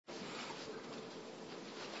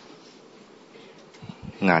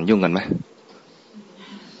งานยุ่งกันไหม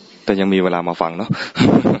แต่ยังมีเวลามาฟังเนาะ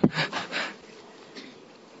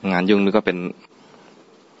งานยุ่งนี่ก็เป็น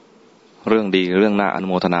เรื่องดีเรื่องน่าอนุ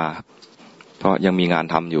โมทนาเพราะยังมีงาน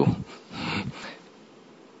ทำอยู่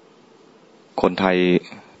คนไทย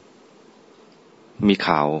มี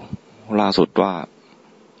ข่าวล่าสุดว่า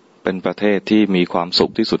เป็นประเทศที่มีความสุ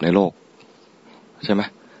ขที่สุดในโลกใช่ไหม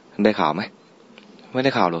ได้ข่าวไหมไม่ไ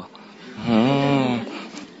ด้ข่าวหรอ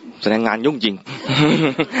แสดงงานยุ่งจริง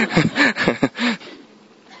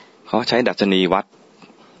เขาใช้ดัชนีวัด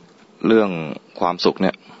เรื่องความสุขเ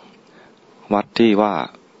นี่ยวัดที่ว่า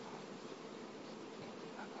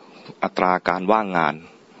อัตราการว่างงาน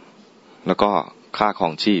แล้วก็ค่าครอ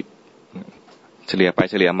งชีพเฉลี่ยไป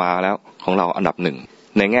เฉลี่ยมาแล้วของเราอันดับหนึ่ง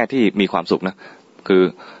ในแง่ที่มีความสุขนะคือ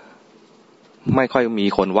ไม่ค่อยมี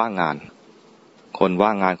คนว่างงานคนว่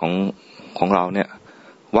างงานของเราเนี่ย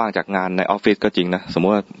ว่างจากงานในออฟฟิศก็จริงนะสมม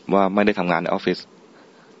ติว่าไม่ได้ทำงานในออฟฟิศ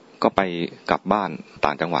ก็ไปกลับบ้านต่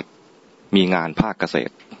างจังหวัดมีงานภาคเกษต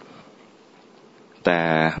รแต่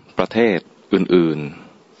ประเทศอื่น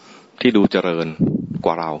ๆที่ดูเจริญก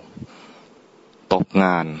ว่าเราตกง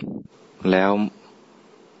านแล้ว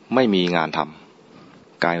ไม่มีงานท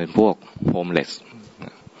ำกลายเป็นพวกโฮมเลส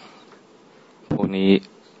พวกนี้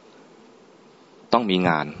ต้องมี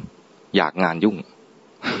งานอยากงานยุ่ง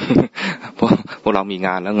พวกเรามีง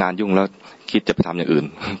านแล้วงานยุ่งแล้วคิดจะไปทำอย่างอื่น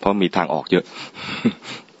เพราะมีทางออกเยอะ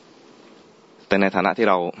แต่ในฐานะที่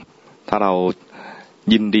ถ้าเรา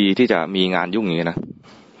ยินดีที่จะมีงานยุ่งอย่างนี้นะ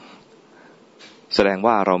แสดง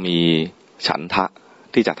ว่าเรามีฉันทะ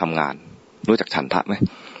ที่จะทำงานรู้จักฉันทะไหม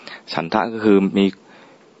ฉันทะก็คือ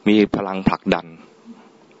มีพลังผลักดัน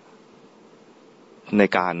ใน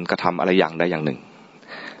การกระทำอะไรอย่างใดอย่างหนึ่ง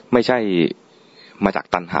ไม่ใช่มาจาก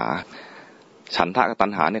ตัณหาฉันทะกับตั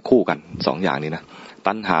ณหาเนี่ยคู่กันสองอย่างนี้นะ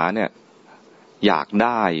ตัณหาเนี่ยอยากไ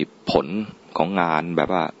ด้ผลของงานแบบ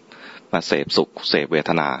ว่ามาเสพสุขเสพเว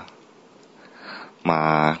ทนามา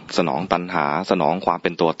สนองตัณหาสนองความเป็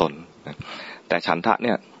นตัวตนแต่ฉันทะเ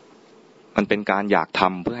นี่ยมันเป็นการอยากท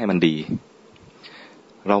ำเพื่อให้มันดี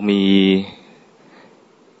เรามี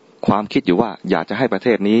ความคิดอยู่ว่าอยากจะให้ประเท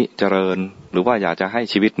ศนี้เจริญหรือว่าอยากจะให้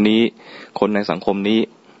ชีวิตนี้คนในสังคมนี้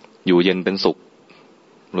อยู่เย็นเป็นสุข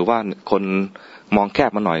หรือว่าคนมองแค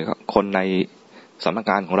บมาหน่อยคนในสำนัก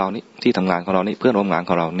งานของเรานี่ที่ทำงานของเรานี่เพื่อนร่วมงานข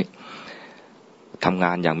องเรานี่ทำง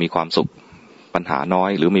านอย่างมีความสุขปัญหาน้อย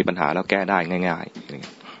หรือมีปัญหาแล้วแก้ได้ง่าย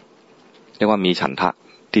ๆเรียกว่ามีฉันทะ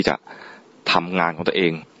ที่จะทำงานของตัวเอ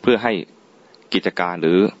งเพื่อให้กิจการห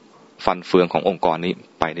รือฟันเฟืองขององค์กรนี้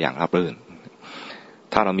ไปได้อย่างราบรื่น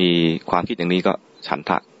ถ้าเรามีความคิดอย่างนี้ก็ฉัน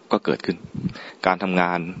ทะก็เกิดขึ้นการทำง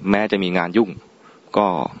านแม้จะมีงานยุ่งก็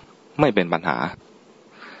ไม่เป็นปัญหา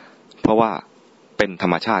เพราะว่าเป็นธร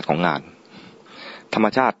รมชาติของงานธรรม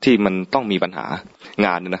ชาติที่มันต้องมีปัญหาง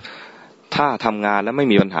านเนี่ยนะถ้าทำงานแล้วไม่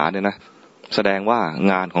มีปัญหาเนี่ยนะแสดงว่า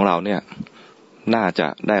งานของเราเนี่ยน่าจะ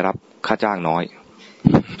ได้รับค่าจ้างน้อย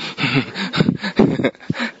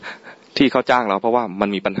ที่เขาจ้างเราเพราะว่ามัน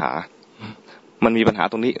มีปัญหา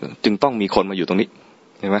ตรงนี้จึงต้องมีคนมาอยู่ตรงนี้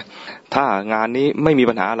เห็นไหมถ้างานนี้ไม่มี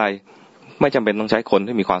ปัญหาอะไรไม่จำเป็นต้องใช้คน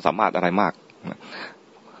ที่มีความสามารถอะไรมาก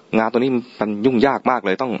งานตัวนี้มันยุ่งยากมากเ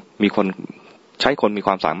ลยต้องมีคนใช้คนมีค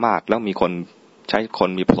วามสามารถแล้วมีคนใช้คน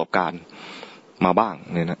มีประสบการณ์มาบ้าง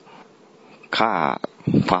เนี่ยนะค่า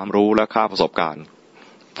ความรู้และค่าประสบการณ์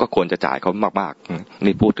ก็ควรจะจ่ายเขามากๆ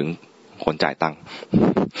นี่พูดถึงคนจ่ายตังค์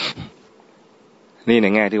นี่ใน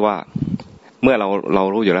แง่ที่ว่าเมื่อเรา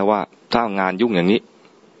รู้อยู่แล้วว่าถ้างานยุ่งอย่างนี้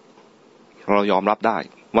เรายอมรับได้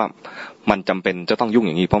ว่ามันจำเป็นจะต้องยุ่งอ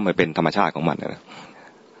ย่างนี้เพราะมันเป็นธรรมชาติของมันนะ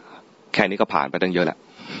แค่นี้ก็ผ่านไปตั้งเยอะแล้ว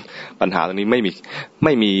ปัญหาตรงนี้ไม่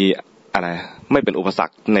มีอะไรไม่เป็นอุปสร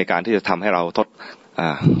รคในการที่จะทำให้เรา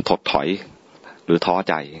ถดถอยหรือท้อ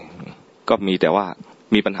ใจก็มีแต่ว่า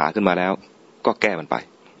มีปัญหาขึ้นมาแล้วก็แก้มันไป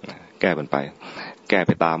แก้ไ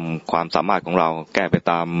ปตามความสามารถของเราแก้ไป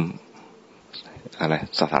ตามอะไร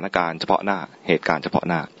สถานการณ์เฉพาะหน้าเหตุการณ์เฉพาะ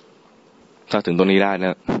หน้าถ้าถึงตรงนี้ได้เนี่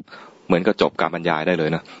ยเหมือนก็จบการบรรยายได้เลย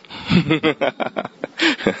นะ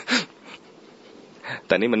แ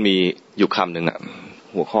ต่นี่มันมีอยู่คำหนึ่งอะ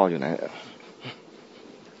หัวข้ออยู่นะ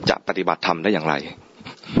จะปฏิบัติธรรมได้อย่างไร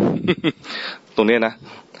ตรงนี้นะ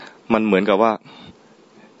มันเหมือนกับว่า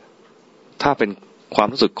ถ้าเป็นความ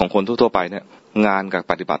รู้สึกของคนทั่วๆไปเนี่ยงานกับ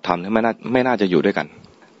ปฏิบัติธรรมเนี่ยไม่น่าจะอยู่ด้วยกัน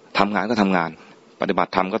ทำงานก็ทำงานปฏิบั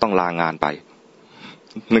ติธรรมก็ต้องลางานไป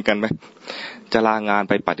นึกกันไหมจะลางาน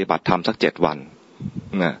ไปปฏิบัติธรรมสัก7 วัน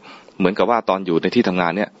นะเหมือนกับว่าตอนอยู่ในที่ทำงา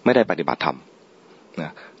นเนี่ยไม่ได้ปฏิบัติธรรมน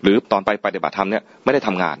ะหรือตอนไปปฏิบัติธรรมเนี่ยไม่ได้ท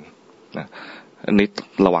ำงานนะอันนี้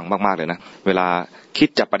ระวังมากๆเลยนะเวลาคิด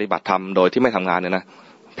จะปฏิบัติธรรมโดยที่ไม่ทำงานเนี่ยนะ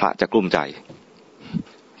พระจะกลุ้มใจ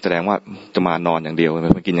แสดงว่าจะมานอนอย่างเดียว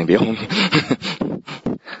มากินอย่างเดียว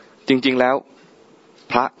จริงๆแล้ว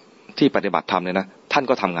พระที่ปฏิบัติธรรมเนี่ยนะท่าน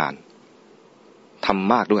ก็ทำงานท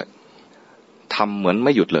ำมากด้วยทำเหมือนไ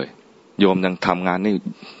ม่หยุดเลยโยมยังทำงานนี่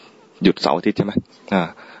หยุดเสาร์อาทิตย์ใช่ไหม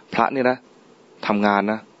พระนี่นะทำงาน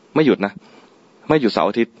นะไม่หยุดนะไม่หยุดเสาร์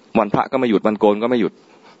อาทิตย์วันพระก็ไม่หยุดวันโกนก็ไม่หยุด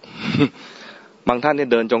บางท่านเนี่ย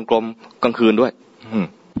เดินจงกรมกลางคืนด้วย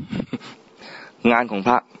งานของพ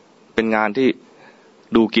ระเป็นงานที่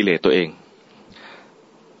ดูกิเลสตัวเอง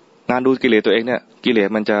งานดูกิเลสตัวเองเนี่ยกิเลส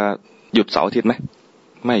มันจะหยุดเสาร์อาทิตย์ไหม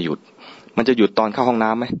ไม่หยุดมันจะหยุดตอนเข้าห้องน้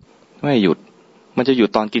ำไหมไม่หยุดมันจะหยุด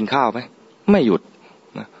ตอนกินข้าวไหมไม่หยุด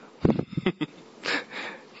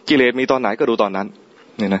กิเลสมีตอนไหนก็ดูตอนนั้น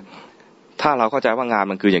เนี่ยนะถ้าเราเข้าใจว่างาน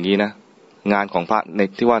มันคืออย่างนี้นะงานของพระใน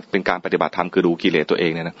ที่ว่าเป็นการปฏิบัติธรรมคือดูกิเลสตัวเอ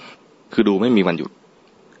งเนี่ยนะคือดูไม่มีวันหยุด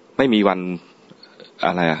ไม่มีวันอ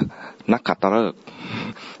ะไรนักขัตฤกษ์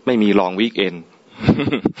ไม่มีลองวีคเอน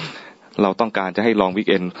เราต้องการจะให้ลองวีค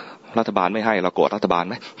เอนรัฐบาลไม่ให้เราโกรธรัฐบาล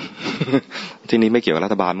ไหม ที่นี้ไม่เกี่ยวกับ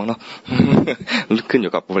รัฐบาลมั้งเนาะ ขึ้นอ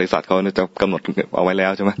ยู่กับบริษัทเขาจะกำหนดเอาไว้แล้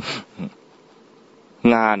วใช่ไหม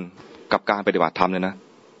งานกับการปฏิบัติธรรมเนี่ยนะ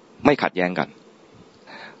ไม่ขัดแย้งกัน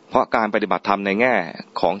เพราะการปฏิบัติธรรมในแง่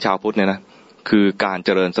ของชาวพุทธเนี่ยนะคือการเจ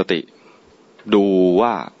ริญสติดูว่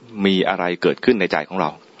ามีอะไรเกิดขึ้นในใจของเรา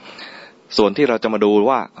ส่วนที่เราจะมาดู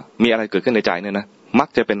ว่ามีอะไรเกิดขึ้นในใจเนี่ยนะมัก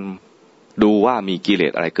จะเป็นดูว่ามีกิเล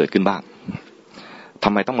สอะไรเกิดขึ้นบ้างท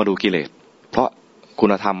ำไมต้องมาดูกิเลสเพราะคุ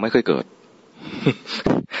ณธรรมไม่ค่อยเกิด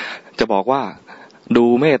จะบอกว่าดู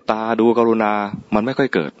เมตตาดูกรุณามันไม่ค่อย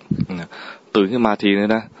เกิดตื่นขึ้นมาทีเนี่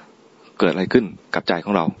ยนะเกิดอะไรขึ้นกับใจข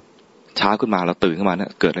องเราเช้าขึ้นมาเราตื่นขึ้นมาเนี่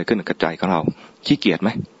ยเกิดอะไรขึ้นกับใจของเราขี้เกียจไหม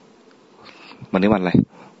วันนี้วันอะไร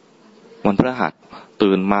วันพฤหัส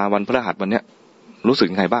ตื่นมาวันพฤหัสวันเนี้ยรู้สึก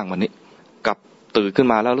ยังไงบ้างวันนี้กับตื่นขึ้น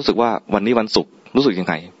มาแล้วรู้สึกว่าวันนี้วันศุกร์รู้สึกยัง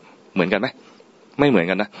ไงเหมือนกันไหมไม่เหมือน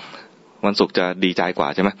กันนะวันศุกร์จะดีใจกว่า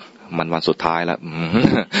ใช่ไหมมันวันสุดท้ายแล้ว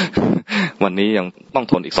วันนี้ยังต้อง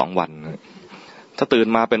ทนอีก2 วันถ้าตื่น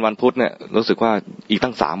มาเป็นวันพุธเนี่ยรู้สึกว่าอีก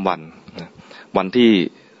ตั้ง3 วันวันที่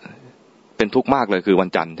เป็นทุกข์มากเลยคือวัน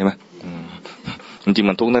จันทร์ใช่ไหมจริงๆ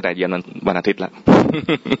มันทุกข์ตั้งแต่เย็นวันอาทิตย์แล้ว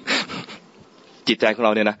จิตใจของเร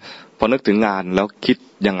าเนี่ยนะพอนึกถึงงานแล้วคิด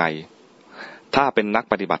ยังไงถ้าเป็นนัก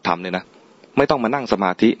ปฏิบัติธรรมเนี่ยนะไม่ต้องมานั่งสม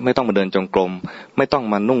าธิไม่ต้องมาเดินจงกรมไม่ต้อง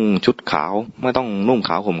มานุ่งชุดขาวไม่ต้องนุ่ง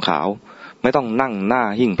ขาวห่มขาวไม่ต้องนั่งหน้า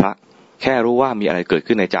หิ้งพระแค่รู้ว่ามีอะไรเกิด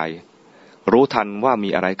ขึ้นในใจรู้ทันว่ามี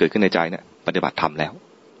อะไรเกิดขึ้นในใจเนี่ยปฏิบัติธรรมแล้ว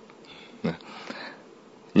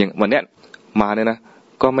อย่างวันเนี้ยมาเนี่ยนะ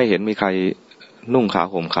ก็ไม่เห็นมีใครนุ่งขาว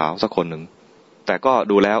ห่มขาวสักคนหนึ่งแต่ก็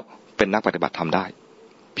ดูแล้วเป็นนักปฏิบัติธรรมได้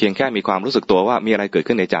เพียงแค่มีความรู้สึกตัวว่ามีอะไรเกิด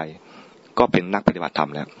ขึ้นในใจก็เป็นนักปฏิบัติธรรม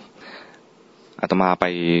แล้วอาตมาไป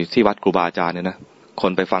ที่วัดครูบาอาจารย์เนี่ยนะค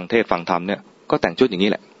นไปฟังเทศน์ฟังธรรมเนี่ยก็แต่งชุดอย่างนี้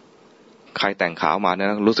แหละใครแต่งขาวมาเนี่ย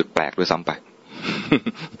รู้สึกแปลกด้วยซ้ำไป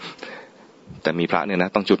แต่มีพระเนี่ยนะ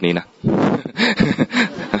ต้องชุดนี้นะ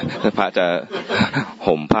พระจะ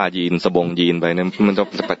ห่มผ้ายีนสบงยีนไปเนี่ยมัน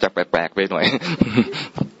จะแปลกๆไปหน่อย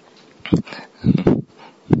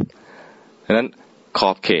เพราะฉะนั้นขอ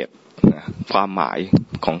บเขตความหมาย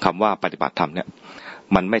ของคำว่าปฏิบัติธรรมเนี่ย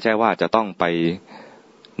มันไม่ใช่ว่าจะต้องไป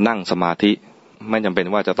นั่งสมาธิไม่จำเป็น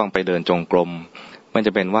ว่าจะต้องไปเดินจงกรมไม่จ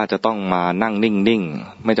ำเป็นว่าจะต้องมานั่งนิ่ง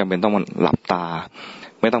ๆไม่จำเป็นต้องมาหลับตา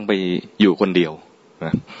ไม่ต้องไปอยู่คนเดียว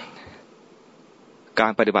กา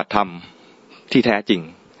รปฏิบัติธรรมที่แท้จริง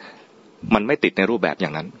มันไม่ติดในรูปแบบอย่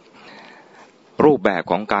างนั้นรูปแบบ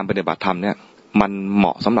ของการปฏิบัติธรรมเนี่ยมันเหม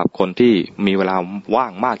าะสำหรับคนที่มีเวลาว่า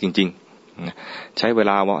งมากจริงๆใช้เว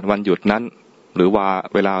ลาวันหยุดนั้นหรือว่า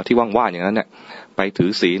เวลาที่ว่างๆอย่างนั้นเนี่ยไปถื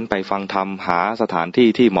อศีลไปฟังธรรมหาสถานที่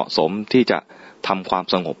ที่เหมาะสมที่จะทำความ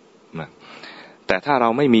สงบแต่ถ้าเรา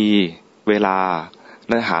ไม่มีเวลา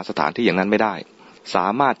และหาสถานที่อย่างนั้นไม่ได้สา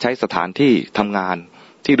มารถใช้สถานที่ทำงาน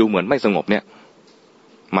ที่ดูเหมือนไม่สงบเนี่ย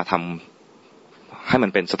มาทำให้มั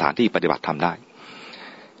นเป็นสถานที่ปฏิบัติธรรมได้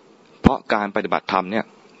เพราะการปฏิบัติธรรมเนี่ย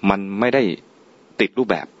มันไม่ได้ติดรูป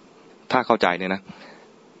แบบถ้าเข้าใจเนี่ยนะ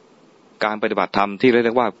การปฏิบัติธรรมที่เ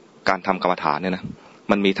รียกว่าการทำกรรมฐานเนี่ยนะ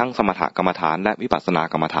มันมีทั้งสมถกรรมฐานและวิปัสสนา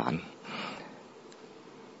กรรมฐาน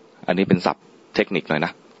อันนี้เป็นศัพท์เทคนิคหน่อยน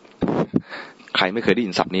ะใครไม่เคยได้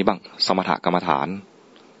ยินศัพท์นี้บ้างสมถกรรมฐาน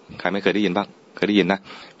ใครไม่เคยได้ยินบ้างเคยได้ยินนะ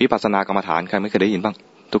วิปัสสนากรรมฐานใครไม่เคยได้ยินบ้าง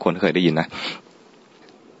ทุกคนเคยได้ยินนะ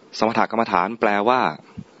สมถกรรมฐานแปลว่า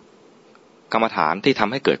กรรมฐานที่ท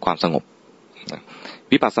ำให้เกิดความสงบ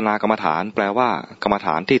วิปัสสนากรรมฐานแปลว่ากรรมฐ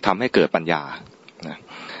านที่ทำให้เกิดปัญญา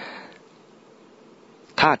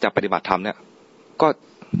ถ้าจะปฏิบัติธรรมเนี่ยก็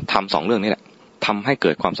ทำ2 เรื่องนี้แหละทำให้เ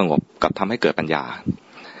กิดความสงบกับทำให้เกิดปัญญา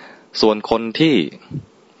ส่วนคนที่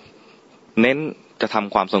เน้นจะท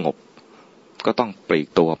ำความสงบก็ต้องปลีก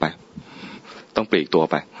ตัวไป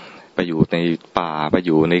ไปอยู่ในป่าไปอ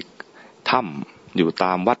ยู่ในถ้ อยู่ต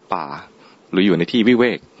ามวัดป่าหรืออยู่ในที่วิเว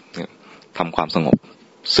กทำความสงบ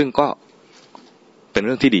ซึ่งก็เป็นเ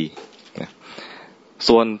รื่องที่ดี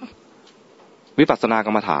ส่วนวิปัสสนาก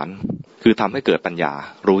รรมฐานคือทำให้เกิดปัญญา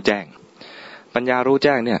รู้แจ้งปัญญารู้แ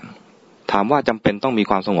จ้งเนี่ยถามว่าจำเป็นต้องมี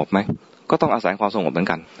ความสงบไหมก็ต้องอาศัยความสงบเหมือน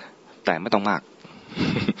กันแต่ไม่ต้องมาก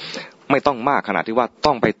ไม่ต้องมากขนาดที่ว่า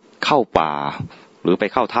ต้องไปเข้าป่าหรือไป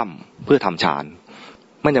เข้าถ้ำเพื่อทำฌาน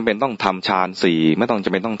ไม่จำเป็นต้องทำฌานสี่ไม่ต้องจ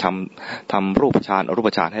ำเป็นต้องทำรูปฌานอรูป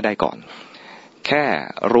ฌานให้ได้ก่อนแค่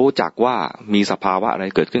รู้จักว่ามีสภาวะอะไร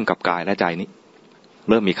เกิดขึ้นกับกายและใจนี้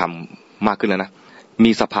เริ่มมีคำมากขึ้นแล้วนะ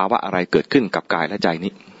มีสภาวะอะไรเกิดขึ้นกับกายและใจ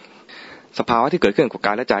นี้สภาวะที่เกิดขึ้นกับก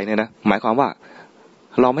ายและใจเนี่ยนะหมายความว่า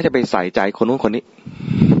เราไม่จะไปใส่ใจคนนู้นคนนี้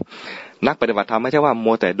นักปฏิบัติธรรมไม่ใช่ว่า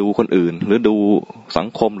มัวแต่ดูคนอื่นหรือดูสัง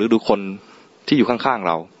คมหรือดูคนที่อยู่ข้างๆเ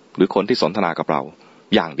ราหรือคนที่สนทนากับเรา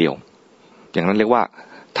อย่างเดียวอย่างนั้นเรียกว่า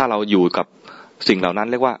ถ้าเราอยู่กับสิ่งเหล่านั้น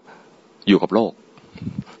เรียกว่าอยู่กับโลก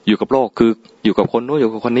อยู่กับโลกคืออยู่กับคนนู้นอ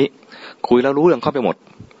ยู่กับคนนี้คุยแล้วรู้เรื่องเข้าไปหมด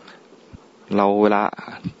เราเวลา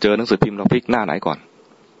เจอหนังสือพิมพ์เราพลิกหน้าไหนก่อน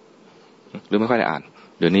หรือไม่ค่อยได้อ่าน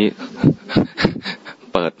เดี๋ยวนี้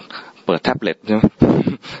เปิดแท็บเล็ตใช่ไหม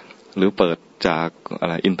หรือเปิดจากอะ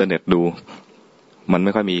ไรอินเทอร์เน็ตดูมันไ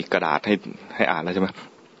ม่ค่อยมีกระดาษให้อ่านแล้วใช่ไหม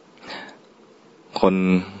คน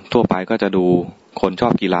ทั่วไปก็จะดูคนชอ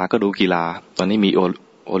บกีฬาก็ดูกีฬาตอนนี้มี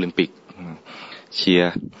โอลิมปิกเชี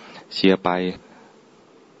ยร์ไป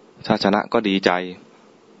ถ้าชนะก็ดีใจ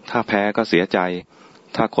ถ้าแพ้ก็เสียใจ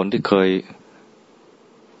ถ้าคนที่เคย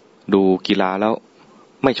ดูกีฬาแล้ว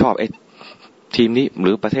ไม่ชอบไอ้ทีมนี้ห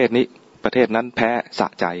รือประเทศนี้ประเทศนั้นแพ้สะ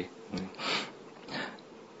ใจ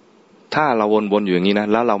ถ้าเราวนๆอยู่อย่างนี้นะ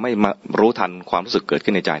แล้วเราไม่มารู้ทันความรู้สึกเกิด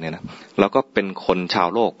ขึ้นในใจเนี่ยนะเราก็เป็นคนชาว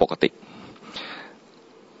โลกปกติ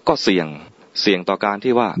ก็เสี่ยงต่อการ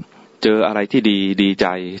ที่ว่าเจออะไรที่ดีใจ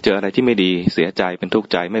เจออะไรที่ไม่ดีเสียใจเป็นทุกข์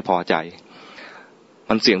ใจไม่พอใจ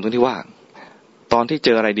มันเสี่ยงตรงที่ว่าตอนที่เจ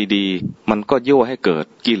ออะไรดีๆมันก็ยั่วให้เกิด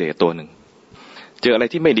กิเลสตัวหนึ่งเจออะไร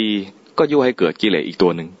ที่ไม่ดีก็ยั่วให้เกิดกิเลสอีกตั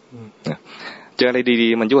วหนึ่งเจออะไรดี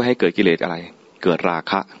ๆมันยั่วให้เกิดกิเลสอะไรเกิดรา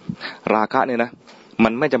คะเนี่ยนะมั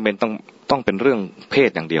นไม่จำเป็นต้องเป็นเรื่องเพศ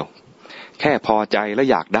อย่างเดียวแค่พอใจและ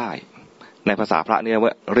อยากได้ในภาษาพระเนี่ยว่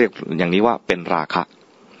าเรียกอย่างนี้ว่าเป็นราคะ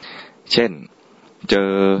เช่นเจ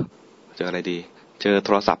ออะไรดีเจอโท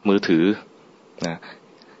รศัพท์มือถือนะ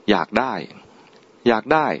อยากได้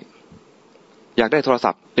โทรศั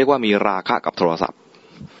พท์เรียกว่ามีราคะกับโทรศัพท์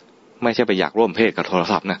ไม่ใช่ไปอยากร่วมเพศกับโทร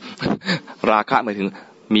ศัพท์นะ ราคะหมายถึง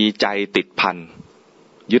มีใจติดพัน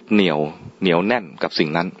ยึดเหนียวแน่นกับสิ่ง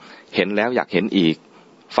นั้นเห็นแล้วอยากเห็นอีก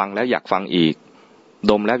ฟังแล้วอยากฟังอีก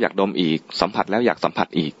ดมแล้วอยากดมอีกสัมผัสแล้วอยากสัมผัส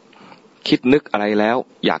อีกคิดนึกอะไรแล้ว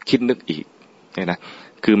อยากคิดนึกอีกเนี่ยนะ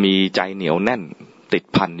คือมีใจเหนียวแน่นติด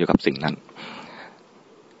พันอยู่กับสิ่งนั้น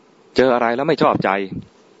เจออะไรแล้วไม่ชอบใ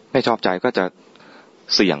จก็จะ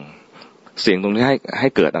เสี่ยงตรงนี้ให้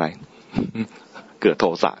เกิดอะไร เกิดโท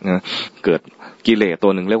สะนะเกิดกิเลสตั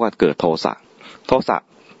วหนึ่งเรียกว่าเกิดโทสะ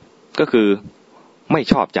ก็คือไม่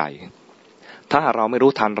ชอบใจถ้าเราไม่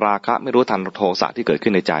รู้ทันราคะไม่รู้ทันโทสะที่เกิด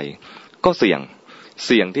ขึ้นในใจก็เ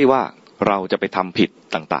สี่ยงที่ว่าเราจะไปทำผิด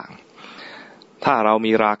ต่างๆถ้าเรา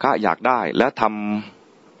มีราคะอยากได้และท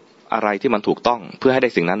ำอะไรที่มันถูกต้องเพื่อให้ได้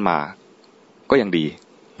สิ่งนั้นมาก็ยังดี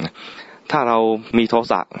ถ้าเรามีโท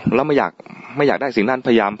สะแล้วไม่อยากได้สิ่งนั้นพ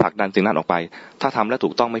ยายามผลักดันสิ่งนั้นออกไปถ้าทำแล้วถู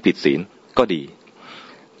กต้องไม่ผิดศีลก็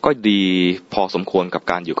ดีพอสมควรกับ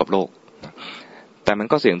การอยู่กับโลกแต่มัน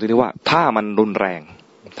ก็เสี่ยงตรงที่ว่าถ้ามันรุนแรง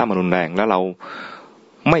แล้วเรา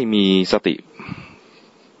ไม่มีสติ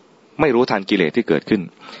ไม่รู้ทันกิเลสที่เกิดขึ้น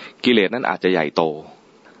กิเลสนั้นอาจจะใหญ่โต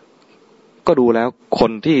ก็ดูแล้วค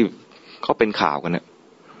นที่เขาเป็นข่าวกันเนี่ย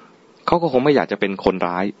เขาก็คงไม่อยากจะเป็นคน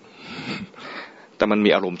ร้ายแต่มันมี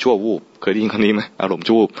อารมณ์ชั่ววูบเคยได้ยินคำนี้ไหมอารมณ์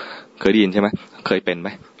ชั่ววูบเคยได้ยินใช่ไหมเคยเป็นไหม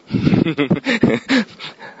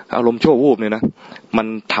อารมณ์ชั่ววูบเนี่ยนะมัน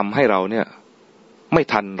ทำให้เราเนี่ยไม่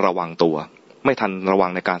ทันระวังตัวไม่ทันระวัง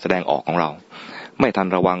ในการแสดงออกของเราไม่ทัน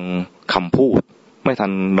ระวังคำพูดไม่ทั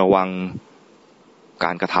นระวังก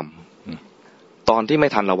ารกระทำตอนที่ไม่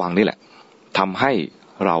ทันระวังนี่แหละทำให้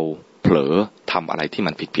เราเผลอทำอะไรที่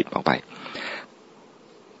มันผิดออกไป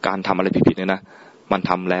การทำอะไรผิดเนี่ยนะมัน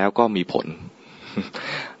ทำแล้วก็มีผล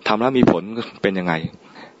ทำแล้วมีผลเป็นยังไง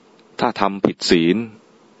ถ้าทำผิดศีล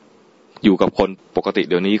อยู่กับคนปกติ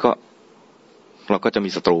เดี๋ยวนี้ก็เราก็จะมี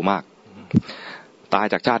ศัตรูมากตาย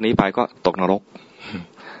จากชาตินี้ไปก็ตกนรก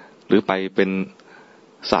หรือไปเป็น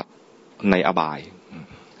สัตว์ในอบาย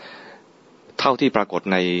เท่าที่ปรากฏ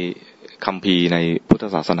ในคัมภีร์ในพุทธ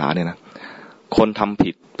ศาสนาเนี่ยนะคนทำ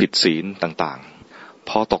ผิดศีลต่างๆพ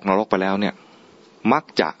อตกนรกไปแล้วเนี่ยมัก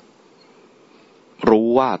จะรู้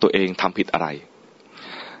ว่าตัวเองทำผิดอะไร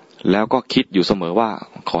แล้วก็คิดอยู่เสมอว่า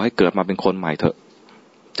ขอให้เกิดมาเป็นคนใหม่เถอะ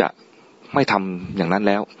จะไม่ทำอย่างนั้น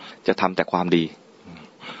แล้วจะทำแต่ความดี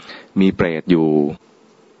มีเปรตอ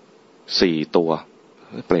ยู่4 ตัว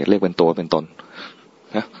เปรตเรียกเป็นตัวเป็นตน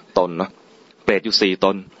นะตนเนาะเปรตอยู่4 ต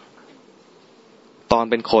นตอน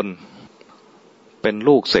เป็นคนเป็น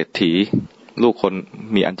ลูกเศรษฐีลูกคน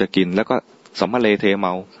มีอันจะกินแล้วก็สัมภเลเทเม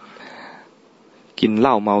ากินเห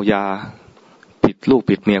ล้าเมายาผิดลูก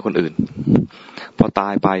ผิดเมียคนอื่นพอตา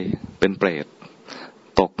ยไปเป็นเปรต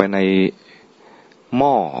ตกไปในห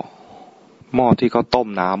ม้อที่เขาต้ม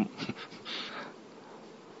น้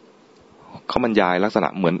ำเขาบรรยายลักษณะ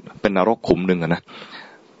เหมือนเป็นนรกขุมหนึ่งอะนะ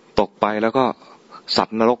ตกไปแล้วก็สัต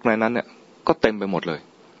ว์นรกในนั้นเนี่ยก็เต็มไปหมดเลย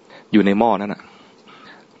อยู่ในหม้อนั้นอะ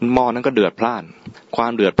หม้อนั้นก็เดือดพล่านควา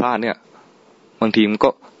มเดือดพล่านเนี่ยบางทีมันก็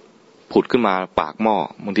ผุดขึ้นมาปากหม้อ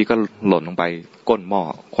บางทีก็หล่นลงไปก้นหม้อ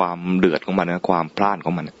ความเดือดของมันนะความพล่านข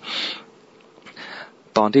องมัน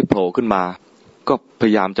ตอนที่โผล่ขึ้นมาก็พ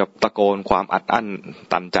ยายามจะตะโกนความอัดอั้น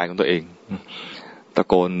ตันใจของตัวเองตะ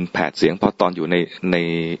โกนแผดเสียงเพราะตอนอยู่ใน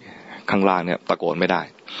ข้างล่างเนี่ยตะโกนไม่ได้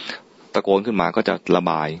ตะโกนขึ้นมาก็จะระ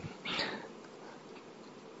บาย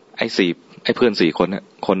ไอ้เพื่อน4 คนเนี่ย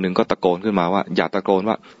คนหนึ่งก็ตะโกนขึ้นมาว่าอย่าตะโกน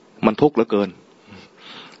ว่ามันทุกข์เหลือเกิน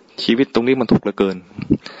ชีวิตตรงนี้มันทุกข์เหลือเกิน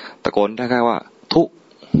ตะโกนได้แค่ว่าทุกข์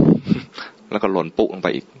แล้วก็หล่นปุ๊ลงไป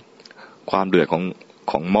อีกความเดือด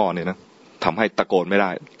ของหม้อเนี่ยนะทำให้ตะโกนไม่ได้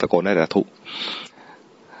ตะโกนได้แต่ทุกข์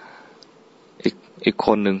อีกค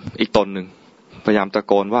นหนึ่งอีกตนหนึ่งพยายามตะ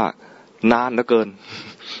โกนว่านานเหลือเกิน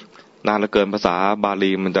นานเหลือเกินภาษาบา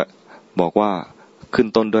ลีมันจะบอกว่าขึ้น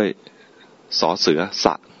ต้นด้วยสอเสือส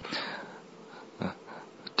ะ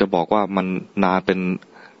จะบอกว่ามันนานเป็น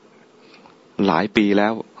หลายปีแล้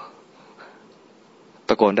วต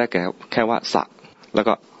ะโกนได้แค่ว่าสะแล้ว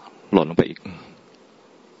ก็หล่นลงไป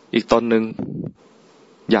อีกตนหนึ่ง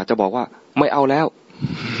อยากจะบอกว่าไม่เอาแล้ว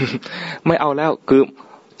ไม่เอาแล้วคือ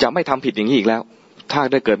จะไม่ทำผิดอย่างนี้อีกแล้วถ้า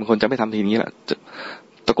ได้เกิดเป็นคนจะไม่ทำทีนี้แล้ว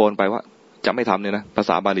ตะโกนไปว่าจะไม่ทำเนี่ยนะภาษ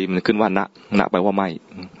าบาลีมันขึ้นว่านะแปลว่าไม่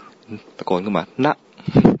ตะโกนขึ้นมานะ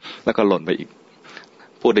แล้วก็หล่นไปอีก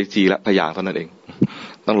พูดได้ทีละพยางค์เท่านั้นเอง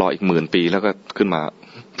ต้องรออีก10,000 ปีแล้วก็ขึ้นมา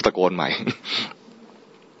ตะโกนใหม่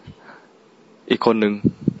อีกคนหนึ่ง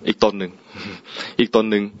อีกตนห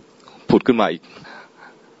นึ่งผุดขึ้นมาอีก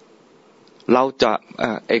เราจะ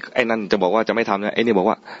ไอ้นั่นจะบอกว่าจะไม่ทำนะไอ้นี่บอก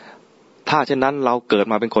ว่าถ้าเช่นนั้นเราเกิด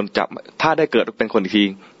มาเป็นคนจะถ้าได้เกิดเป็นคนอีกที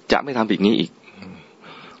จะไม่ทำอย่างนี้อีก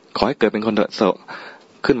ขอให้เกิดเป็นคนเถอะ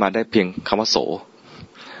ขึ้นมาได้เพียงคำว่าโส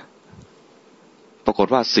ปรากฏ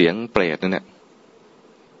ว่าเสียงเปรตเนี่ย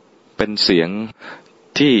เป็นเสียง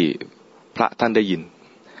ที่พระท่านได้ยิน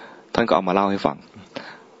ท่านก็เอามาเล่าให้ฟัง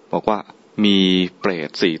บอกว่ามีเปรต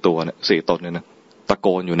4 ตัวเนี่ย4 ตนเนี่ยนะตะโก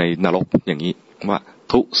นอยู่ในนรกอย่างนี้ว่า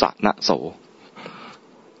ทุสะนะโส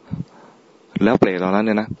แล้วเปรตเหล่านั้นเ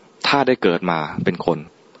นี่ยนะถ้าได้เกิดมาเป็นคน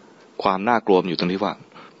ความน่ากลัวอยู่ตรงที่ว่า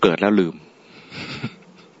เกิดแล้วลืม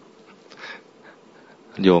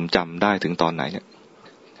โยมจำได้ถึงตอนไหนเนี่ย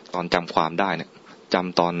ตอนจำความได้เนี่ยจ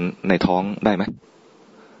ำตอนในท้องได้ไหม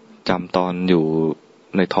จำตอนอยู่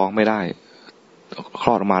ในท้องไม่ได้คล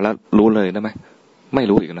อดออกมาแล้วรู้เลยได้ไหมไม่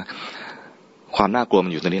รู้อีกนะความน่ากลัวมั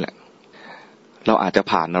นอยู่ตรงนี้แหละเราอาจจะ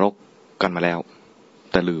ผ่านนรกกันมาแล้ว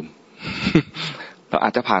แต่ลืม เราอา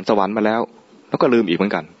จจะผ่านสวรรค์มาแล้วก็ลืมอีกเหมือ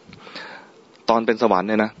นกันตอนเป็นสวรรค์เ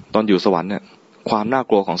นี่ยนะตอนอยู่สวรรค์เนี่ยความน่า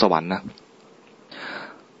กลัวของสวรรค์นะ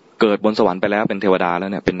เกิดบนสวรรค์ไปแล้วเป็นเทวดาแล้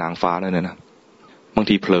วเนี่ยเป็นนางฟ้าแล้วเนี่ยนะบาง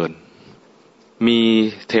ทีเพลินมี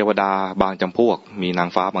เทวดาบางจำพวกมีนาง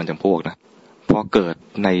ฟ้าบางจำพวกนะพอเกิด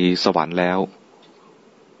ในสวรรค์แล้ว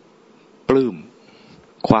ปลื้ม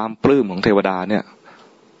ความปลื้มของเทวดาเนี่ย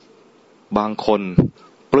บางคน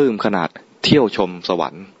ปลื้มขนาดเที่ยวชมสวร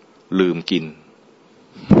รค์ลืมกิน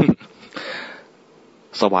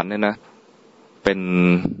สวรรค์เนี่ยนะเป็น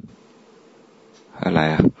อะไร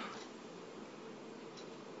อ่ะ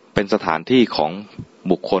เป็นสถานที่ของ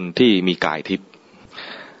บุคคลที่มีกายทิพย์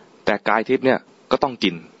แต่กายทิพย์เนี่ยก็ต้อง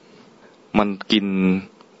กินมันกิน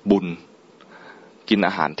บุญกินอ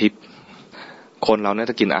าหารทิพย์คนเราเนี่ย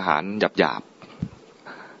ถ้ากินอาหารหยาบ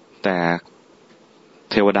ๆแต่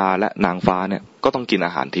เทวดาและนางฟ้าเนี่ยก็ต้องกินอ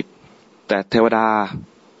าหารทิพย์แต่เทวดา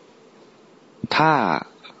ถ้า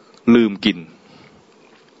ลืมกิน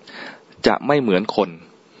จะไม่เหมือนคน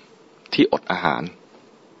ที่อดอาหาร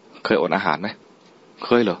เคยอดอาหารไหมเค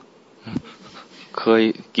ยเหรอเคย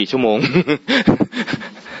กี่ชั่วโมง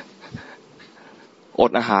อ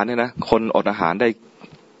ดอาหารเนี่ยนะคนอดอาหารไ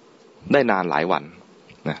ด้นานหลายวัน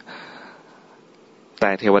นะแต่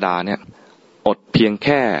เทวดาเนี่ยอดเพียงแ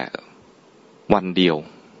ค่วันเดียว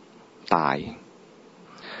ตาย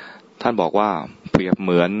ท่านบอกว่าเปรียบเห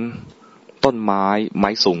มือนต้นไม้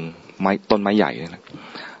สูงต้นไม้ใหญ่นะ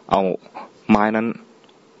เอาไม้นั้น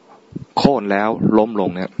โค่นแล้วล้มลง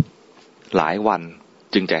เนี่ยหลายวัน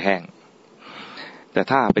จึงจะแห้งแต่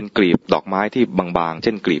ถ้าเป็นกลีบดอกไม้ที่บางๆเ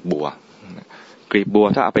ช่นกลีบบัว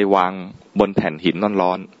ถ้าเอาไปวางบนแผ่นหิน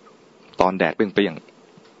ร้อนๆตอนแดดเปรี้ยง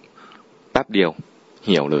ๆแป๊บเดียวเ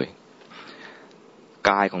หี่ยวเลย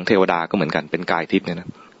กายของเทวดาก็เหมือนกันเป็นกายทิพย์เนี่ยนะ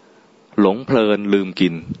หลงเพลินลืมกิ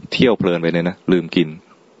นเที่ยวเพลินไปเลยนะลืมกิน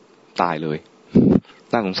ตายเลย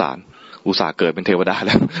น่าสงสารอุตส่าห์เกิดเป็นเทวดาแ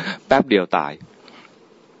ล้วแป๊บเดียวตาย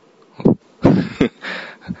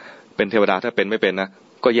เป็นเทวดาถ้าเป็นไม่เป็นนะ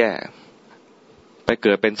ก็แย่ไปเ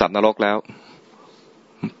กิดเป็นสัตว์นรกแล้ว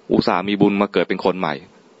อุตส่าห์มีบุญมาเกิดเป็นคนใหม่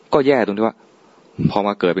ก็แย่ตรงที่ว่าพอม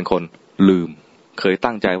าเกิดเป็นคนลืมเคย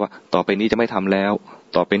ตั้งใจว่าต่อไปนี้จะไม่ทำแล้ว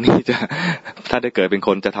ต่อไปนี้จะถ้าได้เกิดเป็นค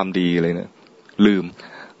นจะทำดีเลยนะลืม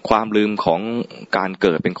ความลืมของการเ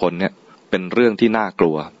กิดเป็นคนเนี่ยเป็นเรื่องที่น่าก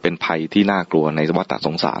ลัวเป็นภัยที่น่ากลัวในวัฏส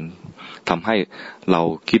งสารทำให้เรา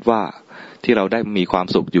คิดว่าที่เราได้มีความ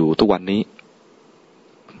สุขอยู่ทุกวันนี้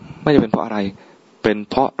ไม่จะเป็นเพราะอะไรเป็น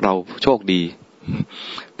เพราะเราโชคดี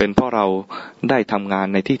เป็นเพราะเราได้ทำงาน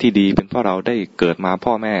ในที่ที่ดีเป็นเพราะเราได้เกิดมา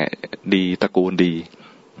พ่อแม่ดีตระกูลดี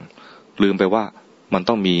ลืมไปว่ามัน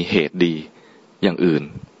ต้องมีเหตุดีอย่างอื่น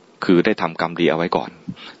คือได้ทำกรรมดีเอาไว้ก่อน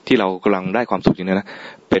ที่เรากำลังได้ความสุขอย่างนี้นะ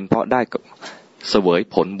เป็นเพราะได้เสวย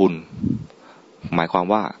ผลบุญหมายความ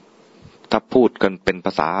ว่าถ้าพูดกันเป็นภ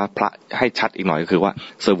าษาพระให้ชัดอีกหน่อยก็คือว่า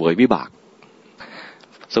เสวยวิบาก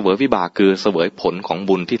คือเสวยผลของ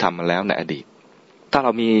บุญที่ทำมาแล้วในอดีตถ้าเร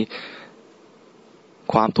ามี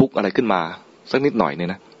ความทุกข์อะไรขึ้นมาสักนิดหน่อยเนี่ย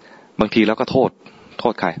นะบางทีเราก็โท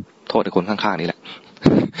ษใครโทษไอ้คนข้างๆนี่แหละ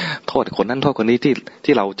โทษคนนั้นโทษคนนี้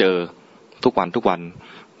ที่เราเจอทุกวัน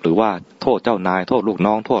หรือว่าโทษเจ้านายโทษลูก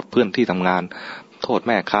น้องโทษเพื่อนที่ทำงานโทษแ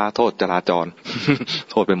ม่ค้าโทษจราจร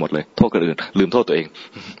โทษไปหมดเลยโทษคนอื่นลืมโทษตัวเอง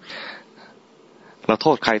เราโท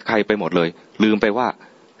ษใครไปหมดเลยลืมไปว่า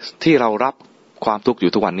ที่เรารับความทุกข์อ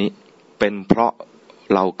ยู่ทุกวันนี้เป็นเพราะ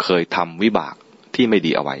เราเคยทำวิบากที่ไม่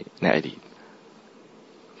ดีเอาไว้ในอดีต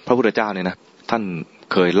พระพุทธเจ้าเนี่ยนะท่าน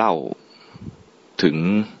เคยเล่าถึง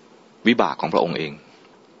วิบากของพระองค์เอง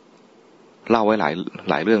เล่าไว้หล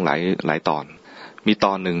ายเรื่องหลายตอนมีต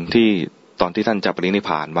อนหนึ่งที่ตอนที่ท่านจะปรินิพพ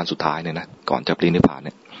านวันสุดท้ายเนี่ยนะก่อนจะปรินิพพานเ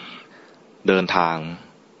นี่ยเดินทาง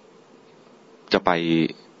จะไป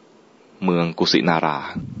เมืองกุสินารา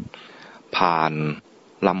ผ่าน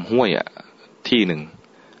ลำห้วยที่หนึ่ง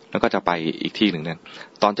แล้วก็จะไปอีกที่หนึ่งเนี่ย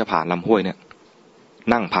ตอนจะผ่านลำห้วยเนี่ย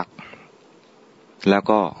นั่งพักแล้ว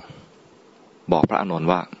ก็บอกพระอานนท์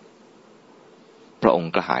ว่าพระอง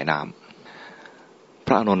ค์กระหายน้ำพ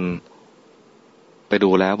ระอานนท์ไปดู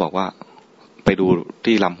แล้วบอกว่าไปดู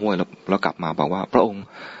ที่ลำห้วยแล้วกลับมาบอกว่าพระองค์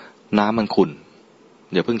น้ำมันขุ่น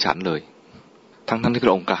อย่าเพิ่งฉันเลยทั้งที่พร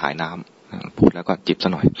ะองค์กระหายน้ำพูดแล้วก็จิบซะ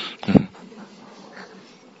หน่อย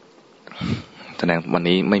แสดงวัน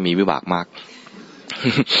นี้ไม่มีวิบากมาก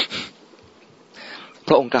พ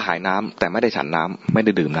ระองค์กระหายน้ำแต่ไม่ได้ฉันน้ำไม่ไ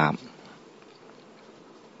ด้ดื่มน้ำ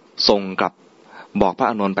ส่งกลับบอกพระ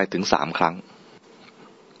อานนท์ไปถึง3 ครั้ง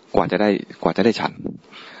กว่าจะได้ฉัน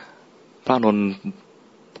พระอานนท์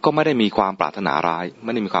ก็ไม่ได้มีความปรารถนาร้ายไ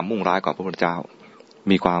ม่ได้มีความมุ่งร้ายกับพระพุทธเจ้า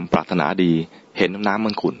มีความปรารถนาดีเห็นน้ำ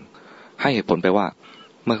มันขุ่นให้เหตุผลไปว่า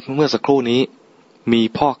เมื่อสักครู่นี้มี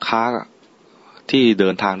พ่อค้าที่เดิ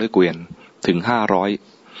นทางด้วยเกวียนถึง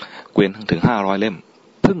500เกวียนถึง500เล่ม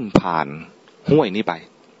เพิ่งผ่านห้วยนี้ไป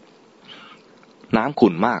น้ำ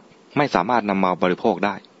ขุ่นมากไม่สามารถนำมาบริโภคไ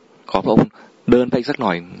ด้ขอพระองค์เดินไปอีกสักหน่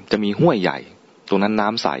อยจะมีห้วยใหญ่ตรงนั้นน้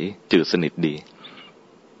ำใสจืดสนิทดี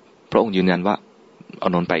พระองค์ยืนยันว่าอา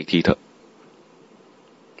นนท์ไปอีกทีเถอะ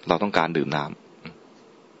เราต้องการดื่มน้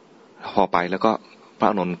ำพอไปแล้วก็พระ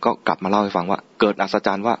อานนท์ก็กลับมาเล่าให้ฟังว่าเกิดอัศจ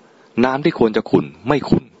รรย์ว่าน้ำที่ควรจะขุ่นไม่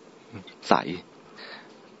ขุ่นใส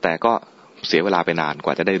แต่ก็เสียเวลาไปนานก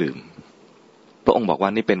ว่าจะได้ดื่มพระองค์บอกว่า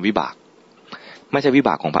นี่เป็นวิบากไม่ใช่วิบ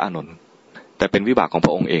ากของพระอานนท์แต่เป็นวิบากของพ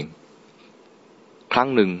ระองค์เองครั้ง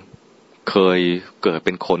หนึ่งเคยเกิดเ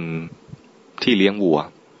ป็นคนที่เลี้ยงวัว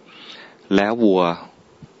แล้ววัว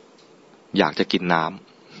อยากจะกินน้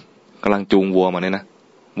ำกำลังจูงวัวมาเนี่ยนะ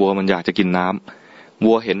วัวมันอยากจะกินน้ำ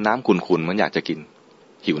วัวเห็นน้ำขุ่นๆมันอยากจะกิน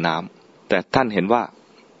หิวน้ำแต่ท่านเห็นว่า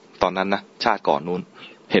ตอนนั้นนะชาติก่อนนู้น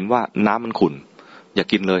เห็นว่าน้ำมันขุ่นอย่า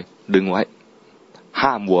กินเลยดึงไว้ห้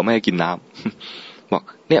ามวัวไม่ให้กินน้ำบอก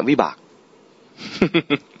เนี่ยวิบาก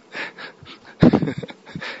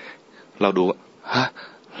เราดูฮะ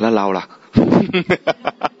แล้วเราล่ะ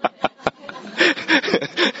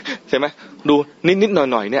ใช่ไหมดูนิดๆห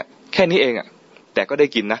น่อยๆเนี่ยแค่นี้เองอ่ะแต่ก็ได้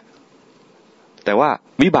กินนะแต่ว่า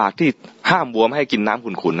วิบากที่ห้ามวัวไม่ให้กินน้ำ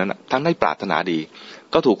ขุ่นๆนั้นทั้งได้ปรารถนาดี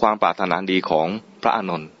ก็ถูกความปรารถนาดีของพระอา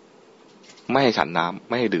นนท์ไม่ให้ฉันน้ำ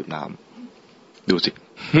ไม่ให้ดื่มน้ำดูสิ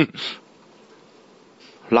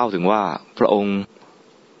เล่าถึงว่าพระองค์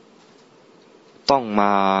ต้องม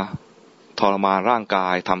าทรมานร่างกา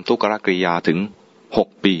ยทำทุกขกริยาถึง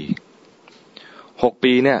6 ปี6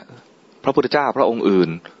 ปีเนี่ยพระพุทธเจ้าพระองค์อื่น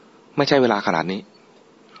ไม่ใช่เวลาขนาดนี้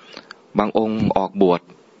บางองค์ออกบวช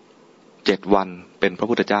7 วันเป็นพระ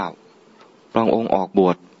พุทธเจ้าบางองค์ออกบ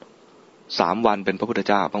วช3 วันเป็นพระพุทธ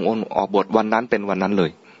เจ้าบางองค์ออกบวชวันนั้นเป็นวันนั้นเล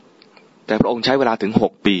ยแต่พระองค์ใช้เวลาถึง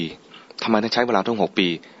6 ปีทำไมต้องใช้เวลาถึง6 ปี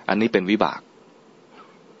อันนี้เป็นวิบ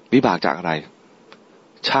ากจากอะไร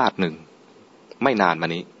ชาติหนึ่งไม่นานมา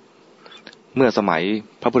นี้เมื่อสมัย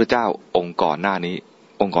พระพุทธเจ้าองค์ก่อนหน้านี้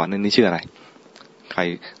องค์ก่อนนี้ชื่ออะไรใคร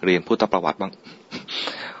เรียนพุทธประวัติบ้าง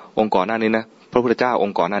องค์ก่อนหน้านี้นะพระพุทธเจ้าอง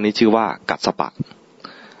ค์ก่อนหน้านี้ชื่อว่ากัสสปะ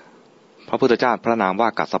พระพุทธเจ้าพระนามว่า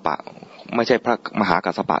กัสสปะไม่ใช่พระมหา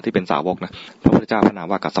กัสสปะที่เป็นสาวกนะพระพุทธเจ้าพระนาม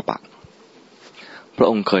ว่ากัสสปะพระ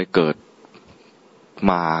องค์เคยเกิด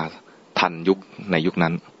มาทันยุคในยุค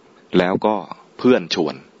นั้นแล้วก็เพื่อนชว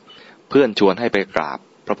นให้ไปกราบ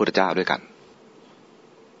พระพุทธเจ้าด้วยกัน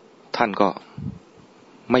ท่านก็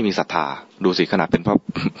ไม่มีศรัทธาดูสิขนาดเป็นพระ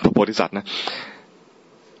โพธิสัตว์นะ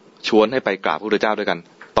ชวนให้ไปกราบพระพุทธเจ้าด้วยกัน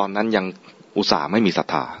ตอนนั้นยังอุตส่าห์ไม่มีศรัท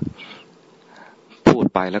ธาพูด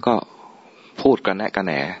ไปแล้วก็พูดกระแนะกระแ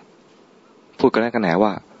หนว่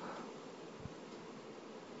า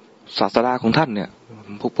ศาสดาของท่านเนี่ย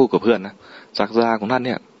พูดกับเพื่อนนะศาสดาของท่านเ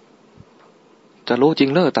นี่ยจะรู้จริง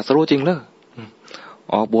เหรอตรัสรู้จริงเหรอ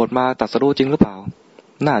ออกบวชมาตรัสรู้จริงหรือเปล่า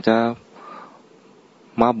น่าจะ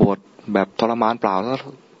มาบวชแบบทรมานเปล่า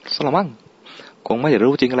ซะละมั้งคงไม่ได้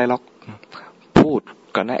รู้จริงอะไรหรอกพูด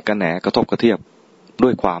กระแนะกระแหนกระทบกระเทียบด้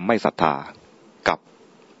วยความไม่ศรัทธากับ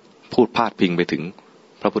พูดพาดพิงไปถึง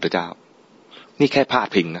พระพุทธเจ้านี่แค่พาด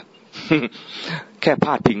พิงนะ แค่พ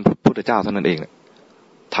าดพิงพระพุทธเจ้าเท่านั้นเอง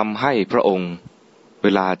ทำให้พระองค์เว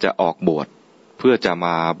ลาจะออกบวชเพื่อจะม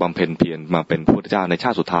าบำเพ็ญเพียรมาเป็นพระพุทธเจ้าในชา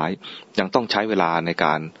ติสุดท้ายยังต้องใช้เวลาในก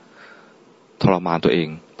ารทรมานตัวเอง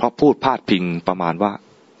เพราะพูดพาดพิงประมาณว่า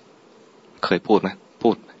เคยพูดไหมพู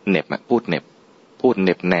ดเหน็บพูดเหน็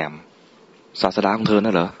บแหนมศาสดาของเธอ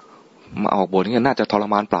น่ะเหรอมาออกบวชนี่น่าจะทร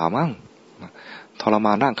มานเปล่ามั้งทรม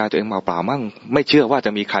านร่างกายตัวเองเปล่ามั้งไม่เชื่อว่าจ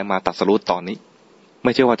ะมีใครมาตรัสรู้ตอนนี้ไ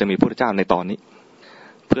ม่เชื่อว่าจะมีพระพุทธเจ้าในตอนนี้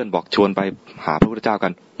เพื่อนบอกชวนไปหาพระพุทธเจ้ากั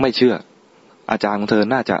นไม่เชื่ออาจารย์ของเธอ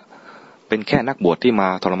น่าจะเป็นแค่นักบวชที่มา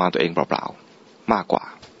ทรมานตัวเองเปล่าๆมากกว่า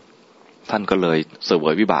ท่านก็เลยเสว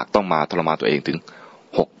ยวิบากต้องมาทรมานตัวเองถึง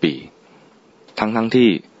6 ปีทั้งที่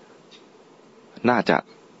น่าจะ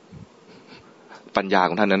ปัญญาข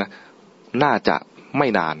องท่านนะน่าจะไม่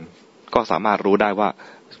นานก็สามารถรู้ได้ว่า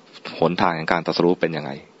หนทางแห่งการตรัสรู้เป็นยังไ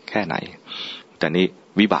งแค่ไหนแต่นี้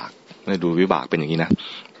วิบากดูวิบากเป็นอย่างนี้นะ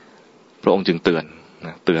พระองค์จึงเตื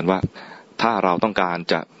อนว่าถ้าเราต้องการ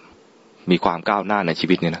จะมีความก้าวหน้าในชี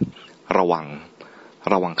วิตเนี่ยนะระ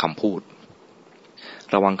วังคำพูด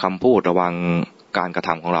ระวังการกระท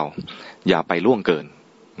ำของเราอย่าไปล่วงเกิน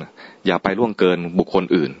อย่าไปล่วงเกินบุคคล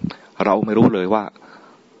อื่นเราไม่รู้เลยว่า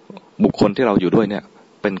บุคคลที่เราอยู่ด้วยเนี่ย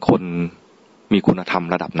เป็นคนมีคุณธรรม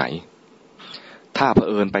ระดับไหนถ้าเผ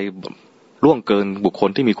อิญไปล่วงเกินบุคคล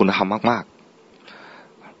ที่มีคุณธรรมมาก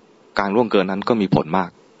ๆการล่วงเกินนั้นก็มีผลมา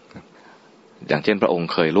กอย่างเช่นพระองค์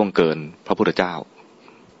เคยล่วงเกินพระพุทธเจ้า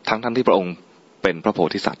ทั้งที่พระองค์เป็นพระโพ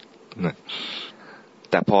ธิสัตว์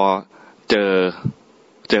แต่พอเ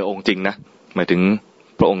จอองค์จริงนะหมายถึง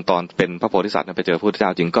พระองค์ตอนเป็นพระโพธิสัตว์ไปเจอพระพุทธเจ้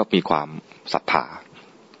าจริงก็มีความศรัทธา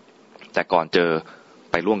แต่ก่อนเจอ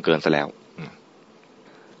ไปล่วงเกินซะแล้ว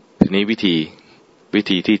ทีนี้วิ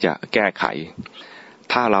ธีที่จะแก้ไข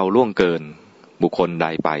ถ้าเราล่วงเกินบุคคลใด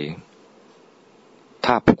ไป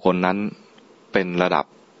ถ้าบุคคลนั้นเป็นระดับ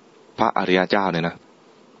พระอริยเจ้าเนี่ยนะ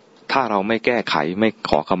ถ้าเราไม่แก้ไขไม่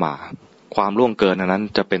ขอขมาความล่วงเกินนั้น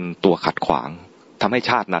จะเป็นตัวขัดขวางทำให้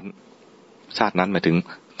ชาตินั้นหมายถึง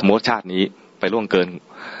สมมติชาตินี้ไปล่วงเกิน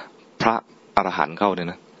พระอรหันต์เข้าเนี่ย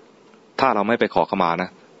นะถ้าเราไม่ไปขอขมานะ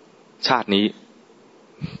ชาตินี้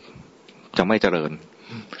จะไม่เจ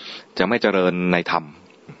ริญในธรรม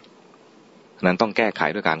นั้นต้องแก้ไข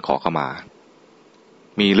ด้วยการขอขมา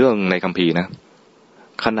มีเรื่องในคัมภีร์นะ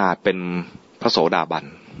ขนาดเป็นพระโสดาบัน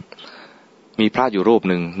มีพระอยู่รูป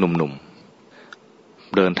หนึ่งหนุ่ม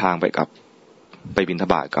ๆเดินทางไปบิณฑ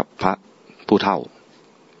บาตกับพระผู้เฒ่า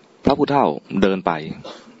เดินไป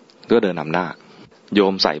ก็เดินนำหน้าโย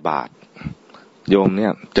มใส่บาตรโยมเนี่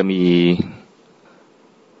ยจะมี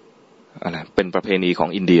อะไรเป็นประเพณีของ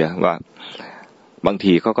อินเดียว่าบาง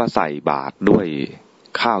ทีเขาก็ใส่บาตรด้วย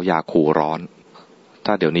ข้าวยาคูร้อนถ้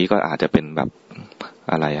าเดี๋ยวนี้ก็อาจจะเป็นแบบ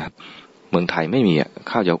อะไรเมืองไทยไม่มี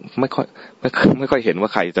ข้าวยาไม่ค่อยเห็นว่า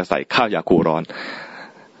ใครจะใส่ข้าวยาคูร้อน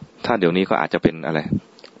ถ้าเดี๋ยวนี้ก็อาจจะเป็นอะไร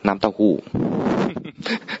น้ำเต้าหู้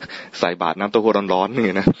ใส่บาตรน้ำเต้าหู้ร้อนๆ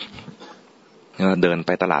นี่นะเดินไป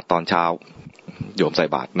ตลาดตอนเช้าโยมใส่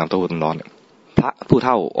บาตรน้ำเต้าหู้ร้อนๆพระผู้เ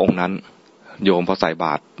ฒ่าองค์นั้น โยมพอใส่บ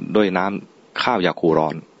าตรด้วยน้ำข้าวยาคูร้อ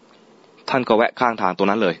นท่านก็แวะข้างทางตัว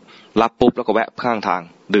นั้นเลยรับปุ๊บแล้วก็แวะข้างทาง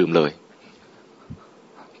ดื่มเลย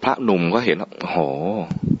พระหนุ่มก็เห็นโอ้โห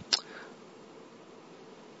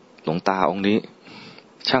หลวงตาองค์นี้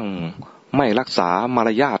ช่างไม่รักษามาร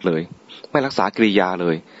ยาทเลยไม่รักษากริยาเล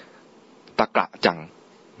ยตะกะจัง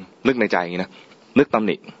นึกในใจอย่างนี้นะนึกตำห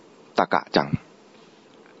นิตะกะจัง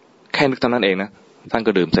แค่นึกเท่านั้นเองนะท่าน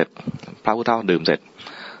ก็ดื่มเสร็จพระพุทธเจ้าดื่มเสร็จ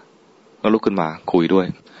ก็ลุกขึ้นมาคุยด้วย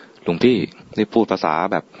หลวงพี่นี่พูดภาษา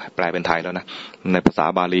แบบแปลเป็นไทยแล้วนะในภาษา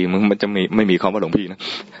บาลีมันจะไม่มีคำว่าหลวงพี่นะ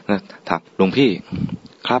ถามหลวงพี่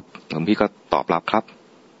ครับหลวงพี่ก็ตอบรับครับ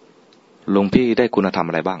หลวงพี่ได้คุณธรรม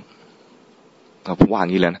อะไรบ้างผมว่าอย่า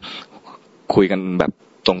งนี้เลยนะคุยกันแบบ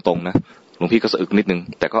ตรงๆนะหลวงพี่ก็สะอึกนิดนึง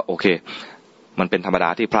แต่ก็โอเคมันเป็นธรรมดา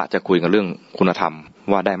ที่พระจะคุยกันเรื่องคุณธรรม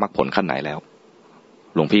ว่าได้มรรคผลขั้นไหนแล้ว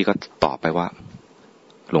หลวงพี่ก็ตอบไปว่า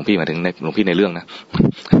หลวงพี่หมายถึงในหลวงพี่ในเรื่องนะ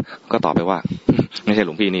ก็ตอบไปว่าไม่ใช่ห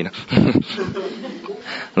ลวงพี่นี่นะ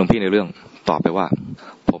หลวงพี่ในเรื่องตอบไปว่า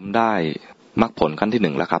ผมได้มรรคผลขั้นที่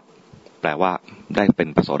1แล้วครับแปลว่าได้เป็น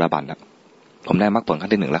พระโสดาบันแล้วผมได้มรรคผลขั้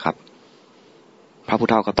นที่1แล้วครับพระพุทธ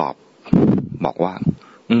เจ้าก็ตอบบอกว่า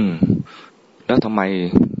แล้วทำไม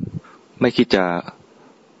ไม่คิดจะ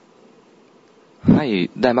ให้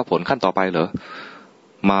ได้มรรคผลขั้นต่อไปเหรอ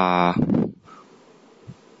มา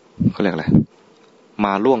เขาเรียกอะไรม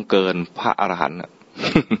าล่วงเกินพระอรหันต์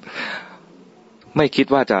ไม่คิด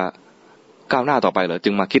ว่าจะก้าวหน้าต่อไปเหรอจึ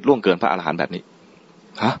งมาคิดล่วงเกินพระอรหันต์แบบนี้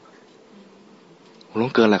ฮะล่ว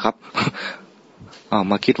งเกินอะไรครับ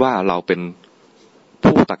มาคิดว่าเราเป็น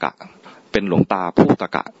ผู้ตะกะเป็นหลวงตาผู้ตะ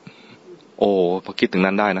กะโอ้พอคิดถึง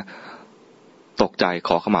นั้นได้นะตกใจข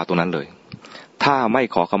อขมาตัวนั้นเลยถ้าไม่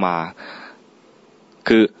ขอขมา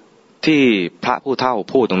คือที่พระผู้เฒ่า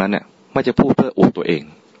พูดตรงนั้นเนี่ยไม่จะพูดเพื่ออวดตัวเอง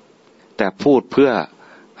แต่พูดเพื่อ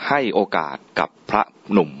ให้โอกาสกับพระ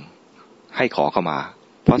หนุ่มให้ขอขมา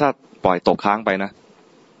เพราะถ้าปล่อยตกค้างไปนะ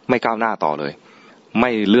ไม่ก้าวหน้าต่อเลยไ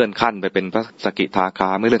ม่เลื่อนขั้นไปเป็นพระสกิทาคา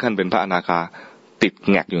ไม่เลื่อนขั้นเป็นพระอนาคาติด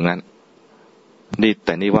แงกอยู่งั้นนี่แ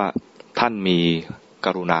ต่นี่ว่าท่านมีก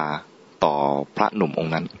รุณาต่อพระหนุ่มอง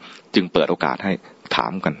ค์นั้นจึงเปิดโอกาสให้ถา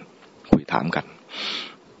มกันคุยถามกัน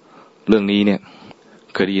เรื่องนี้เนี่ย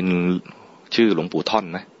เคยได้ยินชื่อหลวงปู่ท่อน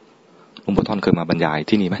ไหมหลวงปู่ท่อนเคยมาบรรยาย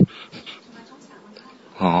ที่นี่ไหม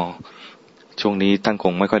อ๋อช่วงนี้ท่านค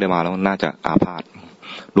งไม่ค่อยได้มาแล้วน่าจะอาพาธ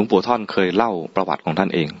หลวงปู่ท่อนเคยเล่าประวัติของท่าน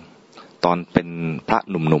เองตอนเป็นพระ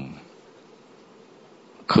หนุ่ม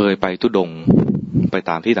ๆเคยไปทุดงค์ไป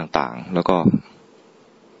ตามที่ต่างๆแล้วก็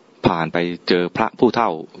ผ่านไปเจอพระผู้เฒ่า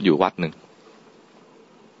อยู่วัดหนึ่ง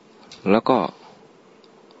แล้วก็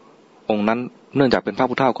องค์นั้นเนื่องจากเป็นพระ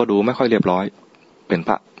ผู้เฒ่าก็ดูไม่ค่อยเรียบร้อยเป็นพ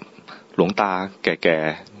ระหลวงตาแก่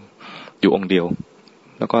ๆอยู่องค์เดียว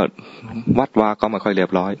แล้วก็วัดวาก็ไม่ค่อยเรีย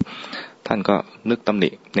บร้อยท่านก็นึกตำหนิ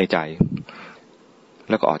ในใจ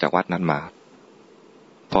แล้วก็ออกจากวัดนั้นมา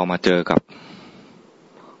พอมาเจอกับ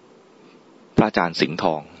พระอาจารย์สิงห์ท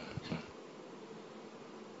อง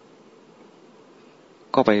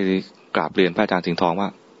ก็ไปกราบเรียนพระอาจารย์สิงห์ทองว่า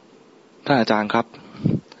ท่านอาจารย์ครับ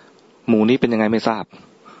หมู่นี้เป็นยังไงไม่ทราบ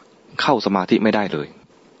เข้าสมาธิไม่ได้เลย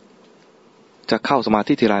จะเข้าสมา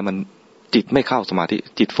ธิทีไรมันจิตไม่เข้าสมาธิ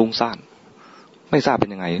จิตฟุ้งซ่านไม่ทราบเป็น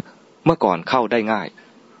ยังไงเมื่อก่อนเข้าได้ง่าย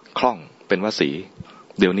คล่องเป็นวสี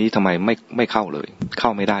เดี๋ยวนี้ทำไมไม่เข้าเลยเข้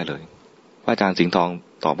าไม่ได้เลยพระอาจารย์สิงห์ทอง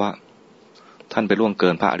ตอบว่าท่านไปล่วงเกิ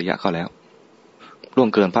นพระอริยะเข้าแล้วล่วง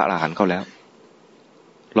เกินพระอรหันต์เข้าแล้ว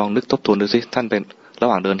ลองนึกทบทวนดูสิท่านเป็นระห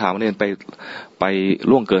ว่างเดินทางเนี่ยไป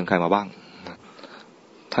ล่วงเกินใครมาบ้าง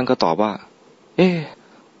ท่านก็ตอบว่า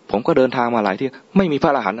ผมก็เดินทางมาหลายที่ไม่มีพร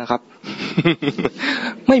ะอรหันต์นะครับ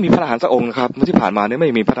ไม่มีพระอรหันต์สักองค์นะครับที่ผ่านมาเนี่ยไม่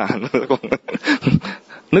มีพระอรหันต์สักองค์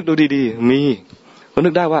นึกดูดีๆมีก็นึ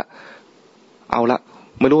กได้ว่าเอาละ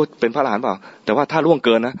ไม่รู้เป็นพระอรหันต์เปล่าแต่ว่าถ้าล่วงเ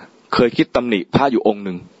กินนะเคยคิดตำหนิพระอยู่องค์ห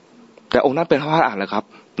นึ่งแต่องค์นั้นเป็นพระอรหันต์เหรอครับ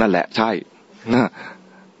นั่นแหละใช่นะ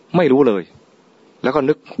ไม่รู้เลยแล้วก็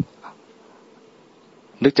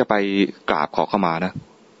นึกจะไปกราบขอเข้ามานะ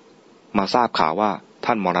มาทราบข่าวว่า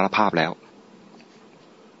ท่านมรณภาพแล้ว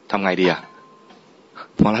ทำไงดีอะ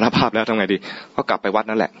มรณภาพแล้วทำไงดีก็กลับไปวัด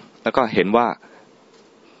นั่นแหละแล้วก็เห็นว่า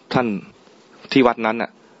ท่านที่วัดนั้นน่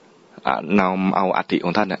ะนำเอาอัฐิข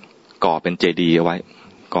องท่านน่ะก่อเป็นเจดีย์เอาไว้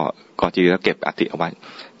ก่อเจดีย์แล้วเก็บอัฐิเอาไว้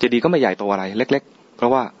เจดีย์ก็ไม่ใหญ่โตอะไรเล็กๆเพรา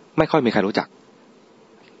ะว่าไม่ค่อยมีใครรู้จัก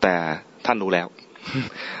แต่ท่านรู้แล้ว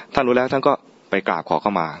ท่านรู้แล้วท่านก็ไปกราบขอเข้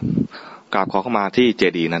ามาที่เจ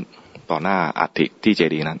ดีย์นั้นต่อหน้าอัฐิที่เจ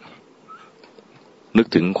ดีย์นั้นนึก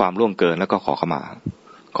ถึงความล่วงเกินแล้วก็ขอเข้ามา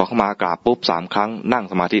กราบปุ๊บ3 ครั้งนั่ง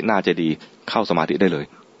สมาธิหน้าเจดีย์เข้าสมาธิได้เลย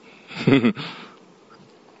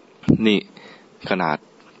นี่ขนาด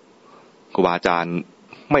ครูบาอาจารย์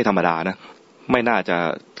ไม่ธรรมดานะ ไม่น่าจะ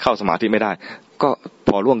เข้าสมาธิไม่ได้ก็พ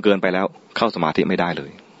อล่วงเกินไปแล้วเข้าสมาธิไม่ได้เล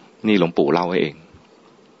ยนี่หลวงปู่เล่าไว้เอง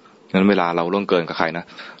งั้นเวลาเราล่วงเกินกับใครนะ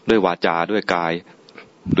ด้วยวาจาด้วยกาย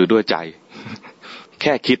หรือด้วยใจแ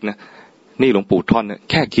ค่คิดนะนี่หลวงปู่ท่อนเนี่ย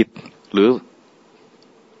แค่คิดหรือ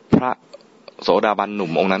พระโสดาบันหนุ่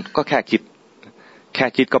มองค์นั้นก็แค่คิด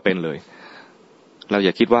ก็เป็นเลยเราอ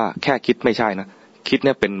ย่าคิดว่าแค่คิดไม่ใช่นะคิดเ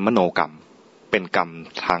นี่ยเป็นมโนกรรมเป็นกรรม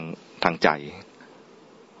ทางใจ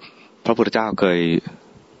พระพุทธเจ้าเคย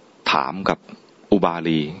ถามกับอุบา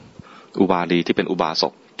ลีที่เป็นอุบาส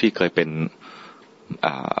กที่เคยเป็น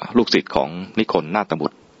ลูกศิษย์ของนิครนาฏบุ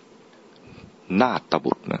ตรน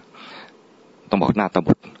ะต้องบอกนาฏ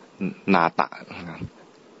บุตรนาตะ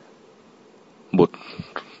บุตร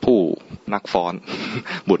ผู้นักฟ้อน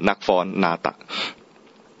บุตรนักฟ้อนนาตะ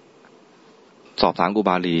สอบถามอุ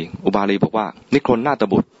บาลีบอกว่านิครนาฏ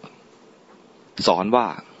บุตรสอนว่า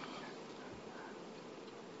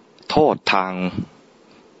โทษทาง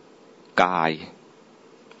กาย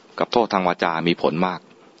กับโทษทางวาจามีผลมาก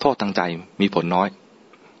โทษทางใจมีผลน้อย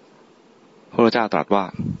พระพุทธเจ้าตรัสว่า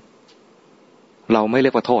เราไม่เรี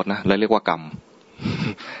ยกว่าโทษนะเราเรียกว่ากรรม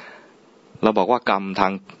เราบอกว่ากรรมทา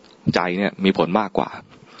งใจเนี่ยมีผลมากกว่า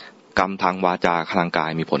กรรมทางวาจาทางกาย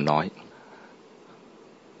มีผลน้อย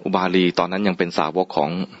อุบาลีตอนนั้นยังเป็นสาวกของ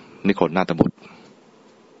นิครนาฏบุตร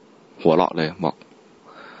หัวเราะเลยบอก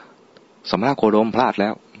สมณโคดมพลาดแล้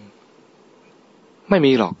วไม่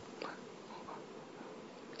มีหรอก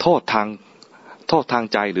โทษทาง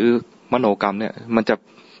ใจหรือมโนกรรมเนี่ยมันจะ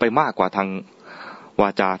ไปมากกว่าทางวา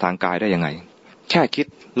จาทางกายได้ยังไงแค่คิด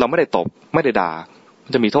เราไม่ได้ตบไม่ได้ด่ามั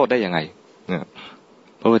นจะมีโทษได้ยังไงเนี่ย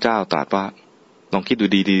พระพุทธเจ้าตรัสว่าลองคิดดู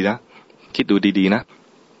ดีๆนะคิดดูดีๆนะ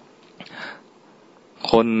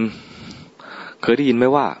คนเคยได้ยินไหม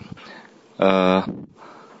ว่า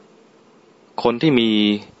คนที่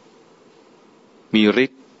มีฤ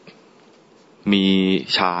ทธิ์มี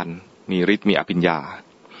ฌานมีฤทธิ์มีอภิญญา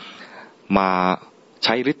มาใ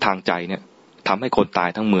ช้ฤทธิ์ทางใจเนี่ยทำให้คนตาย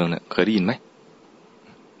ทั้งเมืองเนี่ยเคยได้ยินไหม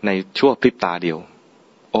ในชั่วพริบตาเดียว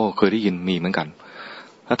โอ้เคยได้ยินมีเหมือนกัน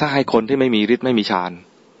แล้วถ้าให้คนที่ไม่มีฤทธิ์ไม่มีฌาน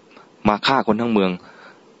มาฆ่าคนทั้งเมือง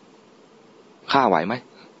ฆ่าไหวไหม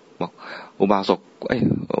บอกอุบาสก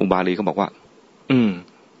อุบาลีก็บอกว่า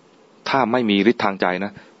ถ้าไม่มีฤทธิ์ทางใจน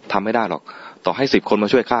ะทำไม่ได้หรอกต่อให้10 คนมา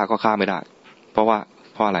ช่วยฆ่าก็ฆ่าไม่ได้เพรา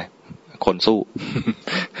ะอะไรคนสู้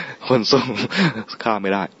คนสู้ฆ่าไ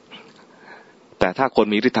ม่ได้แต่ถ้าคน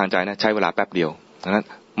มีฤทธิ์ทางใจนะใช้เวลาแป๊บเดียวดังนั้น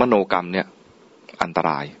มโนกรรมเนี่ยอันตร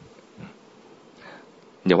าย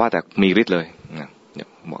อย่าว่าแต่มีฤทธิ์เลย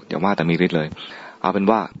อย่าว่าแต่มีฤทธิ์เลยเอาเป็น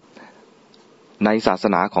ว่าในศาส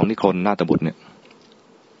นาของนิครนาฏบุตรเนี่ย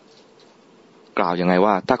กล่าวยังไง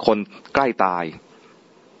ว่าถ้าคนใกล้ตาย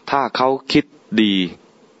ถ้าเขาคิดดี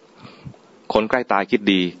คนใกล้ตายคิด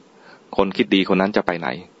ดีคนคิดดีคนนั้นจะไปไหน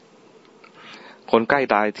คนใกล้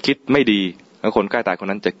ตายคิดไม่ดีแล้วคนใกล้ตายคน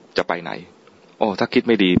นั้นจะไปไหนโอ้ถ้าคิด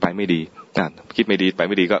ไม่ดีไปไม่ดีคิดไม่ดีไป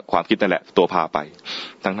ไม่ดีก็ความคิดนั่นแหละตัวพาไป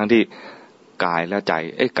ทั้งที่กายและใจ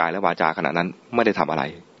กายและวาจาขณะนั้นไม่ได้ทำอะไร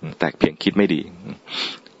แต่เพียงคิดไม่ดี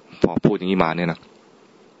พอพูดอย่างนี้มาเนี่ยนะ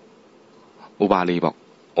อุบาลีบอก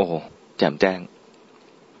โอ้แจ่มแจ้ง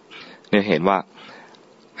เนี่ยเห็นว่า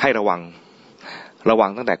ให้ระวัง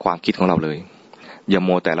ตั้งแต่ความคิดของเราเลยอย่าโม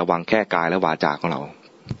แต่ระวังแค่กายและวาจาของเรา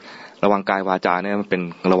ระวังกายวาจาเนี่ยมันเป็น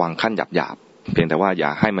ระวังขั้นหยาบเพียงแต่ว่าอย่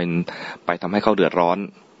าให้มันไปทำให้เขาเดือดร้อน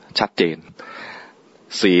ชัดเจน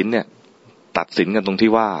ศีลเนี่ยตัดสินกันตรงที่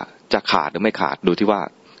ว่าจะขาดหรือไม่ขาดดูที่ว่า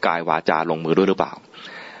กายวาจาลงมือด้วยหรือเปล่า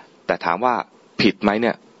แต่ถามว่าผิดไหมเ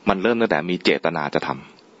นี่ยมันเริ่มตั้งแต่มีเจตนาจะท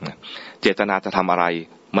ำเจตนาจะทำอะไร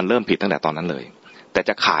มันเริ่มผิดตั้งแต่ตอนนั้นเลยแต่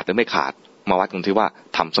จะขาดหรือไม่ขาดมาวัดกันที่ว่า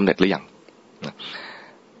ทำสำเร็จหรือยัง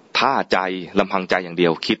ถ้าใจลำพังใจอย่างเดีย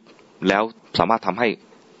วคิดแล้วสามารถทำให้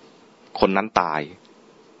คนนั้นตาย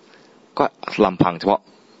ก็ลำพังเฉพาะ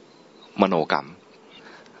มโนกรรม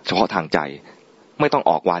เฉพาะทางใจไม่ต้อง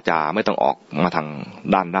ออกวาจาไม่ต้องออกมาทาง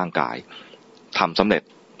ด้านร่างกายทำสำเร็จ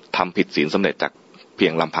ทำผิดศีลสำเร็จจากเพีย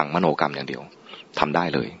งลำพังมโนกรรมอย่างเดียวทำได้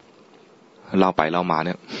เลยเล่าไปเล่ามาเ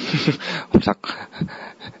นี่ย สัก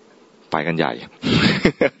ไปกันใหญ่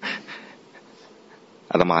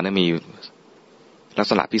อาตมาเนี่ยมีลัก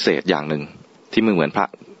ษณะพิเศษอย่างหนึ่งที่ไม่เหมือนพระ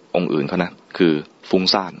องค์อื่นเขานะคือฟุ้ง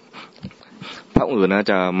ซ่านพระองค์อื่นนะ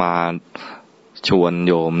จะมาชวน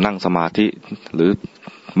โยมนั่งสมาธิหรือ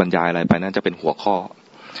บรรยายอะไรไปนะจะเป็นหัวข้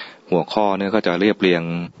อเนี่ยก็จะเรียบเรียง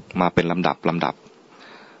มาเป็นลำดับ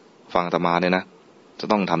ฟังอาตมาเนี่ยนะจะ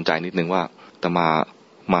ต้องทำใจนิดนึงว่าอาตมา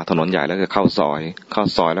ถนนใหญ่แล้วจะเข้าซอย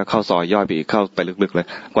แล้วเข้าซอยย่อยไปอีกเข้าไปลึกๆเลย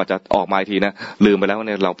กว่าจะออกมาอีกทีนะลืมไปแล้วว่าเ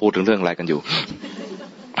นี่ยเราพูดถึงเรื่องอะไรกันอยู่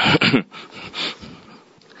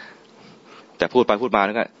แต่พูดไปพูดมาแ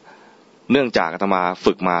ล้วก็ เนื่องจากอาตมา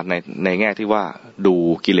ฝึกมาในแง่ที่ว่าดู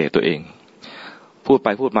กิเลสตัวเองพูดไป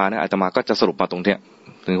พูดมาเนี่ยอาตมาก็จะสรุปมาตรงเนี้ย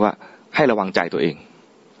ถึงว่าให้ระวังใจตัวเอง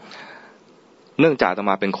เนื่องจากอาต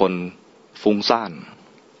มาเป็นคนฟุ้งซ่าน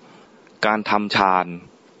การทำฌาน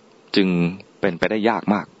จึงเป็นไปได้ยาก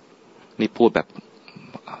มากนี่พูดแบบ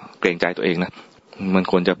เกรงใจตัวเองนะมัน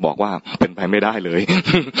ควรจะบอกว่าเป็นไปไม่ได้เลย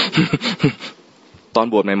ตอน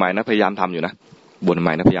บวชใหม่ๆนะพยายามทำอยู่นะบวชให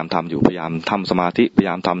ม่นะพยายามทำอยู่พยายามทำสมาธิพยาย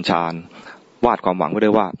ามทำฌานวาดความหวังไว้ด้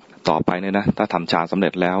วยว่าต่อไปเนี่ยนะถ้าทำฌานสำเร็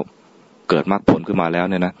จแล้วเกิดมรรคผลขึ้นมาแล้ว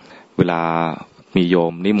เนี่ยนะเวลามีโย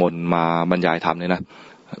มนิมนต์มาบรรยายธรรมเนี่ยนะ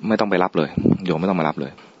ไม่ต้องไปรับเลยโยมไม่ต้องมารับเล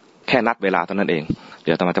ยแค่นัดเวลาเท่านั้นเองเดี๋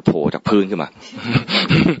ยวอาตมาจะโผล่จากพื้นขึ้นมา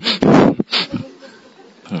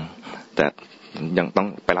แต่ยังต้อง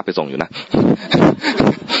ไปรับไปส่งอยู่นะ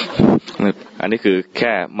อันนี้คือแ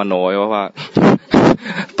ค่มโนว่า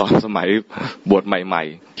ตอนสมัยบวชใหม่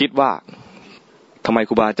ๆคิดว่าทำไมค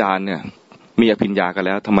รูบาอาจารย์เนี่ยมีอภิญญากันแ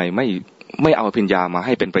ล้วทำไมไม่เอาอภิญญามาใ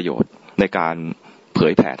ห้เป็นประโยชน์ในการเผ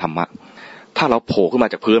ยแผ่ธรรมะถ้าเราโผล่ขึ้นมา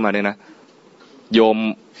จากพื้นมาเนี่ยนะโยม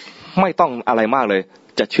ไม่ต้องอะไรมากเลย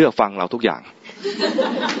จะเชื่อฟังเราทุกอย่าง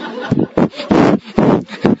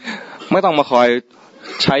ไม่ต้องมาคอย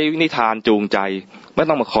ใช้นิทานจูงใจไม่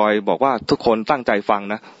ต้องมาคอยบอกว่าทุกคนตั้งใจฟัง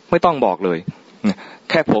นะไม่ต้องบอกเลย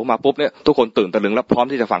แค่โผล่มาปุ๊บเนี่ยทุกคนตื่นตะลึงและพร้อม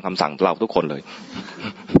ที่จะฟังคำสั่งเราทุกคนเลย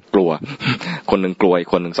กลัวคนหนึ่งกลัวอีก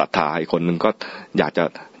คนหนึ่งศรัทธาอีกคนหนึ่งก็อยาก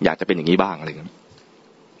จะเป็นอย่างนี้บ้างอะไรอย่างนี้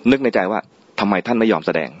นึกในใจว่าทำไมท่านไม่ยอมแ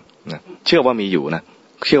สดงนะเชื่อว่ามีอยู่นะ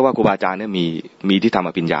เชื่อว่าครูบาอาจารย์เนี่ยมีที่ทำ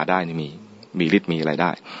อภิญญาได้นี่มีฤทธิ์มีอะไรไ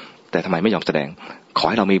ด้แต่ทำไมไม่ยอมแสดงขอ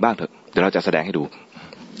ให้เรามีบ้างเถอะเดี๋ยวเราจะแสดงให้ดู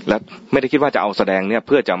และไม่ได้คิดว่าจะเอาแสดงเนี่ยเ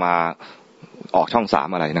พื่อจะมาออกช่อง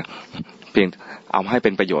3อะไรนะเพียงเอาให้เป็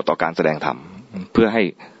นประโยชน์ต่อการแสดงธรรมเพื่อให้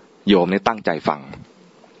โยมเนี่ยตั้งใจฟัง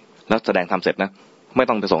แล้วแสดงธรรมเสร็จนะไม่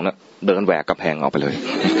ต้องไปส่งนะเดินแหวกกระแพงออกไปเลย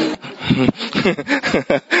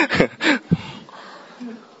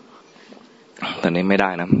แต่นี้ไม่ได้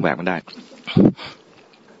นะแหวกไม่ได้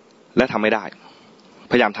และทำไม่ได้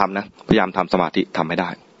พยายามทำนะพยายามทำสมาธิทำไม่ได้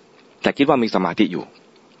แต่คิดว่ามีสมาธิอยู่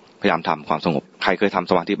พยายามทำความสงบใครเคยทำ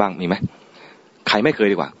สมาธิบ้างมีไหมใครไม่เคย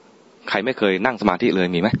ดีกว่าใครไม่เคยนั่งสมาธิเลย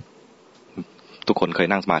มีไหมทุกคนเคย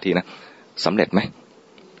นั่งสมาธินะสำเร็จไหม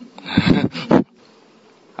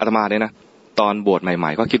อาตมาเนี่ยนะตอนบวชให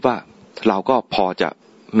ม่ๆก็คิดว่าเราก็พอจะ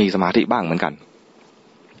มีสมาธิบ้างเหมือนกัน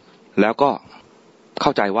แล้วก็เข้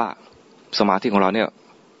าใจว่าสมาธิของเราเนี่ย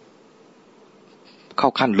เข้า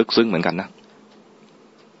ขั้นลึกซึ้งเหมือนกันนะ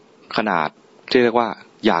ขนาดที่เรียกว่า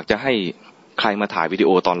อยากจะให้ใครมาถ่ายวิดีโอ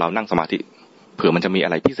ตอนเรานั่งสมาธิเผื่อมันจะมีอะ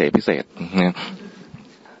ไรพิเศษนะ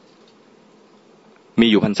มี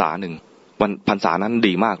อยู่พรรษาหนึ่งวันพรรษานั้น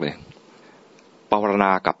ดีมากเลยภาวน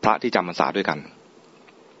ากับพระที่จำพรรษาด้วยกัน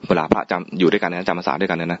เวลาพระจำอยู่ด้วยกันนะจำพรรษาด้วย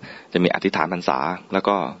กันนะจะมีอธิษฐานพรรษาแล้ว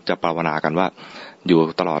ก็จะภาวนากันว่าอยู่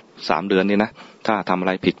ตลอด3 เดือนนี้นะถ้าทำอะไ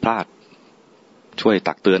รผิดพลาดช่วย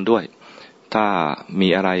ตักเตือนด้วยถ้ามี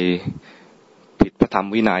อะไรผิดพระธรรม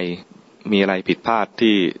วินัยมีอะไรผิดพลาด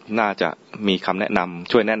ที่น่าจะมีคำแนะน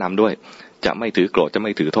ำช่วยแนะนำด้วยจะไม่ถือโกรธจะไ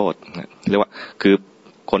ม่ถือโทษเรียกว่าคือ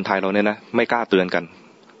คนไทยเราเนี่ยนะไม่กล้าเตือนกัน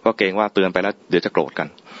ก็เกรงว่าเตือนไปแล้วเดี๋ยวจะโกรธกัน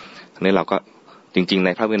อันนี้เราก็จริงๆใน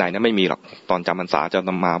พระวินัยเนี่ยไม่มีหรอกตอนจำพรรษาจะ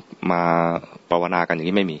มาภาวนากันอย่าง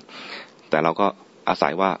นี้ไม่มีแต่เราก็อาศั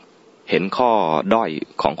ยว่าเห็นข้อด้อย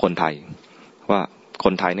ของคนไทยว่าค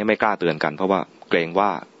นไทยเนี่ยไม่กล้าเตือนกันเพราะว่าเกรงว่า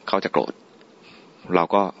เขาจะโกรธเรา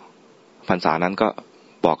ก็พรรษานั้นก็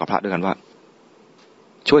บอกกับพระด้วยกันว่า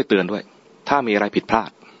ช่วยเตือนด้วยถ้ามีอะไรผิดพลา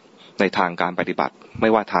ดในทางการปฏิบัติไม่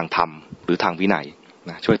ว่าทางธรรมหรือทางวินัย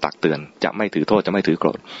นะช่วยตักเตือนจะไม่ถือโทษจะไม่ถือโกร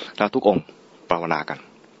ธแล้วทุกองค์ภาวนากัน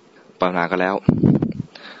แล้ว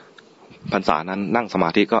พรรษานั้นนั่งสมา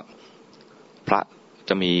ธิก็พระ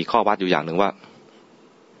จะมีข้อวัดอยู่อย่างหนึ่งว่า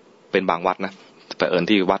เป็นบางวัดนะแต่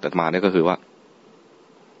ที่วัดอาตมาเนี่ยก็คือว่า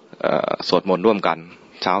สวดมนต์ร่วมกัน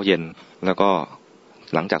เช้าเย็นแล้วก็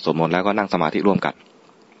หลังจากสวดมนต์แล้วก็นั่งสมาธิร่วมกัน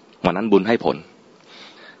วันนั้นบุญให้ผล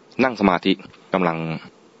นั่งสมาธิกำลัง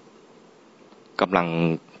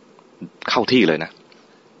เข้าที่เลยนะ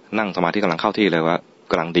นั่งสมาธิกำลังเข้าที่เลยว่า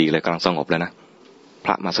กำลังดีเลยกำลังสงบเลยนะพ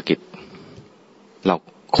ระมาสะกิดเรา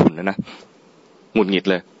ขุ่นเลยนะหงุดหงิด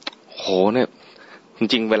เลยโหเนี่ยจ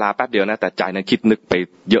ริงๆเวลาแป๊บเดียวนะแต่ใจนั้นคิดนึกไป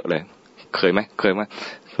เยอะเลยเคยไหม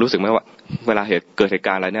รู้สึกไหมว่าเวลาเกิดเหตุก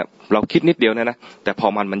ารณ์อะไรเนี่ยเราคิดนิดเดียวเนี่ยนะแต่พอ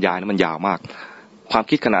มันบรรยายนะมันยาวมากความ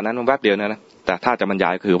คิดขนาดนั้นมันแป๊บเดียวนะแต่ถ้าจะบรรยา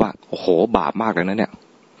ยคือว่าโอ้โหบาปมากเลยนะเนี่ย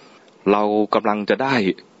เรากำลังจะได้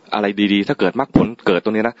อะไรดีๆถ้าเกิดมรรคผลเกิดต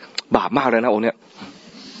รงนี้นะบาปมากเลยนะองค์เนี้ย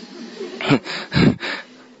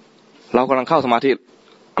เรากำลังเข้าสมาธิ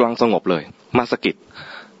กำลังสงบเลยมาสะกิด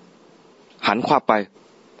หันขวับไป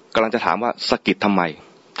กำลังจะถามว่าสะกิดทำไม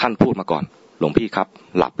ท่านพูดมาก่อน หลวงพี่ครับ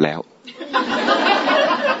หลับแล้ว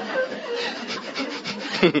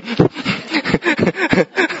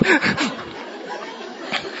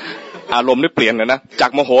อารมณ์นี่เปลี่ยนเลยนะจา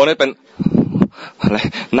กโมโหนี่เป็นอะไร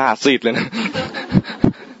หน้าซีดเลยนะ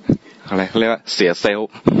อะไรเรียกว่าเสียเซลล์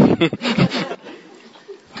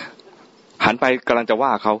หันไปกำลังจะว่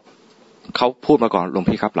าเขาพูดมาก่อนหลวง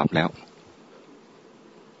พี่ครับหลับแล้ว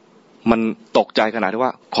มันตกใจขนาดที่ว่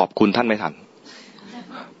าขอบคุณท่านไม่ทัน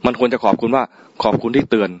มันควรจะขอบคุณว่าขอบคุณที่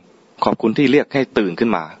เตือนขอบคุณที่เรียกให้ตื่นขึ้น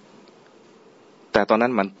มาแต่ตอนนั้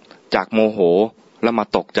นมันจากโมโหแล้วมา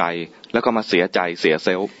ตกใจแล้วก็มาเสียใจเสียเซ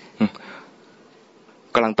ลล์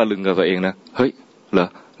กำลังตะลึงกับตัวเองนะเฮ้ยเหรอ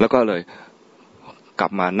แล้วก็เลยกลั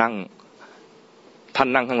บมานั่งท่าน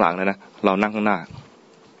นั่งข้างหลังเลยนะเรานั่งข้างหน้า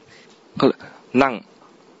ก็นั่ง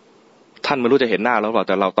ท่านไม่รู้จะเห็นหน้าแล้วเปล่าแ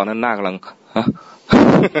ต่เราตอนนั้นหน้ากำลัง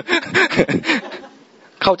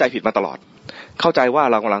เข้าใจผิดมาตลอดเข้าใจว่า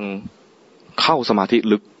เรากำลังเข้าสมาธิ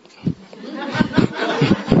ลึก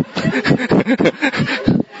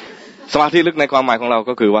สมาธิลึกในความหมายของเรา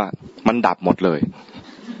ก็คือว่ามันดับหมดเลย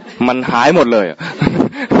มันหายหมดเลย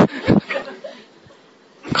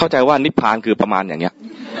เข้าใจว่านิพพานคือประมาณอย่างเงี้ย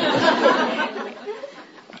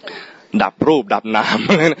ดับรูปดับนาม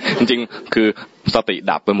จริงๆคือสติ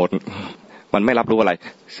ดับไปหมดมันไม่รับรู้อะไร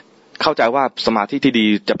เข้าใจว่าสมาธิที่ดี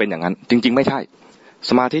จะเป็นอย่างนั้นจริงๆไม่ใช่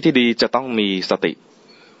สมาธิที่ดีจะต้องมีสติ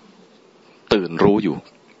ตื่นรู้อยู่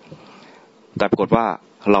แต่ปรากฏว่า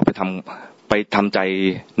เราไปทำใจ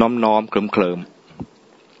น้อมๆเคลิ้ม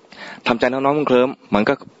ทำใจน้อมๆเคลิ้มมัน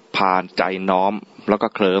ก็พาใจน้อมแล้วก็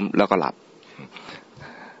เคลิ้มแล้วก็หลับ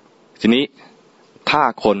ทีนี้ถ้า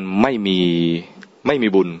คนไม่มี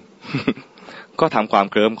บุญ ก็ทำความ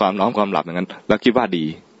เคลิ้มความน้อมความหลับอย่างนั้นแล้วคิดว่าดี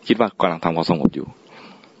คิดว่ากำลังทำความสงบอยู่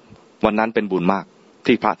วันนั้นเป็นบุญมาก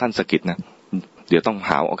ที่พระท่านสะกิดนะเดี๋ยวต้อง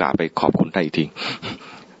หาโอกาสไปขอบคุณท่านอีกที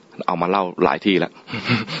เอามาเล่าหลายที่แล้ว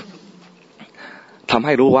ทำใ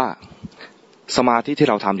ห้รู้ว่าสมาธิที่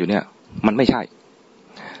เราทำอยู่เนี่ยมันไม่ใช่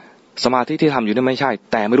สมาธิที่ทำอยู่เนี่ยไม่ใช่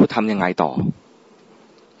แต่ไม่รู้ทำยังไงต่อ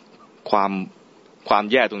ความ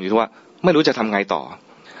แย่ตรงนี้ที่ว่าไม่รู้จะทำไงต่อ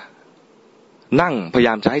นั่งพยาย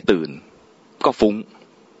ามจะให้ตื่นก็ฟุ้ง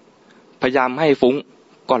พยายามให้ฟุ้ง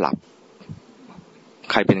ก็หลับ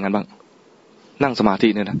ใครเป็นอย่างนั้นบ้างนั่งสมาธิ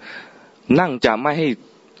เนี่ยนะนั่งจะไม่ให้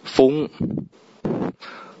ฟุ้ง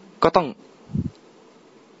ก็ต้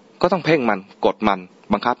องเพ่งมันกดมัน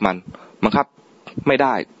บังคับไม่ไ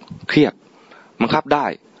ด้เครียดบังคับได้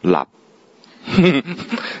หลับ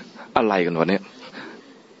อะไรกันวะเนี่ย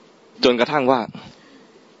จนกระทั่งว่า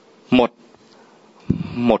หม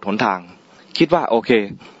ดหนทางคิดว่าโอเค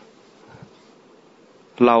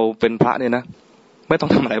เราเป็นพระเนี่ยนะไม่ต้อง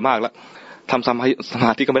ทำอะไรมากแล้วทำสม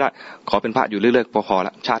าธิก็ไม่ได้ขอเป็นพระอยู่เรื่อยๆพอแ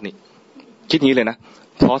ล้วชาตินี้คิดงี้เลยนะ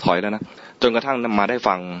ท้อถอยแล้วนะจนกระทั่งมาได้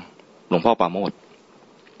ฟังหลวงพ่อปราโมท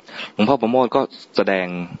ย์ก็แสดง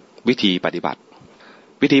วิธีปฏิบัติ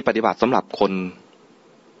สำหรับคน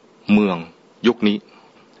เมืองยุคนี้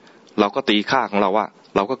เราก็ตีค่าของเราว่า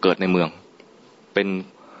เราก็เกิดในเมืองเป็น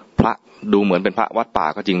พระดูเหมือนเป็นพระวัดป่า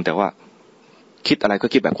ก็จริงแต่ว่าคิดอะไรก็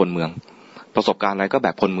คิดแบบคนเมืองประสบการณ์อะไรก็แบ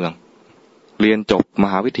บคนเมืองเรียนจบม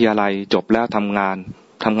หาวิทยาลัยจบแล้วทำง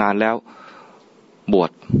านแล้วบ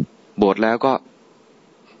วชแล้วก็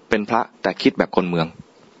เป็นพระแต่คิดแบบคนเมือง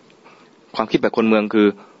ความคิดแบบคนเมืองคือ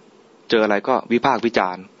เจออะไรก็วิพากษ์วิจา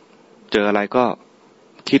รณ์เจออะไรก็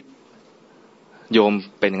คิดโยม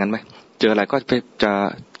เป็นอย่างนั้นไหมเจออะไรก็จะ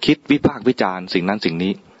คิดวิพากษ์วิจารณ์สิ่งนั้นสิ่ง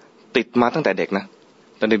นี้ติดมาตั้งแต่เด็กนะ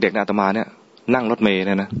ตอนเด็กๆอาตมาเนี่ยนั่งรถเมล์เ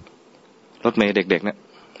นี่ยนะรถเมล์เด็กๆเนี่ย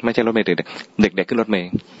ไม่ใช่รถเมล์เด็กๆขึ้นรถเมล์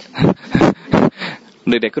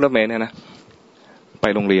เด็กๆขึ้นรถเมล์เนี่ยนะไป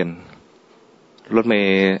โรงเรียนรถเม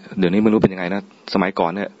ล์เดี๋ยวนี้ไม่รู้เป็นยังไงนะสมัยก่อ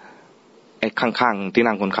นเนี่ยไอ้ข้างๆที่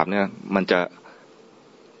นั่งคนขับเนี่ยมันจะ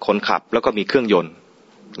คนขับแล้วก็มีเครื่องยนต์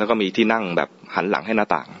แล้วก็มีที่นั่งแบบหันหลังให้หน้า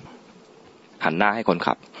ต่างหันหน้าให้คน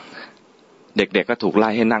ขับเด็กๆก็ถูกไล่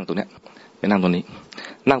ให้นั่งตรงเนี้ยไปนั่งตรงนี้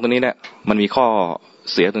เนี่ยมันมีข้อ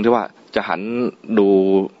เสียตรงที่ว่าจะหันดู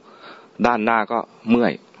ด้านหน้าก็เมื่อ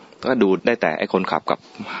ยก็ดูได้แต่ไอ้คนขับกับ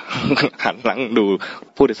หันหลังดู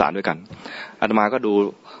ผู้โดยสารด้วยกันอาตมาก็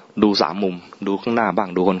ดู3มุมดูข้างหน้าบ้าง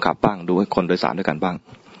ดูคนขับบ้างดูคนโดยสารด้วยกันบ้าง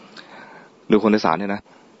ดูคนโดยสารเนี่ยนะ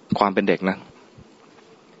ความเป็นเด็กนะ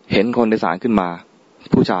เห็นคนโดยสารขึ้นมา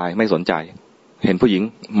ผู้ชายไม่สนใจเห็นผู้หญิง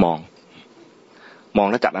มอง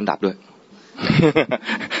แล้วจัดอันดับด้วย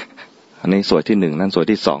อันนี้สวยที่1นั่นสวย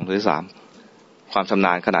ที่2สวยที่3ความชำน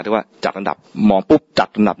าญขนาดที่ว่าจัดอันดับมองปุ๊บจัด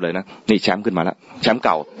อันดับเลยนะนี่แชมป์ขึ้นมาแล้วแชมป์เ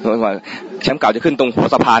ก่าจะขึ้นตรงหัว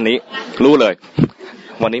สะพานนี้รู้เลย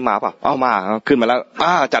วันนี้มาเปล่าเอามาขึ้นมาแล้ว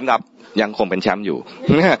จัดอันดับยังคงเป็นแชมป์อยู่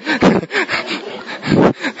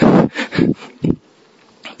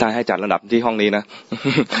ต ถ้าให้จัดระดับที่ห้องนี้นะ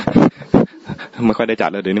ไม่ค่อยได้จัด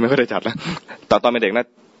แล้วเดี๋ยวนี้ไม่ค่อยได้จัดแล้วแต่ตอนเป็นเด็กนะ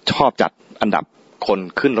ชอบจัดอันดับคน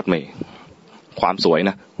ขึ้นรถเมล์ความสวย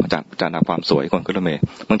นะจัดอันดับความสวยคนขึ้นรถเมล์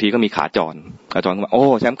บางทีก็มีขาจรก็มาโอ้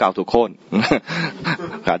แชมป์เก่าถูกโค่น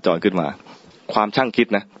ขาจรขึ้นมาความช่างคิด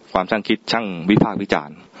นะความช่างคิดช่างวิพากษ์วิจาร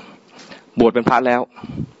ณ์บวชเป็นพระแล้ว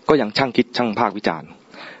ก็ยังช่างคิดช่างภาควิจารณ์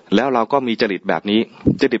แล้วเราก็มีจริตแบบนี้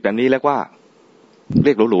เรียกว่าเ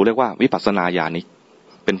รียกหรูๆเรียกว่าวิปัสสนาญาณิก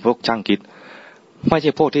เป็นพวกช่างคิดไม่ใ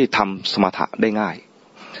ช่พวกที่ทำสมถะได้ง่าย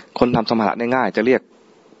คนทำสมถะได้ง่ายจะเรียก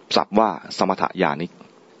ศัพท์ว่าสมถะญาณิก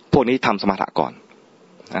พวกนี้ทำสมถะก่อน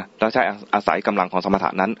นะแล้วใช้อาศัยกำลังของสมถะ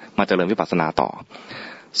นั้นมาเจริญวิปัสสนาต่อ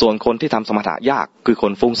ส่วนคนที่ทำสมถะยากคือค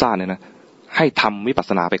นฟุ้งซ่านเนี่ยนะให้ทำวิปัส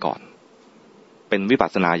สนาไปก่อนเป็นวิปัส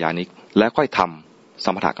สนาญาณิกแล้วค่อยทำส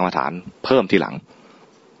มถะกรรมฐานเพิ่มทีหลัง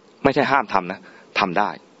ไม่ใช่ห้ามทำนะทำได้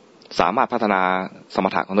สามารถพัฒนาสม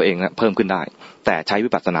ถะของตัวเองนะเพิ่มขึ้นได้แต่ใช้วิ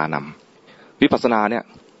ปัสสนานำวิปัสสนาเนี่ย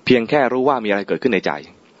เพียงแค่รู้ว่ามีอะไรเกิดขึ้นในใจ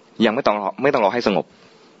ยังไม่ต้องรอให้สงบ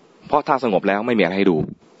เพราะถ้าสงบแล้วไม่มีอะไรให้ดู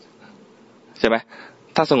ใช่ไหม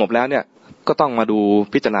ถ้าสงบแล้วเนี่ยก็ต้องมาดู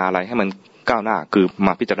พิจารณาอะไรให้มันก้าวหน้าคือม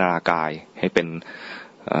าพิจารณากายให้เป็น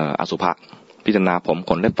อสุภะพิจารณาผม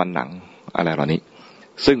ขนเล็บฟันหนังอะไรเหล่านี้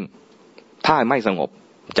ซึ่งถ้าไม่สงบ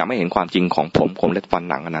จะไม่เห็นความจริงของผมขนเล็บฟัน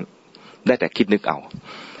หนังอันนั้นได้แต่คิดนึกเอา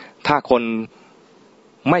ถ้าคน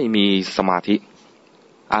ไม่มีสมาธิ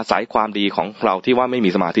อาศัยความดีของเราที่ว่าไม่มี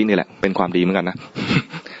สมาธินี่แหละเป็นความดีเหมือนกันนะ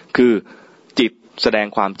คือจิตแสดง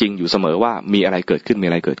ความจริงอยู่เสมอว่ามีอะไรเกิดขึ้นมี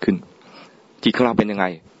อะไรเกิดขึ้นจิตของเราเป็นยังไง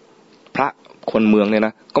พระคนเมืองเนี่ยน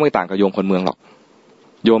ะก็ไม่ต่างกับโยมคนเมืองหรอก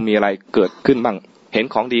โยมมีอะไรเกิดขึ้นบ้างเห็น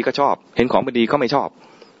ของดีก็ชอบเห็นของไม่ดีก็ไม่ชอบ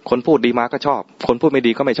คนพูดดีมาก็ชอบคนพูดไม่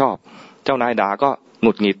ดีก็ไม่ชอบเจ้านายด่าก็ห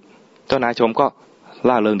งุดหงิดเจ้านายชมก็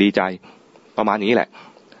ล่าเริงดีใจประมาณนี้แหละ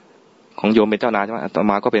ของโยมเป็นเจ้านายใช่ไหมต่อ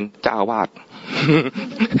มาก็เป็นเจ้าอาวาส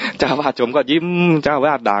เจ้าอาวาสชมก็ยิ้มเจ้าอาว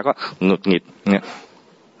าสด่าก็หงุดหงิดเนี่ย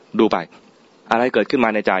ดูไปอะไรเกิดขึ้นมา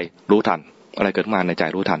ในใจรู้ทันอะไรเกิดมาในใจ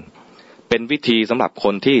รู้ทันเป็นวิธีสำหรับค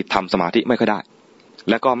นที่ทำสมาธิไม่ค่อยได้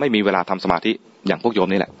แล้วก็ไม่มีเวลาทำสมาธิอย่างพวกโยม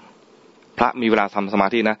นี่แหละพระมีเวลาทำสมา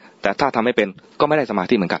ธินะแต่ถ้าทำไม่เป็นก็ไม่ได้สมา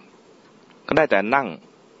ธิเหมือนกันก็ได้แต่นั่ง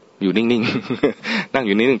อยู่นิ่งๆ นั่งอ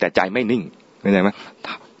ยู่นิ่งๆแต่ใจไม่นิ่งเข้าใจไหม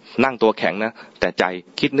นั่งตัวแข็งนะแต่ใจ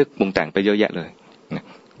คิดนึกปรุงแต่งไปเยอะแยะเลย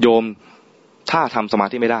โยมถ้าทำสมา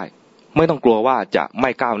ธิไม่ได้ไม่ต้องกลัวว่าจะไม่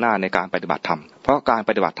ก้าวหน้าในการปฏิบัติธรรมเพราะการป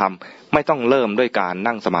ฏิบัติธรรมไม่ต้องเริ่มด้วยการ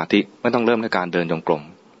นั่งสมาธิไม่ต้องเริ่มด้วยการเดินจงกรม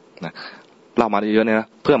นะเรามาเยอะๆเนี่ยนะ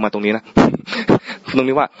เพื่อมาตรงนี้นะ ตรง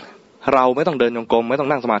นี้ว่าเราไม่ต้องเดินจงกรมไม่ต้อง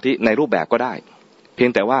นั่งสมาธิในรูปแบบก็ได้เพียง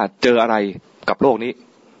แต่ว่าเจออะไรกับโลกนี้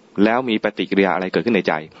แล้วมีปฏิกิริยาอะไรเกิดขึ้นใน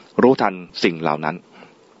ใจรู้ทันสิ่งเหล่านั้น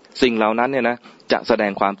เนี่ยนะจะแสด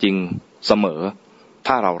งความจริงเสมอ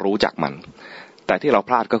ถ้าเรารู้จักมันแต่ที่เรา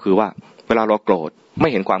พลาดก็คือว่าเวลาเราโกรธไม่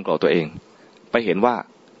เห็นความโกรธตัวเองไปเห็นว่า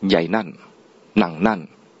ใหญ่นั่นหนังนั่น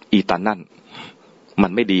อีตันนั่นมั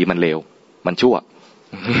นไม่ดีมันเลวมันชั่ว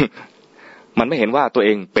มันไม่เห็นว่าตัวเอ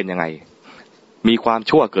งเป็นยังไงมีความ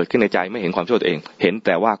ชั่วเกิดขึ้นในใจไม่เห็นความชั่วตัวเองเห็นแ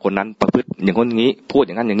ต่ว่าคนนั้นประพฤติอย่างคนนี้พูดอ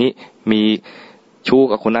ย่างนั้นอย่างนี้มีชู้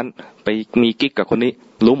กับคนนั้นไปมีกิ๊กกับคนนี้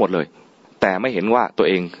รู้หมดเลยแต่ไม่เห็นว่าตัว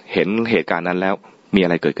เองเห็นเหตุการณ์นั้นแล้วมีอะ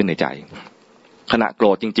ไรเกิดขึ้นในใจขณะโกร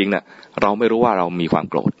ธจริงๆเนี่ยเราไม่รู้ว่าเรามีความ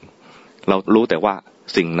โกรธเรารู้แต่ว่า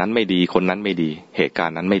สิ่งนั้นไม่ดีคนนั้นไม่ดีเหตุการ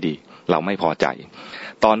ณ์นั้นไม่ดีเราไม่พอใจ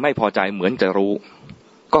ตอนไม่พอใจเหมือนจะรู้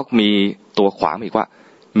ก็มีตัวขวางอีกว่า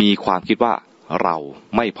มีความคิดว่าเรา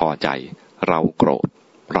ไม่พอใจเราโกรธ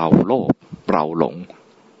เราโลภเราหลง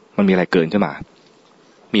มันมีอะไรเกินขึ้นมา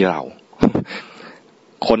มีเรา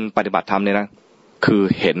คนปฏิบัติธรรมเนี่ยนะคือ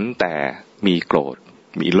เห็นแต่มีโกรธ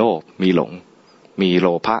มีโลภมีหลงมีโล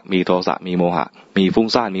ภะมีโทสะมีโมหะมีฟุ้ง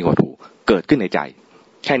ซ่านมีหดหู่เกิดขึ้นในใจ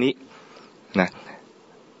แค่นี้นะ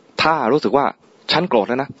ถ้ารู้สึกว่าฉันโกรธ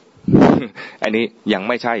แล้วนะ อันนี้ยังไ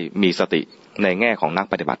ม่ใช่มีสติในแง่ของนัก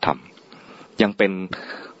ปฏิบัติธรรมยังเป็น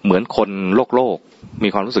เหมือนคนโลกมี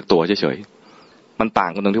ความรู้สึกตัวเฉยๆมันต่า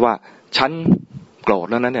งกันตรงที่ว่าฉันโกรธ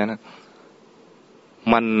แล้วนั้นเนี่ยนะ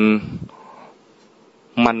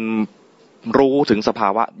มันรู้ถึงสภา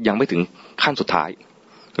วะยังไม่ถึงขั้นสุดท้าย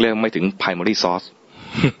เรียกไม่ถึง primary source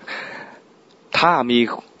ถ้ามี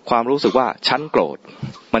ความรู้สึกว่าฉันโกรธ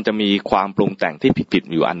มันจะมีความปรุงแต่งที่ผิด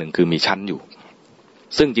ๆอยู่อันหนึ่งคือมีฉันอยู่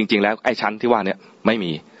ซึ่งจริงๆแล้วไอ้ฉันที่ว่าเนี่ยไม่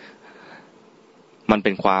มีมันเ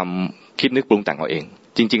ป็นความคิดนึกปรุงแต่งเอาเอง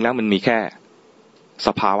จริงๆแล้วมันมีแค่ส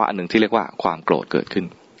ภาวะอันหนึ่งที่เรียกว่าความโกรธเกิดขึ้น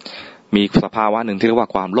มีสภาวะหนึ่งที่เรียกว่า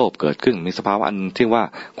ความโลภเกิดขึ้นมีสภาวะอันที่ว่า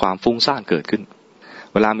ความฟุ้งซ่านเกิดขึ้น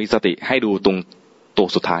เวลามีสติให้ดูตรงตัว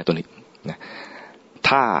สุดท้ายตัวนี้นะ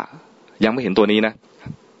ถ้ายังไม่เห็นตัวนี้นะ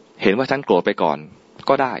เห็นว่าฉันโกรธไปก่อน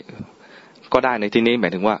ก็ได้ในที่นี้หมา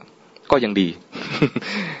ยถึงว่าก็ยังดี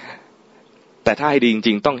แต่ถ้าให้ดีจ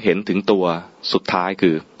ริงๆต้องเห็นถึงตัวสุดท้ายคื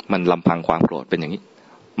อมันลำพังความโกรธเป็นอย่างนี้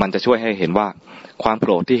มันจะช่วยให้เห็นว่าความโก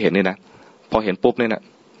รธที่เห็นเนี่ยนะพอเห็นปุ๊บเนี่ยนะ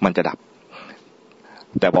มันจะดับ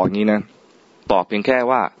แต่บอกงี้นะบอกเพียงแค่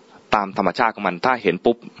ว่าตามธรรมชาติของมันถ้าเห็น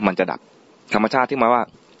ปุ๊บมันจะดับธรรมชาติที่มาว่า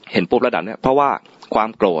เห็นปุ๊บแล้วดับเนี่ยเพราะว่าความ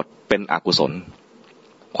โกรธเป็นอกุศล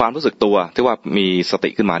ความรู้สึกตัวที่ว่ามีสติ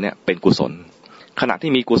ขึ้นมาเนี่ยเป็นกุศลขณะ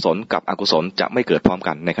ที่มีกุศลกับอกุศลจะไม่เกิดพร้อม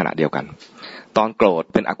กันในขณะเดียวกันตอนโกรธ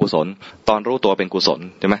เป็นอกุศลตอนรู้ตัวเป็นกุศล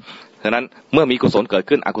ใช่ไหมฉะนั้นเมื่อมีกุศลเกิด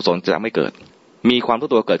ขึ้นอกุศลจะไม่เกิดมีความรู้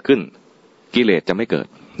ตัวเกิดขึ้นกิเลสจะไม่เกิด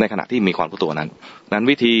ในขณะที่มีความรู้ตัวนั้น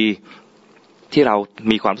วิธีที่เรา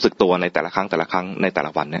มีความรู้สึกตัวในแต่ละครั้งในแต่ล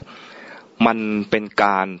ะวันเนี่ยมันเป็นก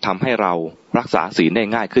ารทำให้เรารักษาศีลได้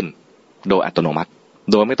ง่ายขึ้นโดยอัตโนมัติ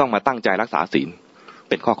โดยไม่ต้องมาตั้งใจรักษาศีล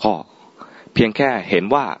เป็นข้อเพียงแค่เห็น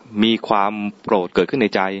ว่ามีความโกรธเกิดขึ้นใน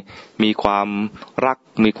ใจมีความรัก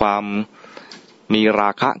มีรา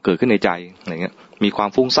คะเกิดขึ้นในใจอะไรเงี้ยมีความ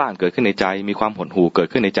ฟุ้งซ่านเกิดขึ้นในใจมีความหดหู่เกิด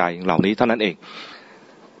ขึ้นในใจเหล่านี้เท่านั้นเอง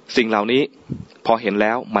สิ่งเหล่านี้พอเห็นแ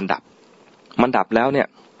ล้วมันดับแล้วเนี่ย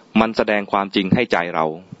มันแสดงความจริงให้ใจเรา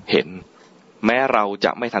เห็นแม้เราจ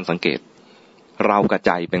ะไม่ทันสังเกตเรากับใ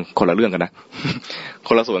จเป็นคนละเรื่องกันนะ ค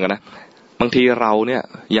นละส่วนกันนะบางทีเราเนี่ย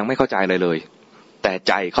ยังไม่เข้าใจอะไรเลยแต่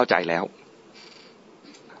ใจเข้าใจแล้ว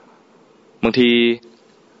บางที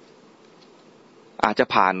อาจจะ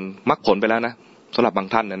ผ่านมรรคผลไปแล้วนะสำหรับบาง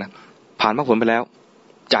ท่านเนี่ยนะผ่านมรรคผลไปแล้ว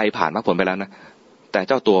ใจผ่านมรรคผลไปแล้วนะแต่เ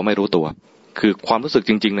จ้าตัวไม่รู้ตัวคือความรู้สึก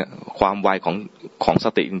จริงๆเนี่ยความไวของส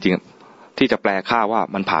ติจริงๆที่จะแปลค่าว่า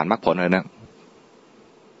มันผ่านมรรคผลอะไรนะ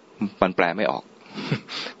มันแปลไม่ออก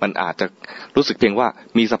มันอาจจะรู้สึกเพียงว่า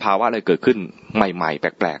มีสภาวะอะไรเกิดขึ้นใหม่ๆแ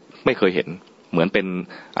ปลกๆไม่เคยเห็นเหมือนเป็น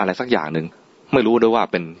อะไรสักอย่างหนึ่งไม่รู้ด้วยว่า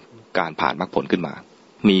เป็นการผ่านมรรคผลขึ้นมา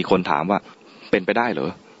มีคนถามว่าเป็นไปได้เหร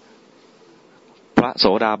อพระโส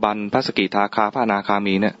ดาบันพระสกิทาคาพระอนาคา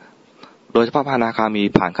มีเนี่ยโดยเฉพาะพระอนาคามี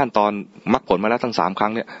ผ่านขั้นตอนมรรคผลมาแล้วทั้ง3ครั้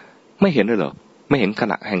งเนี่ยไม่เห็นเลยเหรอไม่เห็นข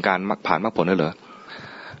ณะแห่งการผ่านมรรคผลเลยเหรอ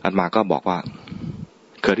อาตมาก็บอกว่า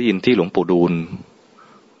เคยได้ยินที่หลวงปู่ดูล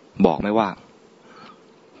บอกไหมว่า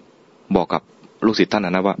บอกกับลูกศิษย์ท่าน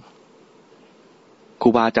นะว่าครู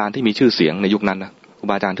บาอาจารย์ที่มีชื่อเสียงในยุคนั้นนะครู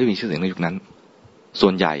บาอาจารย์ที่มีชื่อเสียงในยุคนั้นส่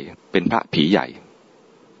วนใหญ่เป็นพระผีใหญ่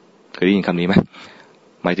เคยได้ยินคำนี้ไหม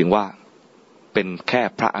หมายถึงว่าเป็นแค่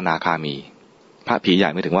พระอนาคามีพระผีใหญ่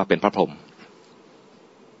ไม่ถึงว่าเป็นพระพรหม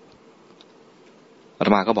อาต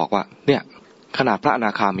มาก็บอกว่าเนี่ยขนาดพระอน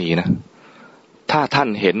าคามีนะถ้าท่าน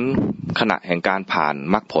เห็นขณะแห่งการผ่าน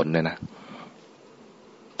มรรคผลเนี่ยนะ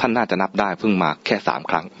ท่านน่าจะนับได้เพิ่งมาแค่3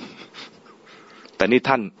ครั้งแต่นี่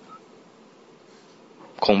ท่าน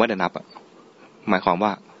คงไม่ได้นับหมายความว่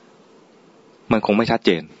ามันคงไม่ชัดเจ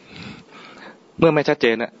นเมื่อไม่ชัดเจ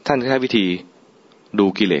นนะท่านจะใช้วิธีดู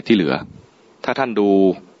กิเลสที่เหลือถ้าท่านดู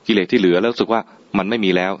กิเลสที่เหลือแล้วรู้สึกว่ามันไม่มี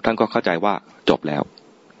แล้วท่านก็เข้าใจว่าจบแล้ว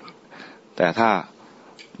แต่ถ้า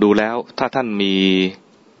ดูแล้วถ้าท่านมี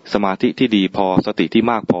สมาธิที่ดีพอสติที่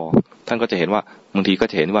มากพอท่านก็จะเห็นว่าบางทีก็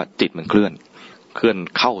จะเห็นว่าจิตมันเคลื่อน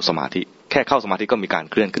เข้าสมาธิแค่เข้าสมาธิก็มีการ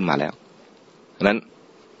เคลื่อนขึ้นมาแล้วดังนั้น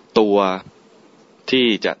ตัวที่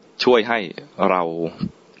จะช่วยให้เรา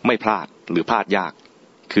ไม่พลาดหรือพลาดยาก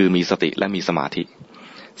คือมีสติและมีสมาธิ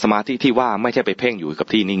สมาธิที่ว่าไม่ใช่ไปเพ่งอยู่กับ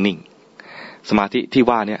ที่นิ่งๆสมาธิที่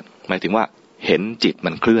ว่าเนี่ยหมายถึงว่าเห็นจิต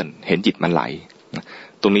มันเคลื่อนเห็นจิตมันไหล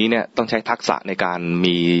ตรงนี้เนี่ยต้องใช้ทักษะในการ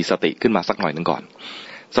มีสติขึ้นมาสักหน่อยหนึ่งก่อน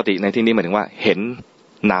สติในที่นี้หมายถึงว่าเห็น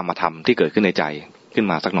นามธรรมที่เกิดขึ้นในใจขึ้น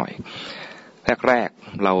มาสักหน่อยแรก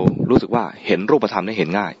ๆเรารู้สึกว่าเห็นรูปธรรมได้เห็น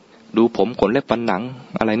ง่ายดูผมขนเล็บฟันหนัง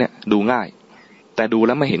อะไรเนี่ยดูง่ายแต่ดูแ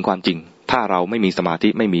ล้วไม่เห็นความจริงถ้าเราไม่มีสมาธิ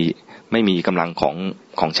ไม่มีกำลัง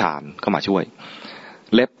ของฌานเข้ามาช่วย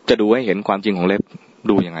เล็บจะดูให้เห็นความจริงของเล็บ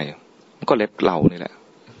ดูยังไงก็เล็บเรานี่แหละ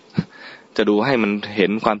จะดูให้มันเห็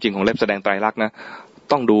นความจริงของเล็บแสดงไตรลักษณ์นะ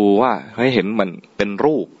ต้องดูว่าให้เห็นมันเป็น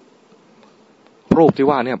รูปที่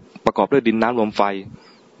ว่าเนี่ยประกอบด้วยดินน้ำลมไฟ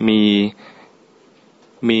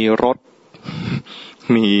มีรส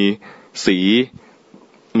มีสี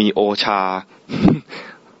มีโอชา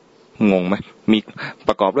งงไหมมีป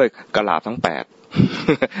ระกอบด้วยกะหลาบทั้ง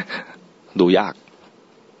8ดูยาก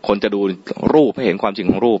คนจะดูรูปให้เห็นความจริง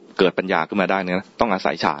ของรูปเกิดปัญญาขึ้นมาได้เนี่ยต้องอา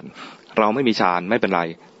ศัยฌานเราไม่มีฌานไม่เป็นไร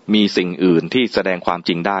มีสิ่งอื่นที่แสดงความจ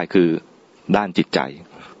ริงได้คือด้านจิตใ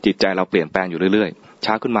จเราเปลี่ยนแปลงอยู่เรื่อยๆเ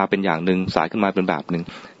ช้าขึ้นมาเป็นอย่างนึงสายขึ้นมาเป็นแบบนึง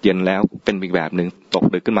เย็นแล้วเป็นอีกแบบนึงตก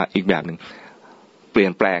ดึกขึ้นมาอีกแบบนึงเปลี่ย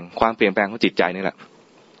นแปลงความเปลี่ยนแปลงของจิตใจนี่แหละ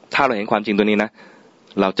ถ้าเราเห็นความจริงตัวนี้นะ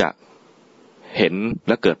เราจะเห็นแ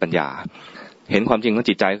ละเกิดปัญญาเห็นความจริงของ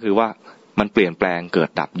จิตใจก็คือว่ามันเปลี่ยนแปลงเกิด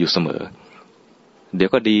ดับอยู่เสมอเดี๋ยว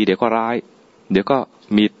ก็ดีเดี๋ยวก็ร้ายเดี๋ยวก็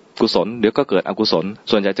มีกุศลเดี๋ยวก็เกิดอกุศล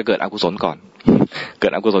ส่วนใหญ่จะเกิดอกุศลก่อนเกิ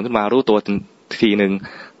ดอกุศลขึ้นมารู้ตัว ทีนึง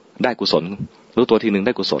ได้กุศลรู้ตัวทีนึงไ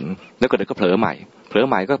ด้กุศลแล้วก็เดี๋ยวก็เผลอใหม่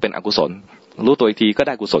ก็เป็นอกุศลรู้ตัวอีกทีก็ไ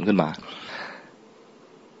ด้กุศลขึ้นมา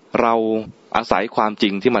เราอาศัยความจริ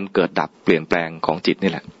งที่มันเกิดดับเปลี่ยนแปลงของจิต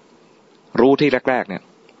นี่แหละรู้ที่แรกๆเนี่ย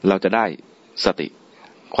เราจะได้สติ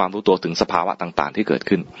ความรู้ตัวถึงสภาวะต่างๆที่เกิด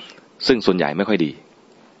ขึ้นซึ่งส่วนใหญ่ไม่ค่อยดี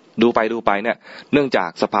ดูไปเนี่ยเนื่องจาก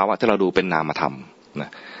สภาวะที่เราดูเป็นนามธรรมนะ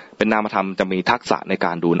เป็นนามธรรมจะมีทักษะในก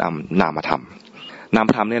ารดูนามธรรม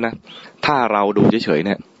เนี่ยนะถ้าเราดูเฉยๆเ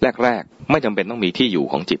นี่ยแรกๆไม่จำเป็นต้องมีที่อยู่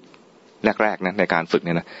ของจิตแรกๆนะในการฝึกเ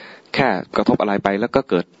นี่ยนะแค่กระทบอะไรไปแล้วก็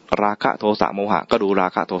เกิดราคะโทสะโมหะก็ดูรา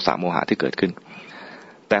คะโทสะโมหะที่เกิดขึ้น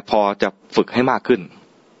แต่พอจะฝึกให้มากขึ้น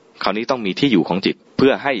คราวนี้ต้องมีที่อยู่ของจิตเพื่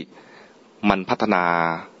อให้มันพัฒนา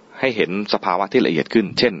ให้เห็นสภาวะที่ละเอียดขึ้น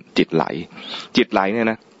เช่นจิตไหลเนี่ย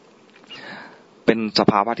นะเป็นส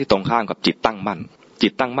ภาวะที่ตรงข้ามกับจิตตั้งมั่น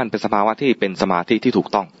เป็นสภาวะที่เป็นสมาธิที่ถูก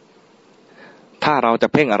ต้องถ้าเราจะ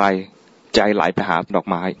เพ่งอะไรใจไหลไปหาดอก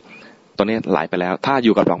ไม้ตอนนี้ไหลไปแล้วถ้าอ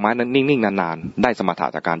ยู่กับดอกไม้นั้นนิ่งๆนานๆได้สมถะ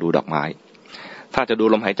จากการดูดอกไม้ถ้าจะดู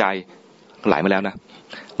ลมหายใจไหลมาแล้วนะ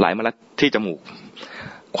ไหลมาแล้วที่จมูก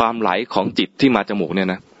ความไหลของจิตที่มาจมูกเนี่ย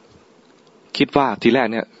นะคิดว่าทีแรก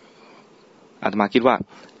เนี่ยอาตมาคิดว่า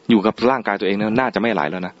อยู่กับร่างกายตัวเองเนี่ยน่าจะไม่ไหล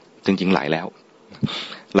แล้วนะจริงๆไหลแล้ว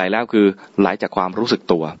คือไหลจากความรู้สึก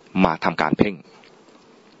ตัวมาทำการเพ่ง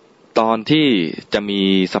ตอนที่จะมี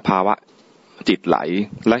สภาวะจิตไหล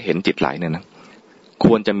และเห็นจิตไหลเนี่ยนะค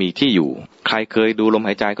วรจะมีที่อยู่ใครเคยดูลมห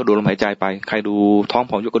ายใจก็ดูลมหายใจไปใครดูท้อง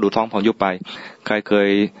พองยุบก็ดูท้องพองยุบไปใครเคย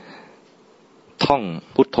ท่อง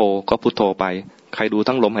พุทโธก็พุทโธไปใครดู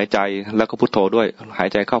ทั้งลมหายใจแล้วก็พุทโธด้วยหาย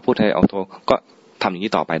ใจเข้าพุทหายใจออกโธก็ทำอย่าง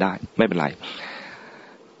นี้ต่อไปได้ไม่เป็นไร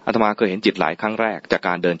อาตมาเคยเห็นจิตไหลครั้งแรกจากก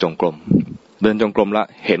ารเดินจงกรมแล้ว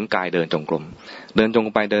เห็นกายเดินจงกรม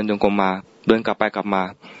ไปเดินจงกรมมาเดินกลับไปกลับมา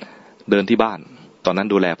เดินที่บ้านตอนนั้น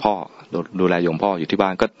ดูแลโยมพ่ออยู่ที่บ้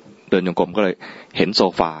านก็เดินจงกรมก็เลยเห็นโซ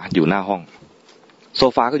ฟาอยู่หน้าห้องโซ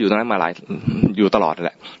ฟาก็อยู่ตรงนั้นมาอยู่ตลอดนั่นแ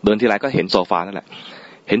หละเดินทีไรก็เห็นโซฟานั่นแหละ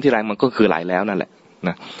เห็นทีไรมันก็คือไหลแล้วนั่นแหละน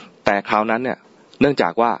ะแต่คราวนั้นเนี่ยเนื่องจา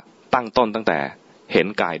กว่าตั้งต้นตั้งแต่เห็น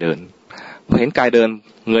กายเดินพอเห็นกายเดิน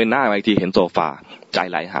เงยหน้ามาอีกทีเห็นโซฟาใจ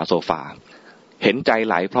ไหลหาโซฟาเห็นใจไ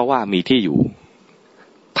หลเพราะว่ามีที่อยู่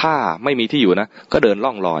ถ้าไม่มีที่อยู่นะก็เดินล่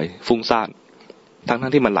องลอยฟุ้งซ่านทั้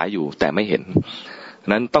งที่มันไหลอยู่แต่ไม่เห็น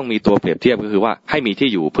นั้นต้องมีตัวเปรียบเทียบก็คือว่าให้มีที่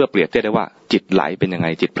อยู่เพื่อเปรียบเทียบได้ว่าจิตไหลเป็นยังไง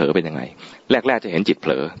จิตเผลอเป็นยังไงแรกๆจะเห็นจิตเผ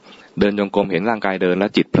ลอเดินจงกรมเห็นร่างกายเดินแล้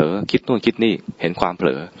วจิตเผลอคิดนู่นคิดนี่เห็นความเผล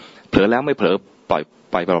อแล้วไม่เผลอปล่อย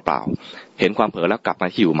ไปเปล่าๆเห็นความเผลอแล้วกลับมา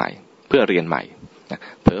ที่อยู่ใหม่เพื่อเรียนใหม่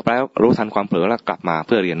เผลอไปแล้วรู้ทันความเผลอแล้วกลับมาเ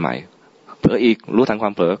พื่อเรียนใหม่เผลออีกรู้ทันคว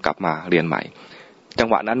ามเผลอกลับมาเรียนใหม่จัง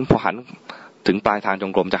หวะนั้นพอหันถึงปลายทางจ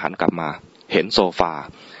งกรมจะหันกลับมาเห็นโซฟ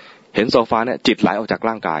าเนี่ยจิตไหลออกจาก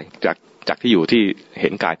ร่างกายจากที่อยู่ที่เห็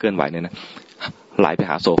นกายเคลื่อนไหวเนี่ยนะไหลไป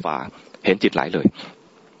หาโซฟาเห็นจิตไหลเลย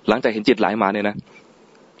หลังจากเห็นจิตไหลมาเนี่ยนะ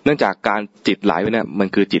เนื่องจากการจิตไหลเนี่ยมัน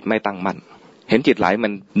คือจิตไม่ตั้งมั่นเห็นจิตไหลมั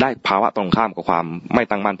นได้ภาวะตรงข้ามกับความไม่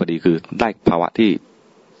ตั้งมั่นพอดีคือได้ภาวะที่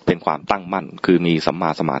เป็นความตั้งมั่นคือมีสัมมา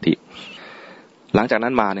สมาธิหลังจากนั้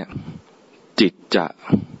นมาเนี่ยจิตจะ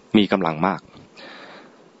มีกำลังมาก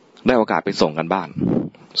ได้โอกาสไปส่งกันบ้าน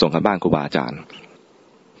ครูบาอาจารย์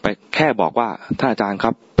ไปแค่บอกว่าท่านอาจารย์ค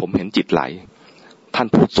รับผมเห็นจิตไหลท่าน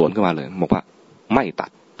พูดสวนขึ้นมาเลยบอกว่าไม่ตัด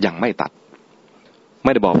ยังไม่ตัดไ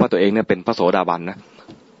ม่ได้บอกว่าตัวเองเนี่ยเป็นพระโสดาบันนะ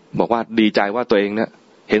บอกว่าดีใจว่าตัวเองเนี่ย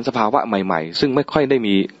เห็นสภาวะใหม่ๆซึ่งไม่ค่อย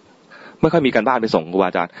มีการบ้านไปส่งครูบา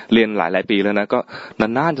อาจารย์เรียนหลายปีแล้วนะก็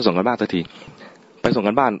นานๆจะส่งกันบ้านสักทีไปส่ง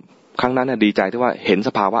กันบ้านครั้งนั้นเนี่ยดีใจที่ว่าเห็นส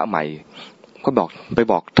ภาวะใหม่ก็ไป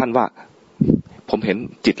บอกท่านว่าผมเห็น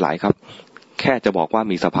จิตไหลครับแค่จะบอกว่า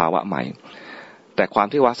มีสภาวะใหม่แต่ความ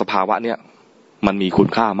ที่ว่าสภาวะเนี่ยมันมีคุณ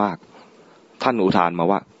ค่ามากท่านอุทานมา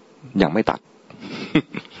ว่ายังไม่ตัด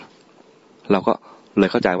เราก็เลย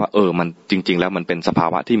เข้าใจว่ามันจริงๆแล้วมันเป็นสภา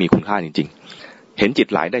วะที่มีคุณค่าจริงๆเห็นจิต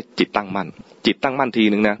ไหลได้จิตตั้งมั่นที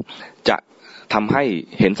นึงนะจะทำให้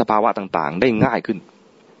เห็นสภาวะต่างๆได้ง่ายขึ้น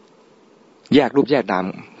แยกรูปแยกนาม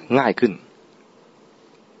ง่ายขึ้น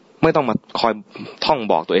ไม่ต้องมาคอยท่อง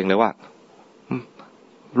บอกตัวเองเลยว่า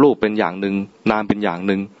รูปเป็นอย่างหนึ่งนามเป็นอย่างห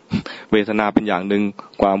นึ่งเวทนาเป็นอย่างหนึ่ง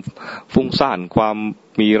ความฟุ้งซ่านความ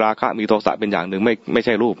มีราคะมีโทสะเป็นอย่างหนึ่งไม่ใ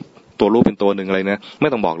ช่รูปตัวรูปเป็นตัวหนึ่งอะไรนะไม่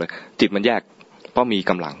ต้องบอกเลยจิตมันแยกเพราะมี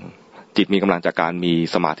กำลังจิตมีกำลังจากการมี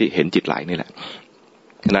สมาธิเห็นจิตไหลนี่แหละ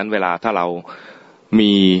ฉะนั้นเวลาถ้าเรา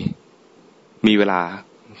มีเวลา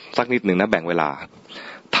สักนิดหนึ่งนะแบ่งเวลา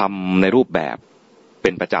ทำในรูปแบบเป็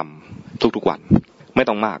นประจำทุกๆวันไม่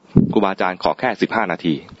ต้องมากครูบาอาจารย์ขอแค่15 นา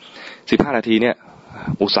ทีเนี่ย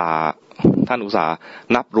ท่านอุตส่าห์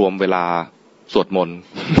นับรวมเวลาสวดมนต์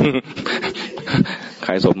ใค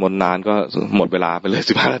รสวดมนต์นานก็หมดเวลาไปเลย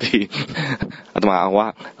15 นาทีอาตมาเอาว่า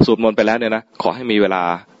สวดมนต์ไปแล้วเนี่ยนะขอให้มีเวลา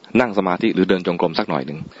นั่งสมาธิหรือเดินจงกรมสักหน่อยห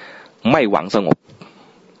นึ่งไม่หวังสงบ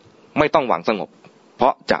ไม่ต้องหวังสงบเพรา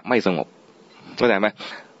ะจะไม่สงบเข้าใจไหม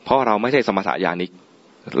เพราะเราไม่ใช่สมถะญาณิก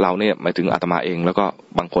เราเนี่ยหมายถึงอาตมาเองแล้วก็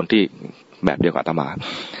บางคนที่แบบเดียวกับอาตมา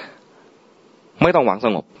ไม่ต้องหวังส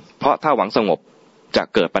งบเพราะถ้าหวังสงบจะ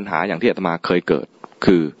เกิดปัญหาอย่างที่อาตมาเคยเกิด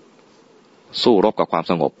คือสู้รบกับความ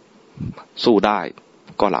สงบสู้ได้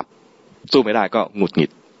ก็หลับสู้ไม่ได้ก็หงุดหงิ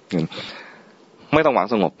ดไม่ต้องหวัง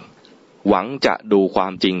สงบหวังจะดูควา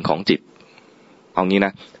มจริงของจิตเอางี้น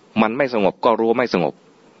ะมันไม่สงบก็รู้ว่าไม่สงบ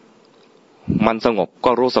มันสงบ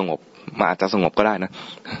ก็รู้สงบมันอาจจะสงบก็ได้นะ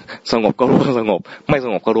สงบก็รู้ว่าสงบไม่ส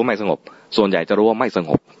งบก็รู้ไม่สงบส่วนใหญ่จะรู้ว่าไม่สง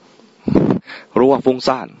บรู้ว่าฟุ้ง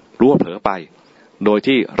ซ่านรู้ว่าเผลอไปโดย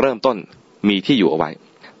ที่เริ่มต้นมีที่อยู่เอาไว้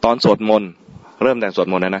ตอนสวดมนต์เริ่มแต่สวด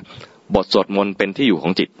มนต์นะบทสวดมนต์เป็นที่อยู่ขอ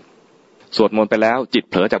งจิตสวดมนต์ไปแล้วจิต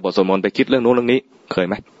เผลอจากบทสวดมนต์ไปคิดเรื่องโน้นเรื่องนี้เคย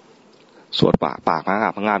ไหมสวดปาก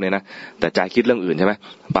พังงาบเลยนะแต่ใจคิดเรื่องอื่นใช่ไหม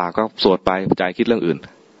ปากก็สวดไปใจคิดเรื่องอื่น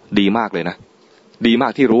ดีมากเลยนะดีมา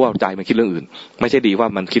กที่รู้ว่าใจมันคิดเรื่องอื่นไม่ใช่ดีว่า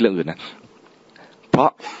มันคิดเรื่องอื่นนะเพราะ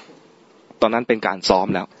ตอนนั้นเป็นการซ้อม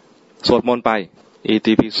แล้วสวดมนต์ไปอิ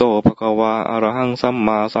ติปิโสภะคะวะอะระหังสัมม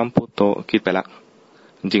าสัมพุทโธคิดไปแล้ว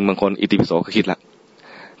จริงๆบางคนอิติปิโสก็คิดละ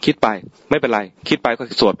คิดไปไม่เป็นไรคิดไปก็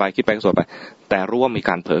สวดไปคิดไปก็สวดไปแต่รู้ว่ามี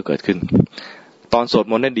การเผลอเกิดขึ้นตอนสวด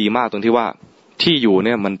มนต์เนี่ยดีมากตรงที่ว่าที่อยู่เ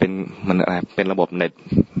นี่ยมันอะไรเป็นระบบใน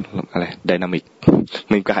อะไรไดนามิก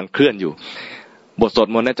มีการเคลื่อนอยู่บทสวด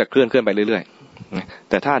มนต์เนี่ยจะเคลื่อนไปเรื่อยๆ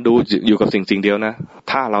แต่ถ้าดูอยู่กับสิ่งเดียวนะ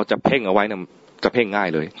ถ้าเราจะเพ่งเอาไว้เนี่ยจะเพ่งง่าย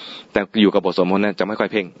เลยแต่อยู่กับบทสวดมนต์เนี่ยจะไม่ค่อย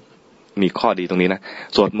เพ่งมีข้อดีตรงนี้นะ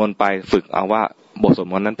สวดมนต์ไปฝึกเอาว่าบทสวด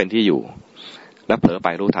มนต์นั้นเป็นที่อยู่แล้วเผลอไป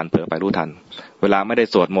รู้ทันเผลอไปรู้ทันเวลาไม่ได้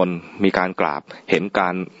สวดมนต์มีการกราบเห็นกา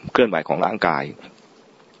รเคลื่อนไหวของร่างกาย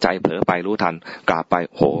ใจเผลอไปรู้ทันกราบไป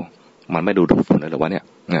โหมันไม่ดูฝุ่นเลยหรือวะเนี่ย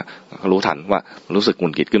รู้ทันว่ารู้สึกหงุ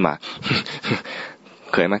ดหงิดขึ้นมา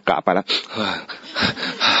เคยไหมกราบไปแล้ว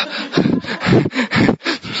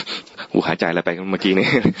หายใจอะไรไปเมื่อกี้นี้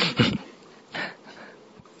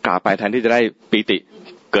กราบไปแทนที่จะได้ปีติ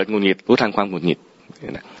เกิดหงุดหงิดรู้ทันความหงุดหงิด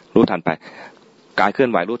รู้ทันไปกายเคลื่อ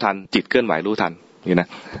นไหวรู้ทันจิตเคลื่อนไหวรู้ทันนี่นะ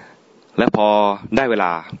แล้วพอได้เวล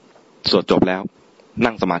าสวดจบแล้ว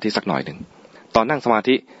นั่งสมาธิสักหน่อยหนึ่งตอนนั่งสมา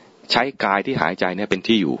ธิใช้กายที่หายใจเนี่ยเป็น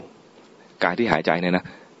ที่อยู่กายที่หายใจเนี่ยนะ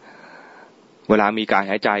เวลามีกาย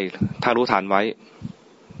หายใจถ้ารู้ทันไว้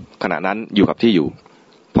ขณะนั้นอยู่กับที่อยู่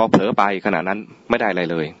พอเผลอไปขณะนั้นไม่ได้อะไร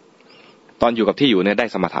เลยตอนอยู่กับที่อยู่เนี่ยได้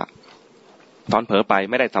สมถะตอนเผลอไป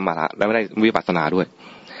ไม่ได้สมถะและไม่ได้วิปัสสนาด้วย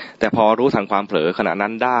แต่พอรู้ทันความเผลอขณะนั้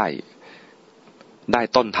นได้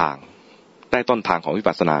ต้นทางของวิ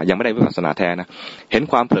ปัสสนายังไม่ได้วิปัสสนาแท้นะเห็น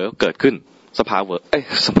ความเผลอเกิดขึ้นสภา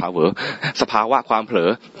วะความเผลอ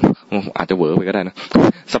อาจจะเหวอไปก็ได้นะ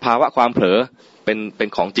สภาวะความเผลอเป็น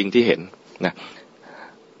ของจริงที่เห็นนะ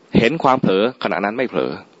เห็นความเผลอขณะนั้นไม่เผล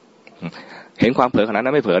อเห็นความเผลอขณะ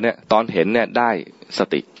นั้นไม่เผลอเนี่ยตอนเห็นเนี่ยได้ส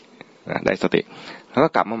ติแล้วก็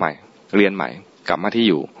กลับมาใหม่เรียนใหม่กลับมาที่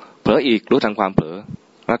อยู่เผลออีกรู้ทันความเผลอ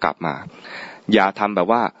แล้วกลับมาอย่าทำแบบ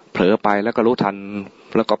ว่าเผลอไปแล้วก็รู้ทัน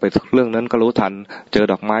แล้วก็ไปเรื่องนั้นก็รู้ทันเจอ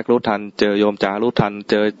ดอกไม้รู้ทันเจอโยมจารู้ทัน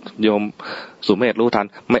เจอโยมสุเมธรู้ทัน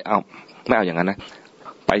ไม่เอาอย่างนั้นนะ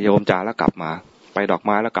ไปโยมจาแล้วกลับมาไปดอกไ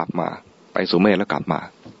ม้แล้วกลับมาไปสุเมธแล้วกลับมา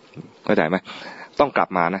เข้าใจไหมต้องกลับ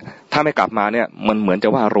มานะถ้าไม่กลับมาเนี่ยมันเหมือนจะ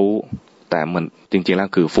ว่ารู้แต่มันจริงๆแล้ว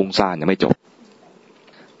คือฟุ้งซ่านยังไม่จบ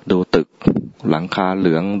ดูตึกหลังคาเห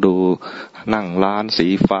ลืองดูนั่งร้านสี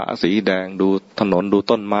ฟ้าสีแดงดูถนนดู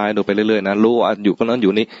ต้นไม้ดูไปเรื่อยๆนะรู้ว่าอยู่ก็นั้นอ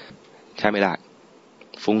ยู่นี้ใช่ไม่ได้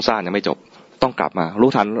ฟุ้งซ่านยังไม่จบต้องกลับมารู้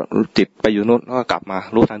ทันจิตไปอยู่นู้นแล้วก็กลับมา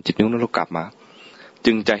รู้ทันจิตอยู่นู้นแล้วกลับมา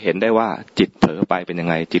จึงจะเห็นได้ว่าจิตเผลอไปเป็นยัง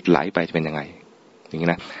ไงจิตไหลไปเป็นยังไงอย่างนี้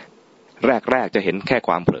นะแรกจะเห็นแค่ค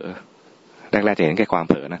วามเผลอแรกจะเห็นแค่ความ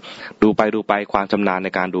เผลอนะดูไปความชำนาญใน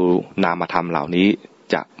การดูนามธรรมเหล่านี้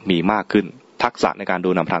จะมีมากขึ้นทักษะในการดู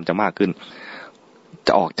นามธรรมจะมากขึ้นจ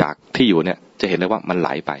ะออกจากที่อยู่เนี่ยจะเห็นเลยว่ามันไหล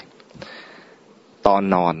ไปตอน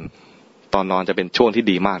นอนจะเป็นช่วงที่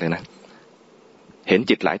ดีมากเลยนะเห็น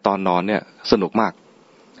จิตไหลตอนนอนเนี่ยสนุกมาก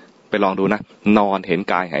ไปลองดูนะนอนเห็น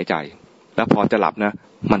กายหายใจแล้วพอจะหลับนะ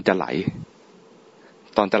มันจะไหล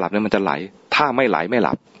ตอนจะหลับเนี่ยมันจะไหลถ้าไม่ไหลไม่ห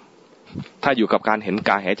ลับถ้าอยู่กับการเห็น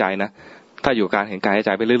กายหายใจนะถ้าอยู่การเห็นกายหายใจ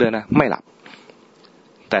ไปเรื่อยๆนะไม่หลับ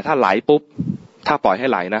แต่ถ้าไหลปุ๊บถ้าปล่อยให้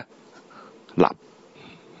ไหลนะหลับ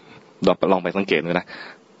ลองไปสังเกตดูนะ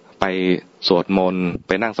ไปสวดมนต์ไ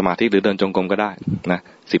ปนั่งสมาธิหรือเดินจงกรมก็ได้นะ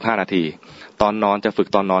15 นาทีตอนนอนจะฝึก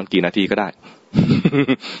ตอนนอนกี่นาทีก็ได้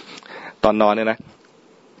ตอนนอนเนี่ยนะ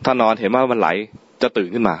ถ้านอนเห็นว่ามันไหลจะตื่น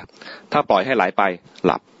ขึ้นมาถ้าปล่อยให้ไหลไปห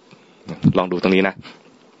ลับลองดูตรงนี้นะ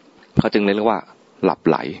เขาจึงเรียกว่า หลับ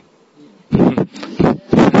ไหล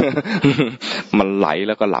มันไหลแ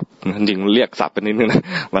ล้วก็หลับจริงเรียกศัพท์เป็นนิดนึงนะ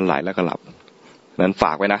มันไหลแล้วก็หลับนั้นฝ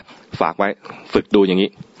ากไว้นะฝากไว้ฝึกดูอย่างนี้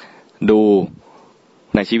ดู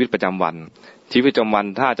ในชีวิตประจำวันชีวิตประจำวัน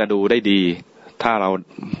ถ้าจะดูได้ดีถ้าเรา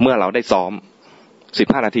เมื่อเราได้ซ้อม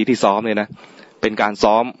15 นาทีที่ซ้อมเนี่ยนะเป็นการ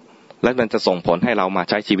ซ้อมและมันจะส่งผลให้เรามา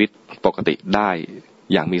ใช้ชีวิตปกติได้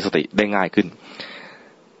อย่างมีสติได้ง่ายขึ้น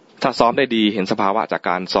ถ้าซ้อมได้ดีเห็นสภาวะจาก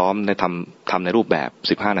การซ้อมในทำในรูปแบ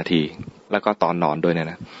บ15 นาทีแล้วก็ตอนนอนด้วยน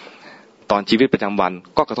ะตอนชีวิตประจำวัน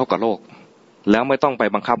ก็กระทบกับโลกแล้วไม่ต้องไป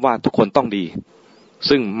บังคับว่าทุกคนต้องดี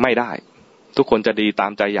ซึ่งไม่ได้ทุกคนจะดีตา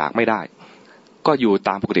มใจอยากไม่ได้ก็อยู่ต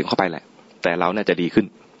ามปกติเข้าไปแหละแต่เราเนี่ยจะดีขึ้น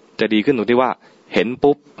ตรงที่ว่าเห็น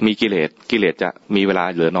ปุ๊บมีกิเลสจะมีเวลา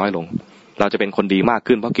เหลือน้อยลงเราจะเป็นคนดีมาก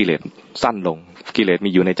ขึ้นเพราะกิเลสสั้นลงกิเลสมี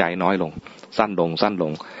อยู่ในใจน้อยลงสั้นล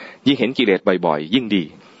งยิ่งเห็นกิเลสบ่อยๆยิ่งดี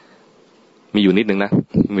มีอยู่นิดนึงนะ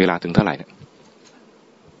เวลาถึงเท่าไหร่เนี่ย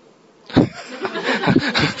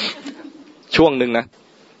ช่วงห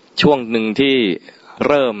นึ่งที่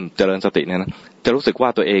เริ่มเจริญสติเนี่ยนะจะรู้สึกว่า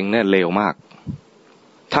ตัวเองเนี่ยเลวมาก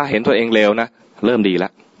ถ้าเห็นตัวเองเลวนะเริ่มดีแล้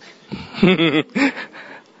ว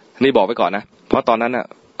นี่บอกไว้ก่อนนะเพราะตอนนั้นน่ะ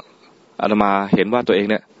อาตมาเห็นว่าตัวเอง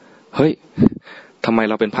เนี่ยเฮ้ยทำไม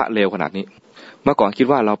เราเป็นพระเลวขนาดนี้เมื่อก่อนคิด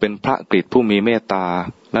ว่าเราเป็นพระกฤษผู้มีเมตตา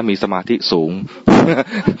และมีสมาธิสูง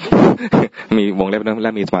มีวงเล็บนะแล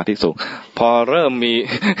ะมีสมาธิสูงพอเริ่ม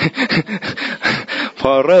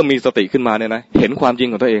มีสติขึ้นมาเนี่ยนะเห็นความจริง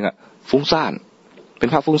ของตัวเองอ่ะฟุ้งซ่านเป็น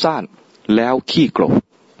พระฟุ้งซ่านแล้วขี้โกรธ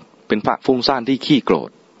เป็นพระฟุ้งซ่านที่ขี้โกรธ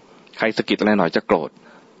ใครสะกิดอะไรหน่อยจะโกรธ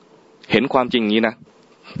เห็นความจริงอย่างนี้นะ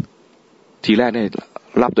ทีแรกเนี่ย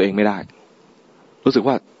รับตัวเองไม่ได้รู้สึก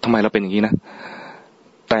ว่าทำไมเราเป็นอย่างนี้นะ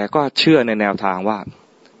แต่ก็เชื่อในแนวทางว่า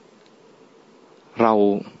เรา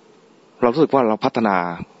รู้สึกว่าเราพัฒนา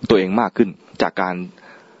ตัวเองมากขึ้นจากก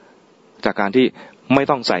ารที่ไม่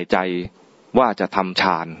ต้องใส่ใจว่าจะทำฌ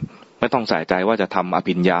านไม่ต้องใส่ใจว่าจะทำอ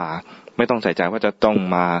ภิญญาไม่ต้องใส่ใจว่าจะต้อง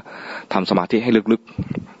มาทำสมาธิให้ลึก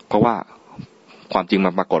ๆเพราะว่าความจริงมั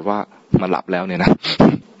นปรากฏว่ามันหลับแล้วเนี่ยนะ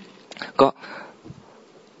ก็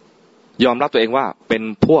ยอมรับตัวเองว่าเป็น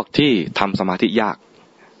พวกที่ทำสมาธิยาก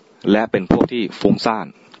และเป็นพวกที่ฟุ้งซ่าน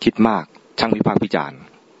คิดมากช่างวิพากษ์วิจารณ์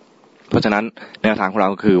เพราะฉะนั้นแนวทางของเรา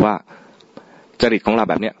ก็คือว่าจริตของเรา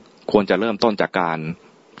แบบเนี้ยควรจะเริ่มต้นจากการ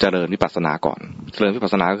เจริญวิปัสสนาก่อนเจริญวิปัส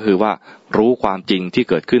สนาก็คือว่ารู้ความจริงที่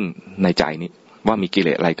เกิดขึ้นในใจนี้ว่ามีกิเล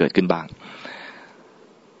สอะไรเกิดขึ้นบ้าง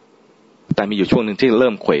แต่มีอยู่ช่วงหนึ่งที่เ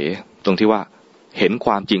ริ่มเขวตรงที่ว่าเห็นค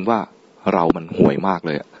วามจริงว่าเรามันห่วยมากเ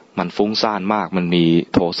ลยมันฟุ้งซ่านมากมันมี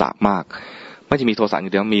โทสะมากไม่ใช่มีโทสะอย่า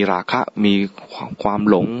งเดียวมีราคะมีความ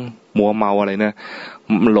หลงมัวเมาอะไรเนี่ย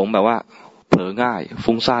มันหลงแบบว่าเผลอง่าย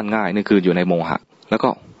ฟุ้งซ่านง่ายนี่คืออยู่ในโมหะแล้วก็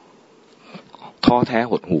ท้อแท้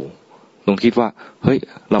หดหู่ลงคิดว่าเฮ้ย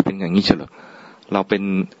เราเป็นอย่างนี้เฉลยเราเป็น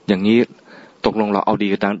อย่างนี้ตกลงเราเอาดี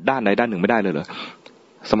ด้านใดด้านหนึ่งไม่ได้เลยเหรอ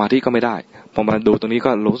สมาธิก็ไม่ได้พอมาดูตรงนี้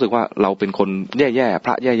ก็รู้สึกว่าเราเป็นคนแย่ๆพ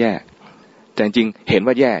ระแย่ๆแต่จริงเห็น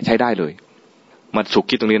ว่าแย่ใช้ได้เลยมาฉุก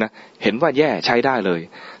คิดตรงนี้นะเห็นว่าแย่ใช้ได้เลย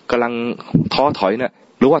กำลังท้อถอยเนี่ย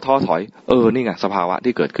รู้ว่าท้อถอยนี่ไงสภาวะ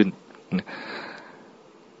ที่เกิดขึ้น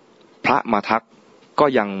พระมาทักก็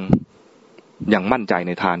ยังมั่นใจใ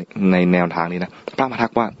นแนวทางนี้นะพระมาทั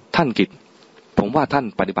กว่าท่านกิจผมว่าท่าน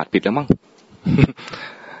ปฏิบัติผิดแล้วมั้ง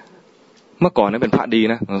เมื่อก่อนนั้นเป็นพระดี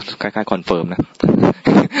นะคล้ายๆคอนเฟิร์มนะ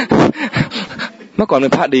เมื่อก่อนเป็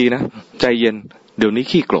นพระดีนะใจเย็นเดี๋ยวนี้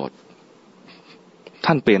ขี้โกรธ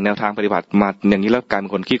ท่านเปลี่ยนแนวทางปฏิบัติมาอย่างนี้แล้วกลายเป็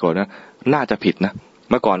นคนขี้โกรธนะน่าจะผิดนะ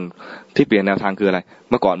เมื่อก่อนที่เปลี่ยนแนวทางคืออะไร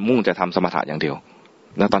เมื่อก่อนมุ่งจะทำสมถะอย่างเดียว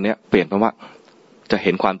แล้วตอนนี้เปลี่ยนเพราะว่าจะเ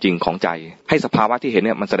ห็นความจริงของใจให้สภาวะที่เห็นเ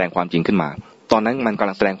นี่ยมันแสดงความจริงขึ้นมาตอนนั้นมันกำ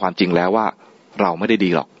ลังแสดงความจริงแล้วว่าเราไม่ได้ดี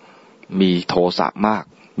หรอกมีโทสะมาก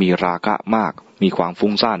มีราคะมากมีความ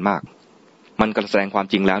ฟุ้งซ่านมากมันกำลังแสดงความ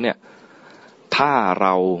จริงแล้วเนี่ยถ้าเร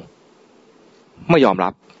าไม่ยอมรั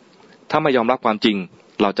บความจริง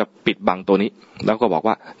เราจะปิดบังตัวนี้แล้วก็บอก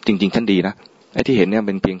ว่าจริงๆฉันดีนะไอ้ที่เห็นเนี่ยเ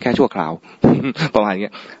ป็นเพียงแค่ชั่วคราว ประมาณ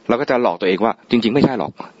นี้เราก็จะหลอกตัวเองว่าจริงๆไม่ใช่หรอ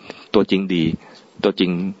กตัวจริงดีตัวจริ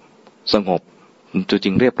งสงบตัวจ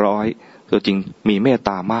ริงเรียบร้อยตัวจริงมีเมตต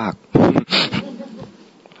ามาก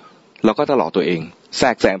เราก็จะหลอกตัวเองแทร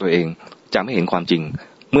กแซงตัวเองจะไม่เห็นความจริง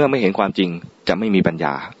เมื่อไม่เห็นความจริงจะไม่มีปัญญ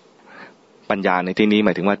าในที่นี้หม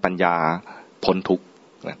ายถึงว่าปัญญาพ้นทุกข์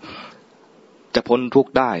จะพ้นทุก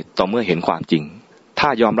ข์ได้ต่อเมื่อเห็นความจริงถ้า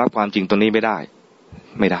ยอมรับความจริงตัวนี้ไม่ได้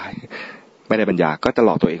ปัญญาก็จะหล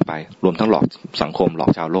อกตัวเองไปรวมทั้งหลอกสังคมหลอ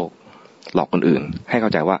กชาวโลกหลอกคนอื่นให้เข้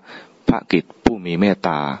าใจว่าพระกิจผู้มีเมตต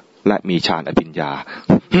าและมีฌานอภิญญา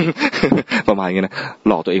ประมาณนี้นะห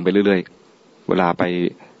ลอกตัวเองไปเรื่อยๆเวลาไป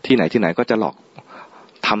ที่ไหนก็จะหลอก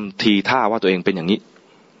ทำทีท่าว่าตัวเองเป็นอย่างนี้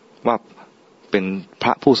ว่า เป็นพร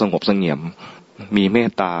ะผู้สงบเสงี่ยมมีเม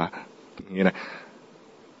ตตาอย่างนี้นะ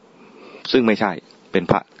ซึ่งไม่ใช่เป็น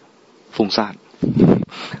พระฟุ้งซ่าน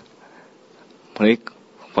เพราะนี้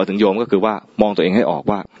พอถึงโยมก็คือว่ามองตัวเองให้ออก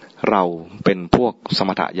ว่าเราเป็นพวกส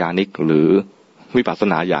มถญาณิกหรือวิปัสส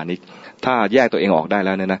นาญาณิกถ้าแยกตัวเองออกได้แ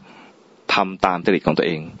ล้วเนี่ยนะทำตามจริตของตัวเ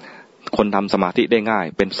องคนทำสมาธิได้ง่าย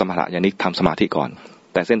เป็นสมถญาณิกทำสมาธิก่อน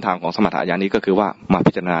แต่เส้นทางของสมถญาณิกก็คือว่ามา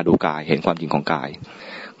พิจารณาดูกายเห็นความจริงของกาย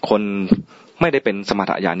คนไม่ได้เป็นสม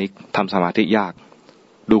ถญาณิกทำสมาธิยาก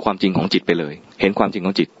ดูความจริงของจิตไปเลยเห็นความจริงข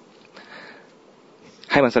องจิต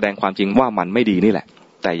ให้มันแสดงความจริงว่ามันไม่ดีนี่แหละ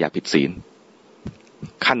แต่อย่าผิดศีล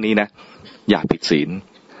ขั้นนี้นะอย่าผิดศีล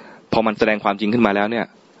พอมันแสดงความจริงขึ้นมาแล้วเนี่ย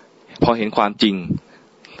พอเห็นความจริง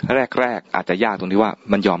แรกอาจจะยากตรงที่ว่า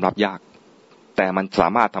มันยอมรับยากแต่มันสา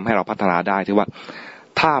มารถทำให้เราพัฒนาได้ที่ว่า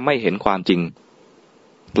ถ้าไม่เห็นความจริง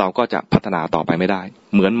เราก็จะพัฒนาต่อไปไม่ได้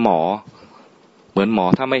เหมือนหมอ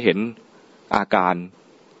ถ้าไม่เห็นอาการ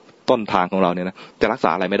ต้นทางของเราเนี่ยนะจะรักษ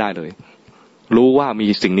าอะไรไม่ได้เลยรู้ว่ามี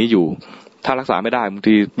สิ่งนี้อยู่ถ้ารักษาไม่ได้บาง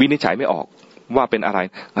ทีวินิจฉัยไม่ออกว่าเป็นอะไร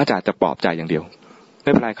อาจารย์จะปลอบใจอย่างเดียวไ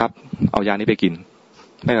ม่เป็นไรครับเอายานี้ไปกิน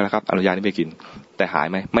ไม่เป็นไรครับเอายานี้ไปกินแต่หาย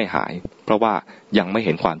ไหมไม่หายเพราะว่ายังไม่เ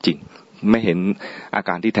ห็นความจริงไม่เห็นอาก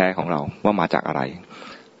ารที่แท้ของเราว่ามาจากอะไร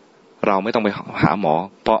เราไม่ต้องไปหาหมอ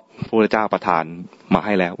เพราะพระพุทธเจ้าประทานมาใ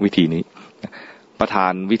ห้แล้ววิธีนี้ประทา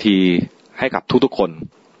นวิธีให้กับทุกๆคน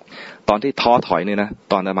ตอนที่ท้อถอยเนี่ยนะ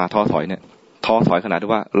ตอนมาท้อถอยเนี่ยท้อถอยขนาดที่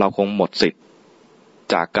ว่าเราคงหมดสิทธิ์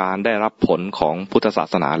จากการได้รับผลของพุทธศา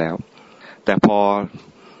สนาแล้วแต่พอ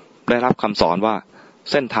ได้รับคำสอนว่า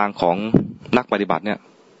เส้นทางของนักปฏิบัติเนี่ย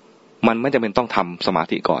มันไม่จำเป็นต้องทำสมา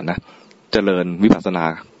ธิก่อนนะเจริญวิปัสสนา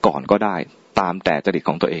ก่อนก็ได้ตามแต่จริต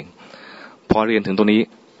ของตัวเองพอเรียนถึงตัวนี้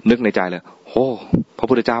นึกในใจเลยโอ้พระ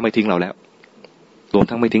พุทธเจ้าไม่ทิ้งเราแล้วรวม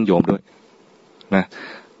ทั้งไม่ทิ้งโยมด้วยนะ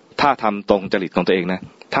ถ้าทำตรงจริตของตัวเองนะ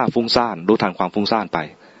ถ้าฟุ้งซ่านรู้ทันความฟุ้งซ่านไป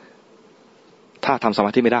ถ้าทำสมา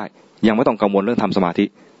ธิไม่ได้ยังไม่ต้องกังวลเรื่องทำสมาธิ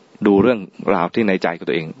ดูเรื่องราวที่ในใจของ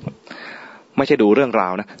ตัวเองไม่ใช่ดูเรื่องรา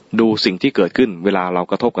วนะดูสิ่งที่เกิดขึ้นเวลาเรา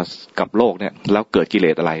กระทบกับโลกเนี่ยแล้วเกิดกิเล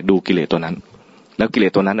สอะไรดูกิเลสตัวนั้นแล้วกิเล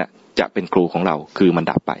สตัวนั้นน่ะจะเป็นครูของเราคือมัน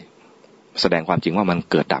ดับไปแสดงความจริงว่ามัน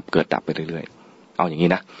เกิดดับไปเรื่อยๆเอาอย่างนี้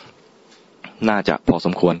นะน่าจะพอส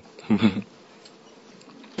มควร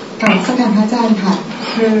การสักการพระอาจารย์ค่ะ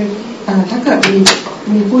คือถ้าเกิด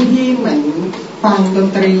มีผู้ที่เหมือนฟังดน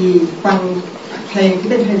ตรีฟังเพลงที่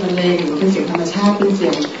เป็นเพลงบรรเลงหรือเป็นเสียงธรรมชาติเป็นเสี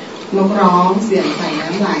ยงนกร้องเสียงสายน้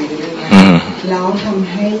ำไหลอะไรอย่างเงี้ยแล้วท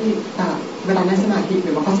ำให้เวลานั่งสมาธิห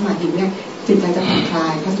รือว่าเข้าสมาธิเนี่ยจิตใจจะผ่อนคลา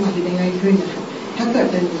ยเข้าสมาธิได้ง่ายขึ้นนะคะถ้าเกิด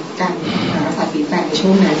เป็นการรักษาศีล 8ในช่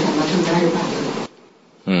วงนั้นสามารถทำได้หรือเปล่า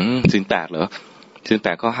ศีล 8เหรอศีล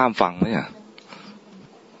 8ก็ห้ามฟังไหมอ่ะ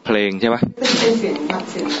เพลงใช่ไหมเป็นเสียงแบบ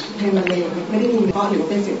เสียงเพลงบรรเลงไม่ได้มีเพราะหรือว่า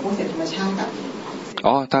เป็นเสียงพวกเสียงธรรมชาติแบบ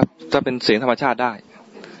อ๋อถ้าเป็นเสียงธรรมชาติได้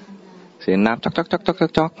เสียงน้ำจ๊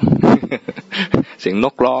อกเสียงน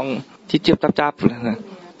กร้องที่เจี๊ยบจับเ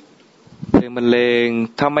พลงบรรเลง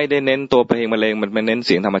ถ้าไม่ได้เน้นตัวเพลงบรรเลงมันเน้นเ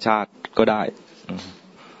สียงธรรมชาติก็ได้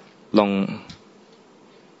ลอง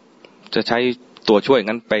จะใช้ตัวช่วย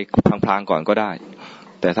งั้นไปพลางๆก่อนก็ได้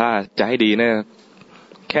แต่ถ้าจะให้ดีเนี่ย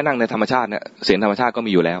แค่นั่งในธรรมชาติเนี่ยเสียงธรรมชาติก็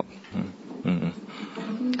มีอยู่แล้ว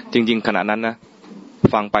จริงๆขณะนั้นนะ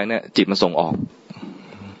ฟังไปเนี่ยจิตมันส่งออก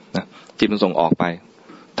นะจิตมันส่งออกไป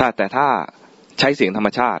แต่ถ้าใช้เสียงธรรม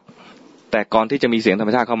ชาติแต่ก่อนที่จะมีเสียงธรร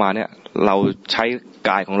มชาติเข้ามาเนี่ยเราใช้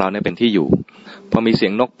กายของเราเนี่ยเป็นที่อยู่พอมีเสีย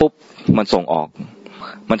งนกปุ๊บมันส่งออก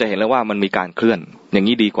มันจะเห็นแล้วว่ามันมีการเคลื่อนอย่าง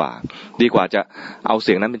นี้ดีกว่าจะเอาเ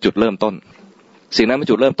สียงนั้นเป็นจุดเริ่มต้นเสียงนั้นเป็น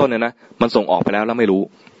จุดเริ่มต้นเนี่ยนะมันส่งออกไปแล้วไม่รู้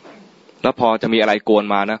แล้วพอจะมีอะไรโกน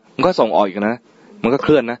มานะมันก็ส่งออกอีกนะมันก็เค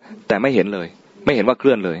ลื่อนนะแต่ไม่เห็นเลยไม่เห็นว่าเค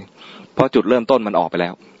ลื่อนเลยเพราะจุดเริ่มต้นมันออกไปแล้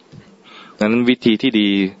วดังนั้นวิธีที่ดี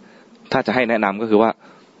ถ้าจะให้แนะนำก็คือว่า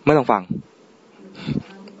ไม่ต้องฟัง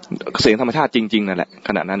เสียงธรรมชาติจริงๆนั่นแหละข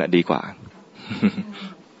ณะนั้นดีกว่า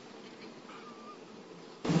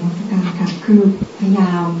การค่ะคือพยาย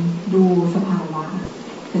ามดูสภาวะ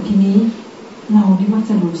แต่ทีนี้เราที่มัก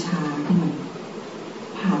จะรู้ช้าก็เหมือน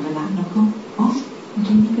ผ่านเวลาแล้วก็เมื่อ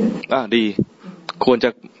กี้นี่เกิดดีควร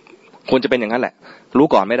จะเป็นอย่างนั้นแหละรู้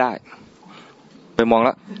ก่อนไม่ได้ไปมองแ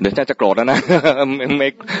ล้วเดี๋ยวจะโกรธแล้วนะ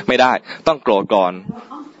ไม่ได้ต้องโกรธก่อน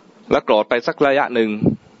แล้วโกรธไปสักระยะหนึ่ง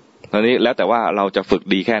ตอนนี้แล้วแต่ว่าเราจะฝึก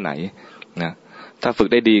ดีแค่ไหนนะถ้าฝึก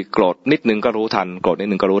ได้ดีโกรธนิดนึงก็รู้ทันโกรธนิด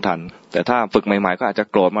นึงก็รู้ทันแต่ถ้าฝึกใหม่ๆก็อาจจะ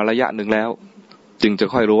โกรธมาระยะนึงแล้วจึงจะ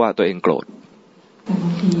ค่อยรู้ว่าตัวเองโกรธแต่บา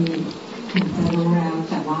งทีถึงจะรู้แล้ว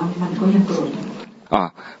แต่ว่ามันก็ยังโกรธ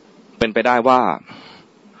เป็นไปได้ว่า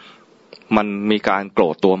มันมีการโกร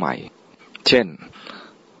ธตัวใหม่เช่น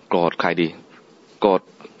โกรธใครดีโกรธ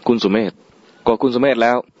คุณสุเมธโกรธคุณสุเมธแ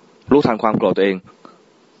ล้วรู้ทันความโกรธตัวเอง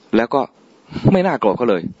แล้วก็ ไม่น่าโกรธเขา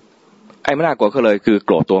เลยไอ้ไม่น่าโกรธเขาเลยคือโ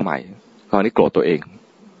กรธตัวใหม่คราวนี้โกรธตัวเอง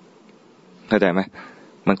เข้าใจไหม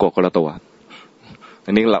มันโกรธคนละตัว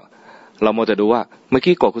อันนี้เราโมจะดูว่าเมื่อ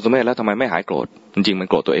กี้โกรธคุณสุเมธแล้วทำไมไม่หายโกรธจริงๆมัน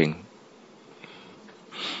โกรธตัวเอง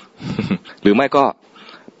หรือไม่ก็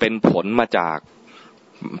เป็นผลมาจาก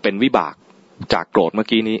เป็นวิบากจากโกรธเมื่อ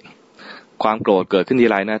กี้นี้ความโกรธเกิดขึ้นที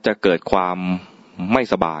ไรนะจะเกิดความไม่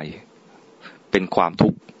สบายเป็นความทุ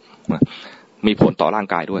กข์มีผลต่อร่าง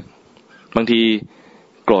กายด้วยบางที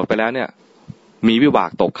โกรธไปแล้วเนี่ยมีวิบาก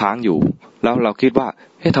ตกค้างอยู่แล้วเราคิดว่า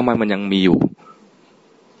เฮ้ยทำไมมันยังมีอยู่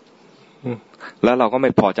แล้วเราก็ไ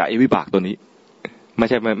ม่พอใจไอ้วิบากตัวนี้ไม่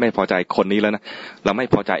ใช่ไม่พอใจคนนี้แล้วนะเราไม่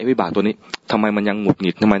พอใจไอ้วิบากตัวนี้ทำไมมันยังหงุดห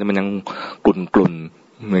งิดทำไมมันยังกลุ่น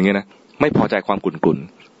อย่างเงี้ยนะไม่พอใจความกลุ่น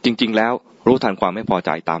จริงๆแล้วรู้ทันความไม่พอใจ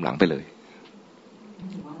ตามหลังไปเลย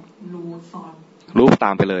รู้ต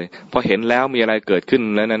ามไปเลยพอเห็นแล้วมีอะไรเกิดขึ้น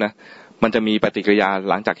แล้วนะมันจะมีปฏิกิริยา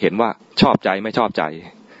หลังจากเห็นว่าชอบใจไม่ชอบใจ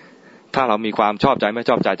ถ้าเรามีความชอบใจไม่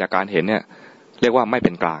ชอบใจจากการเห็นเนี่ยเรียกว่าไม่เ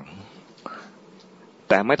ป็นกลาง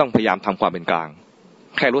แต่ไม่ต้องพยายามทำความเป็นกลาง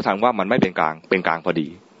แค่รู้ทันว่ามันไม่เป็นกลางเป็นกลางพอดี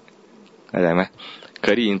เข้าใจไหมเค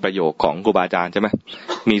ยได้ยินประโยคของครูบาอาจารย์ใช่ไหม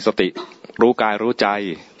มีสติรู้กายรู้ใจ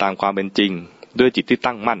ตามความเป็นจริงด้วยจิตที่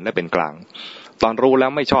ตั้งมั่นและเป็นกลางตอนรู้แล้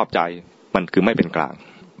วไม่ชอบใจมันคือไม่เป็นกลาง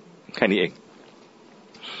แค่นี้เอง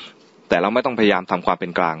แต่เราไม่ต้องพยายามทำความเป็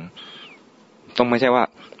นกลางต้องไม่ใช่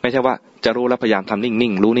ว่าจะรู้แล้วพยายามทำนิ่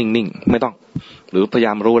งๆรู้นิ่งๆไม่ต้องหรือพยาย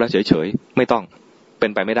ามรู้แล้วเฉยๆไม่ต้องเป็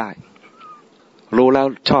นไปไม่ได้รู้แล้ว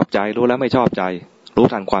ชอบใจรู้แล้วไม่ชอบใจรู้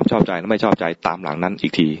ทันความชอบใจและไม่ชอบใจตามหลังนั้นอี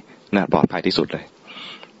กทีน่าปลอดภัยที่สุดเลย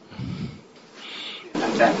อา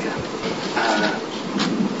จารย์ครับ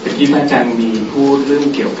เมื่อกี้อาจารย์มีพูดเรื่อง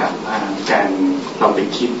เกี่ยวกับการเราไป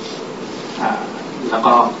คิดแล้ว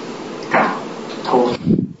ก็กล่าวโทษ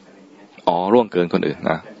อะไรเงี้ยอ๋อร่วงเกินคนอื่น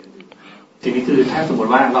นะทีนี้คือถ้าสมมติ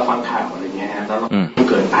ว่าเราฟังข่าวอะไรเงี้ยแล้วเรา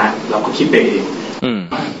เกิดพระเราก็คิดไปเอง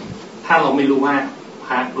ถ้าเราไม่รู้ว่าพ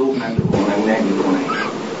ระรูปนั้นหรือองค์นั้นแน่อยู่ตรงไหน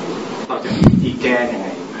เราจะมีวิธีแก้ยังไง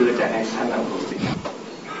เพื่อจะให้ท่านเอาตัวสิ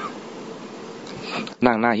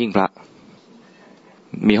นั่งหน้าหิ้งพระ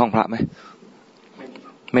มีห้องพระไหม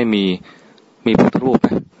ไม่มีพุทธรูปไหม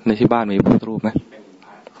ในที่บ้านมีพุทธรูปไหม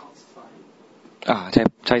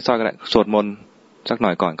ใช้สร้อยก็ได้สวดมนต์สักหน่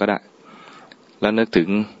อยก่อนก็ได้แล้วนึกถึง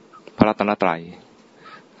พระรัตนตรัย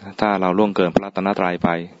ถ้าเราล่วงเกินพระรัตนตรัยไป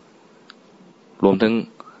รวมถึง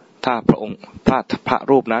ถ้าพระองค์พระ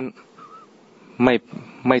รูปนั้น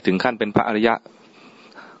ไม่ถึงขั้นเป็นพระอริยะ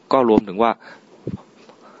ก็รวมถึงว่า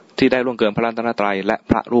ที่ได้ล่วงเกินพระรัตนตรัยและ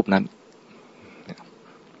พระรูปนั้น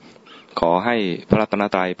ขอให้พระรัตน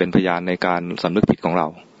ตรัยเป็นพยานในการสำนึกผิดของเรา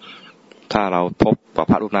ถ้าเราพบกับ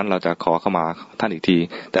พระรูปนั้นเราจะขอเข้ามาท่านอีกที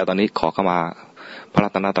แต่ตอนนี้ขอเข้ามาพระรั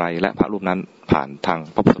ตนตรัยและพระรูปนั้นผ่านทาง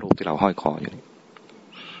พระพุทธรูปที่เราห้อยคออยู่นี่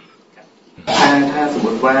ถ้าสมม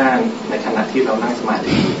ติว่าในขณะที่เรานั่งสมา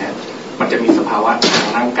ธิเนี่ยมันจะมีสภาวะทาง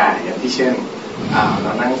ร่างกายอย่างที่เช่นเร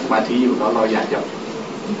านั่งสมาธิอยู่แล้วเราอยากจะ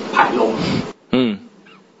ผายลม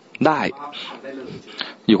ได้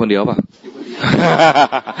อยู่คนเดียวป่ะ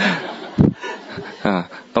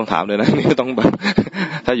ต้องถามเลยนะนี่ต้องแบบ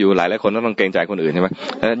ถ้าอยู่หลายคนต้องเกรงใจคนอื่นใช่ไหม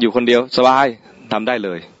อยู่คนเดียวสบายทำได้เล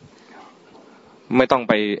ยไม่ต้อง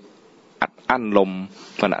ไปอั้นลม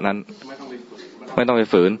ขณะนั้นไม่ต้องไป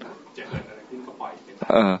ฝืน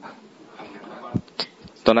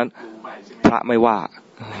ตอนนั้นพระไม่ว่า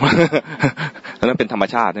ตอนนั้นเป็นธรรม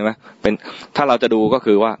ชาติใช่ไหมเป็นถ้าเราจะดูก็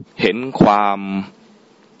คือว่าเห็นควา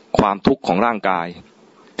มทุกข์ของร่างกาย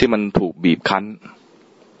ที่มันถูกบีบคั้น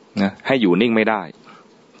นะให้อยู่นิ่งไม่ได้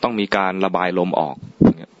ต้องมีการระบายลมออก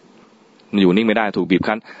อยู่นิ่งไม่ได้ถูกบีบ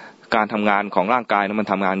คั้นการทำงานของร่างกายนั้นมัน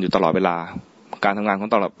ทำงานอยู่ตลอดเวลาการทำงานขอ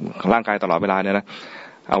งร่างกายตลอดเวลาเนี่ยนะ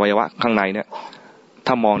อวัยวะข้างในเนี่ย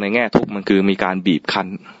ถ้ามองในแง่ทุกข์มันคือมีการบีบคั้น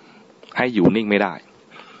ให้อยู่นิ่งไม่ได้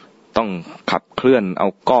ต้องขับเคลื่อนเอา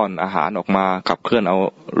ก้อนอาหารออกมาขับเคลื่อนเอา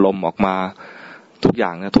ลมออกมาทุกอย่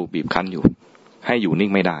างเนี่ยถูกบีบคั้นอยู่ให้อยู่นิ่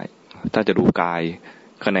งไม่ได้ถ้าจะดูกาย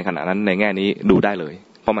ในขณะนั้นในแง่นี้ดูได้เลย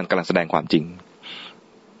เพราะมันกำลังแสดงความจริง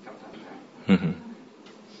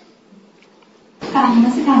การนมั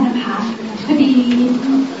สการนะคะพอดี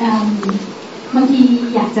บางที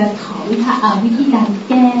อยากจะขอวิธีการ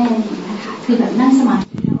แก้นะคะคือแบบนั่งสมา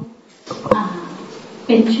ธิแล้วเ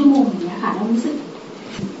ป็นชั่วโมงอย่างเงี้ยค่ะแล้วรู้สึก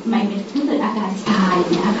ไม่เป็นรู้สึกอาการชาอย่า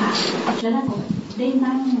งเงี้ยค่ะแล้วเราได้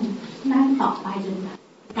นั่งต่อไปจนแบบ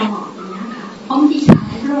ตลอดอย่างเงี้ยค่ะเพราะบางทีชา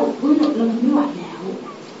เราไม่ไหวแล้ว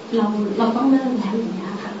เราต้องเลิกแล้วอย่างเงี้ย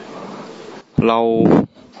ค่ะเร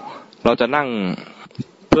าจะนั่ง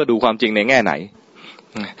เพื่อดูความจริงในแง่ไหน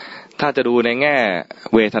ถ้าจะดูในแง่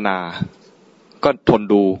เวทนาก็ทน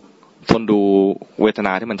ดูเวทน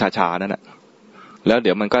าที่มันชาๆนั่นแหละ แล้วเ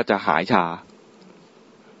ดี๋ยวมันก็จะหายชา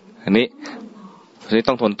อันนี้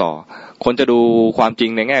ต้องทนต่อคนจะดูความจริง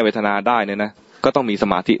ในแง่เวทนาได้เนี่ยนะก็ต้องมีส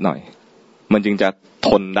มาธิหน่อยมันจึงจะท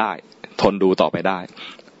นได้ทนดูต่อไปได้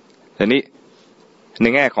แต่นี้ใน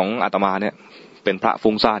แง่ของอาตมาเนี่ยเป็นพระ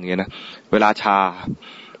ฟุ้งซ่านอย่างเงี้ยนะเวลาชา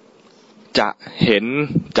จะเห็น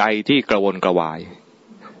ใจที่กระวนกระวาย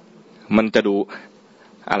มันจะดู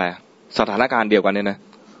อะไรสถานการณ์เดียวกันเนี่ยนะ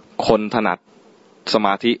คนถนัดสม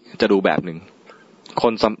าธิจะดูแบบหนึ่งค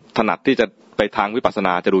นถนัดที่จะไปทางวิปัสสน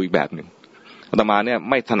าจะดูอีกแบบหนึ่งอาตมาเนี่ย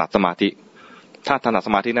ไม่ถนัดสมาธิถ้าถนัดส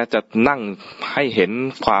มาธินะจะนั่งให้เห็น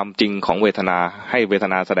ความจริงของเวทนาให้เวท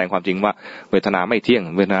นาแสดงความจริงว่าเวทนาไม่เที่ยง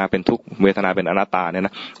เวทนาเป็นทุกข์เวทนาเป็นอนัตตาเนี่ยน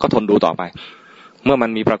ะก็ทนดูต่อไปเมื่อมัน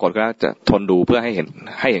มีปรากฏก็จะทนดูเพื่อให้เ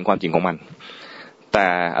ห็นความจริงของมันแต่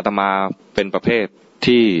อาตมาเป็นประเภท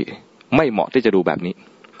ที่ไม่เหมาะที่จะดูแบบนี้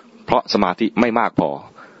เพราะสมาธิไม่มากพอ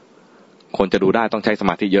คนจะดูได้ต้องใช้ส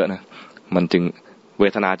มาธิเยอะนะมันจึงเว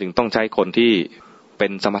ทนาจึงต้องใช้คนที่เป็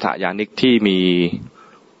นสมถญาณิกที่มี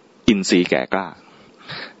อินทรีย์แก่กล้า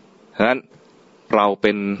ฉะนั้นเราเ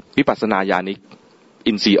ป็นวิปัสสนาญาณิก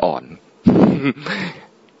อินทรีย์อ่อน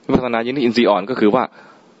วิปัสสนาญาณิกอินทรีย์อ่อนก็คือว่า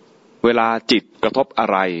เวลาจิตกระทบอะ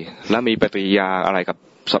ไรและมีปฏิกิริยาอะไรกับ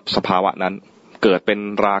สภาวะนั้นเกิดเป็น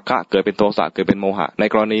ราคะเกิดเป็นโทสะเกิดเป็นโมหะใน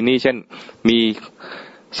กรณีนี้เช่นมี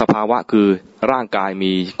สภาวะคือร่างกาย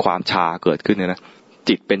มีความชาเกิดขึ้นเนี่ยนะ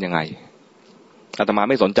จิตเป็นยังไงอาตมา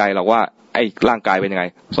ไม่สนใจหรอกว่าไอ้ร่างกายเป็นยังไง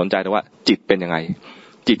สนใจแต่ว่าจิตเป็นยังไง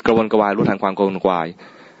จิตกระวนกระวายรู้ทันความกระวนกระวาย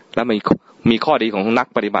แล้วมีข้อดีของนัก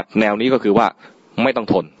ปฏิบัติแนวนี้ก็คือว่าไม่ต้อง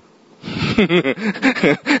ทน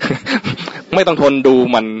ไม่ต้องทนดู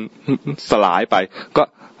มันสลายไปก็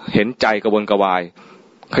เห็นใจกระวนกระวาย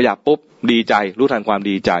ขยับปุ๊บดีใจรู้ทันความ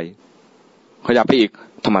ดีใจขยับไปอีก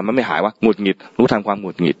ทำไมมันไม่หายวะหงุดหงิดรู้ทันความห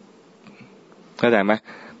งุดหงิดเข้าใจไหม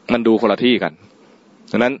มันดูคนละที่กัน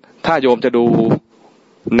ดังนั้นถ้าโยมจะดู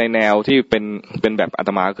ในแนวที่เป็นแบบอาต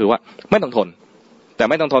มาก็คือว่าไม่ต้องทนแต่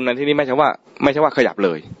ไม่ต้องทนในที่นี้ไม่ใช่ว่าขยับเล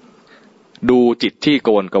ยดูจิตที่กร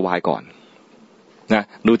ะวนกระวายก่อนนะ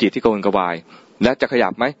ดูจิตที่กระวนกระวายแล้วจะขยั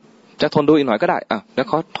บไหมจะทนดูอีกหน่อยก็ได้แล้ว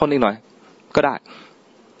ขอทนอีกหน่อยก็ได้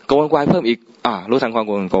กระวนกระวายเพิ่มอีกรู้ทันความก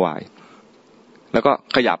ระวนกระวายแล้วก็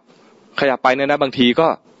ขยับไปเนี่ยนะบางทีก็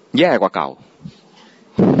แย่กว่าเก่า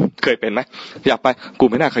เคยเป็นไหมขยับไปกู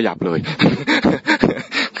ไม่น่าขยับเลย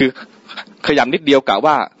คือขยับนิดเดียวกะ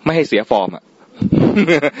ว่าไม่ให้เสียฟอร์ม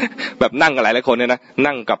แบบนั่งกับหลายคนเนี่ยนะ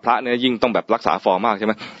นั่งกับพระเนี่ยยิ่งต้องแบบรักษาฟอร์มมากใช่ไ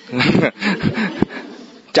หม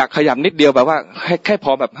จากขยับนิดเดียวแบบว่าแค่พ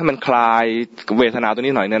อแบบให้มันคลายเวทนาตัว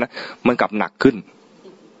นี้หน่อยเนี่ยนะมันกลับหนักขึ้น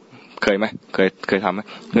เคยไหมเคยทำไหม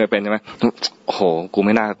เคยเป็นใช่ไหมโอ้โหกูไ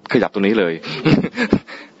ม่น่าขยับตัวนี้เลย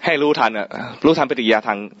ให้รู้ทันรู้ทันปฏิกิริยา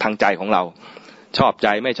ทางใจของเราชอบใจ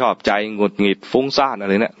ไม่ชอบใจหงุดหงิดฟุ้งซ่านอะไ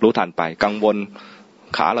รเนี่ยรู้ทันไปกังวล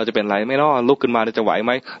ขาเราจะเป็นไรไม่รอดลุกขึ้นมาจะไหวไห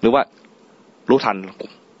มหรือว่ารู้ทัน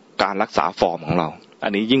การรักษาฟอร์มของเราอั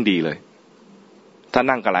นนี้ยิ่งดีเลยถ้า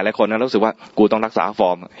นั่งกับหลายคนนะรู้สึกว่ากูต้องรักษาฟอ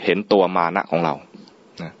ร์มเห็นตัวมานะของเรา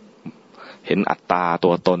นะเห็นอัตตาตั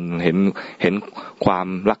วตนเห็นความ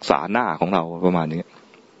รักษาหน้าของเราประมาณนี้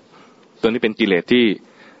ตัวนี้เป็นกิเลส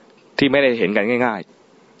ที่ไม่ได้เห็นกันง่าย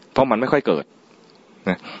ๆเพราะมันไม่ค่อยเกิด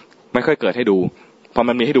นะไม่ค่อยเกิดให้ดูพอ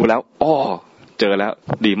มันมีให้ดูแล้วเจอแล้ว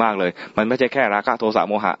ดีมากเลยมันไม่ใช่แค่ราคะโทสะ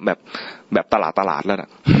โมหะแบบตลาดแล้วนะ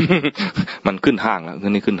มันขึ้นห้างแล้ว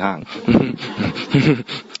นี่ขึ้นห้าง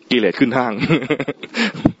กิเลสขึ้นห้าง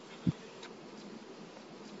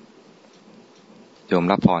โยม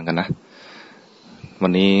รับพรกันนะวั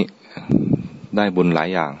นนี้ได้บุญหลาย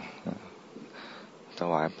อย่างถ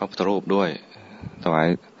วายพระพุทธรูปด้วยถวาย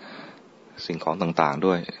สิ่งของต่างๆ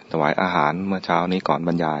ด้วยถวายอาหารเมื่อเช้านี้ก่อนบ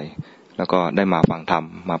รรยายแล้วก็ได้มาฟังธรรม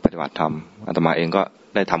มาปฏิบัติธรรมอาตมาเองก็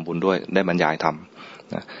ได้ทำบุญด้วยได้บรรยายธรรม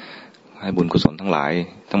นะให้บุญกุศลทั้งหลาย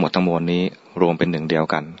ทั้งหมดทั้งมวลนี้รวมเป็นหนึ่งเดียว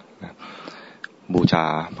กันนะบูชา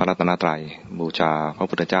พระรัตนตรัยบูชาพระ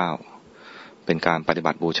พุทธเจ้าเป็นการปฏิ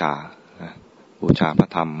บัติบูชานะบูชาพระ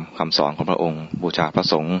ธรรมคำสอนของพระองค์บูชาพระ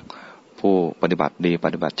สงฆ์ผู้ปฏิบัติดีป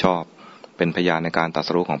ฏิบัติชอบเป็นพยานในการตรัส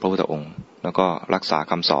รู้ของพระพุทธองค์แล้วก็รักษา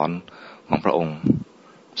คำสอนของพระองค์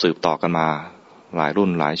สืบต่อกันมาหลายรุ่น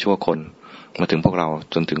หลายชั่วคนมาถึงพวกเรา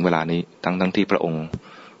จนถึงเวลานี้ทั้งที่พระองค์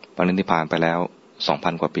ปรินิพพานไปแล้ว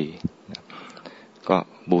 2,000 กว่าปีก็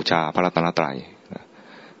บูชาพระรัตนตรัย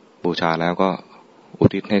บูชาแล้วก็อุ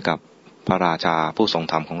ทิศให้กับพระราชาผู้ทรง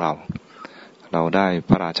ธรรมของเราได้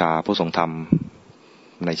พระราชาผู้ทรงธรรม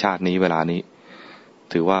ในชาตินี้เวลานี้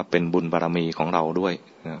ถือว่าเป็นบุญบารมีของเราด้วย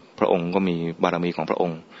พระองค์ก็มีบารมีของพระอง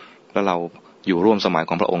ค์แล้วเราอยู่ร่วมสมัย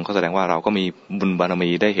ของพระองค์ก็แสดงว่าเราก็มีบุญบารมี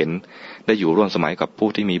ได้อยู่ร่วมสมัยกับผู้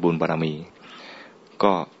ที่มีบุญบารมี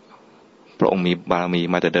ก็พระองค์มีบารมี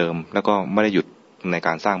มาแต่เดิมแล้วก็ไม่ได้หยุดในก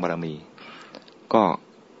ารสร้างบารมี ก็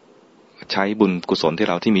ใช้บุญกุศลที่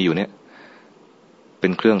เราที่มีอยู่เนี่ยเป็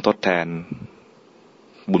นเครื่องทดแทน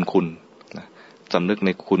บุญคุณสำนึกใน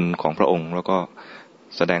คุณของพระองค์แล้วก็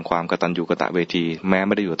แสดงความกตัญญูกตเวทีแม้ไ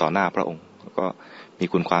ม่ได้อยู่ต่อหน้าพระองค์ก็มี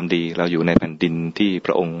คุณความดีเราอยู่ในแผ่นดินที่พ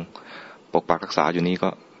ระองค์ปกปักรักษาอยู่นี้ก็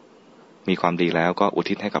มีความดีแล้วก็อุ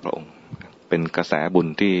ทิศให้กับพระองค์เป็นกระแสบุญ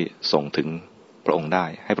ที่ส่งถึงพระองค์ได้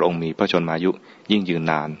ให้พระองค์มีพระชนมายุยิ่งยืน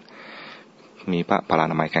นานมีพระพลา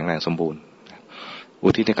นามัยแข็งแรงสมบูรณ์อุ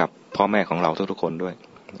ทิศให้กับพ่อแม่ของเราทุกๆคนด้วย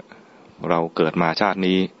เราเกิดมาชาติ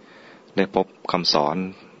นี้ได้พบคำสอน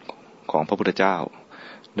ของพระพุทธเจ้า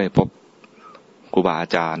ได้พบครูบาอา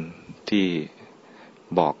จารย์ที่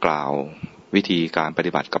บอกกล่าววิธีการป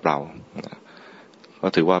ฏิบัติกับเราก็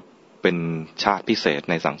ถือว่าเป็นชาติพิเศษ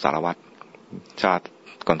ในสังสารวัฏชาติ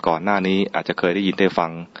ก่อนๆหน้านี้อาจจะเคยได้ยินได้ฟั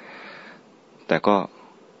งแต่ก็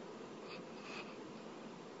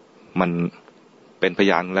มันเป็นพ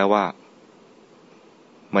ยานแล้วว่า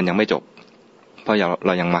มันยังไม่จบเพราะเร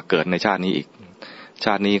ายังมาเกิดในชาตินี้อีกช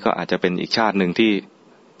าตินี้ก็อาจจะเป็นอีกชาติหนึ่งที่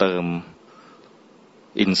เติม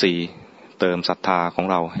อินทรีย์เติมศรัทธาของ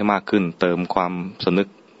เราให้มากขึ้นเติมความสำนึก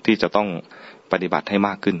ที่จะต้องปฏิบัติให้ม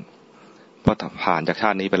ากขึ้นเพราะผ่านจากชา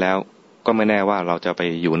ตินี้ไปแล้วก็ไม่แน่ว่าเราจะไป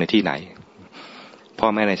อยู่ในที่ไหนพ่อ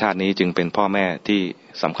แม่ในชาตินี้จึงเป็นพ่อแม่ที่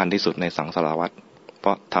สำคัญที่สุดในสังสารวัฏเพร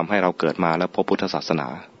าะทำให้เราเกิดมาแล้วพบพุทธศาสนา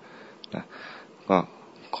ก็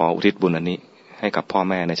ขออุทิศบุญอันนี้ให้กับพ่อ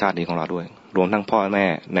แม่ในชาตินี้ของเราด้วยรวมทั้งพ่อแม่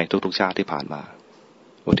ในทุกๆชาติที่ผ่านมา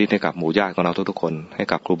อุทิศให้กับหมู่ญาติของเราทุกๆคนให้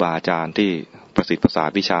กับครูบาอาจารย์ที่ประสิทธิ์ประสา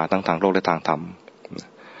วิชาทั้งทางโลกและทางธรรม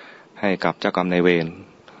ให้กับเจ้ากรรมนายเวร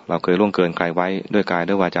เราเคยล่วงเกินใครไว้ด้วยกาย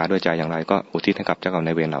ด้วยวาจาด้วยใจอย่างไรก็อุทิศให้กับเจ้ากรรมน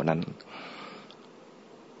ายเวรเหล่านั้น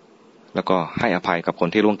แล้วก็ให้อภัยกับคน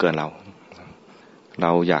ที่ล่วงเกินเร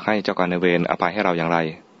าอยากให้เจ้ากรรมนายเวรอภัยให้เราอย่างไร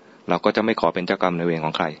เราก็จะไม่ขอเป็นเจ้ากรรมนายเวรข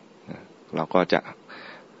องใครเราก็จะ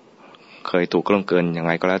เคยถูกล่วงเกินอย่างไ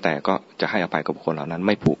รก็แล้วแต่ก็จะให้อภัยกับคนเหล่านั้นไ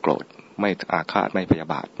ม่ผูกโกรธไม่อาฆาตไม่พยา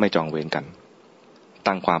บาทไม่จองเวรกัน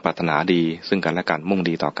ตั้งความปรารถนาดีซึ่งกันและกันมุ่ง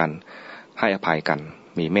ดีต่อกันให้อภัยกัน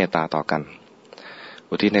มีเมตตาต่อกัน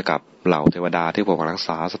อุทิศให้กับเหล่าเทวดาที่ปกปักรักษ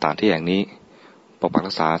าสถานที่แห่งนี้ปกปัก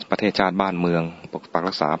รักษาประเทศชาติบ้านเมืองปกปัก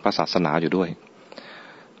รักษาพระศาสนาอยู่ด้วย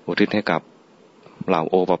อุทิศให้กับเหล่า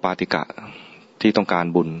โอปปาติกะที่ต้องการ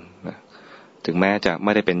บุญถึงแม้จะไ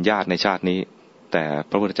ม่ได้เป็นญาติในชาตินี้แต่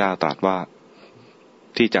พระพุทธเจ้าตรัสว่า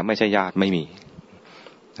ที่จะไม่ใช่ญาติไม่มี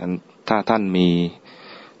ถ้าท่านมี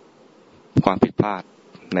ความผิดพลาด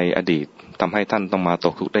ในอดีตทำให้ท่านต้องมาต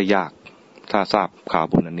กทุกข์ได้ยากถ้าทราบข่าว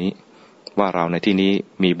บุญอันนี้ว่าเราในที่นี้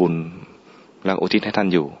มีบุญและอุทิศให้ท่าน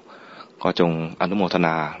อยู่ก็จงอนุโมทน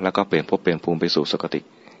าแล้วก็เปลี่ยนภพเปลี่ยนภูมิไปสู่สุคติ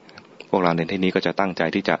พวกเราในที่นี้ก็จะตั้งใจ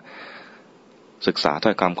ที่จะศึกษาถ้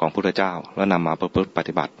อยคำของพระพุทธเจ้าแล้วนำมาประพฤติป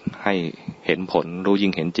ฏิบัติให้เห็นผลรู้ยิ่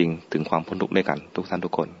งเห็นจริงถึงความพ้นทุกข์ด้วยกันทุกท่านทุ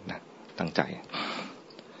กคนนะตั้งใจ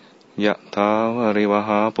ยะถาวริวห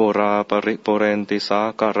าปุราปริปุเรนติสา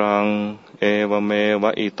การังเอวเมว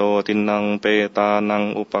ะอิโตทินังเปตานัง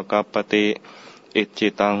อุปกัปปติอิจิ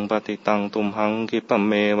ตังปฏิตังตุมหังคิปะเ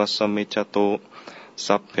มวัสมิจจตุ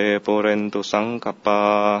สัพเพปุเรนตุสังกปา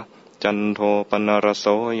จันโทปนรโส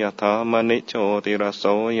ยถามณิโชติรโส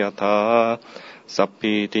ยถาสัพ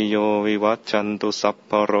พิติโยวิวัชชันตุสัพ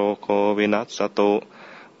พโรโควินัสสตุ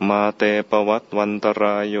มาเตปวัตวันตร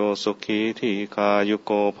ายโยสุขีทีคายุโ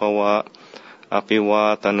กภวะอภิวา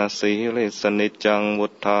ทนาสีลิสนิจจังวุ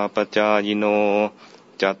ฒาปจายโน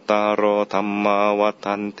จัตตารโอธัมมาวั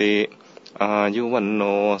ฏันติอายุวันโน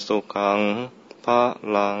สุขังภะ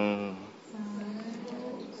ลัง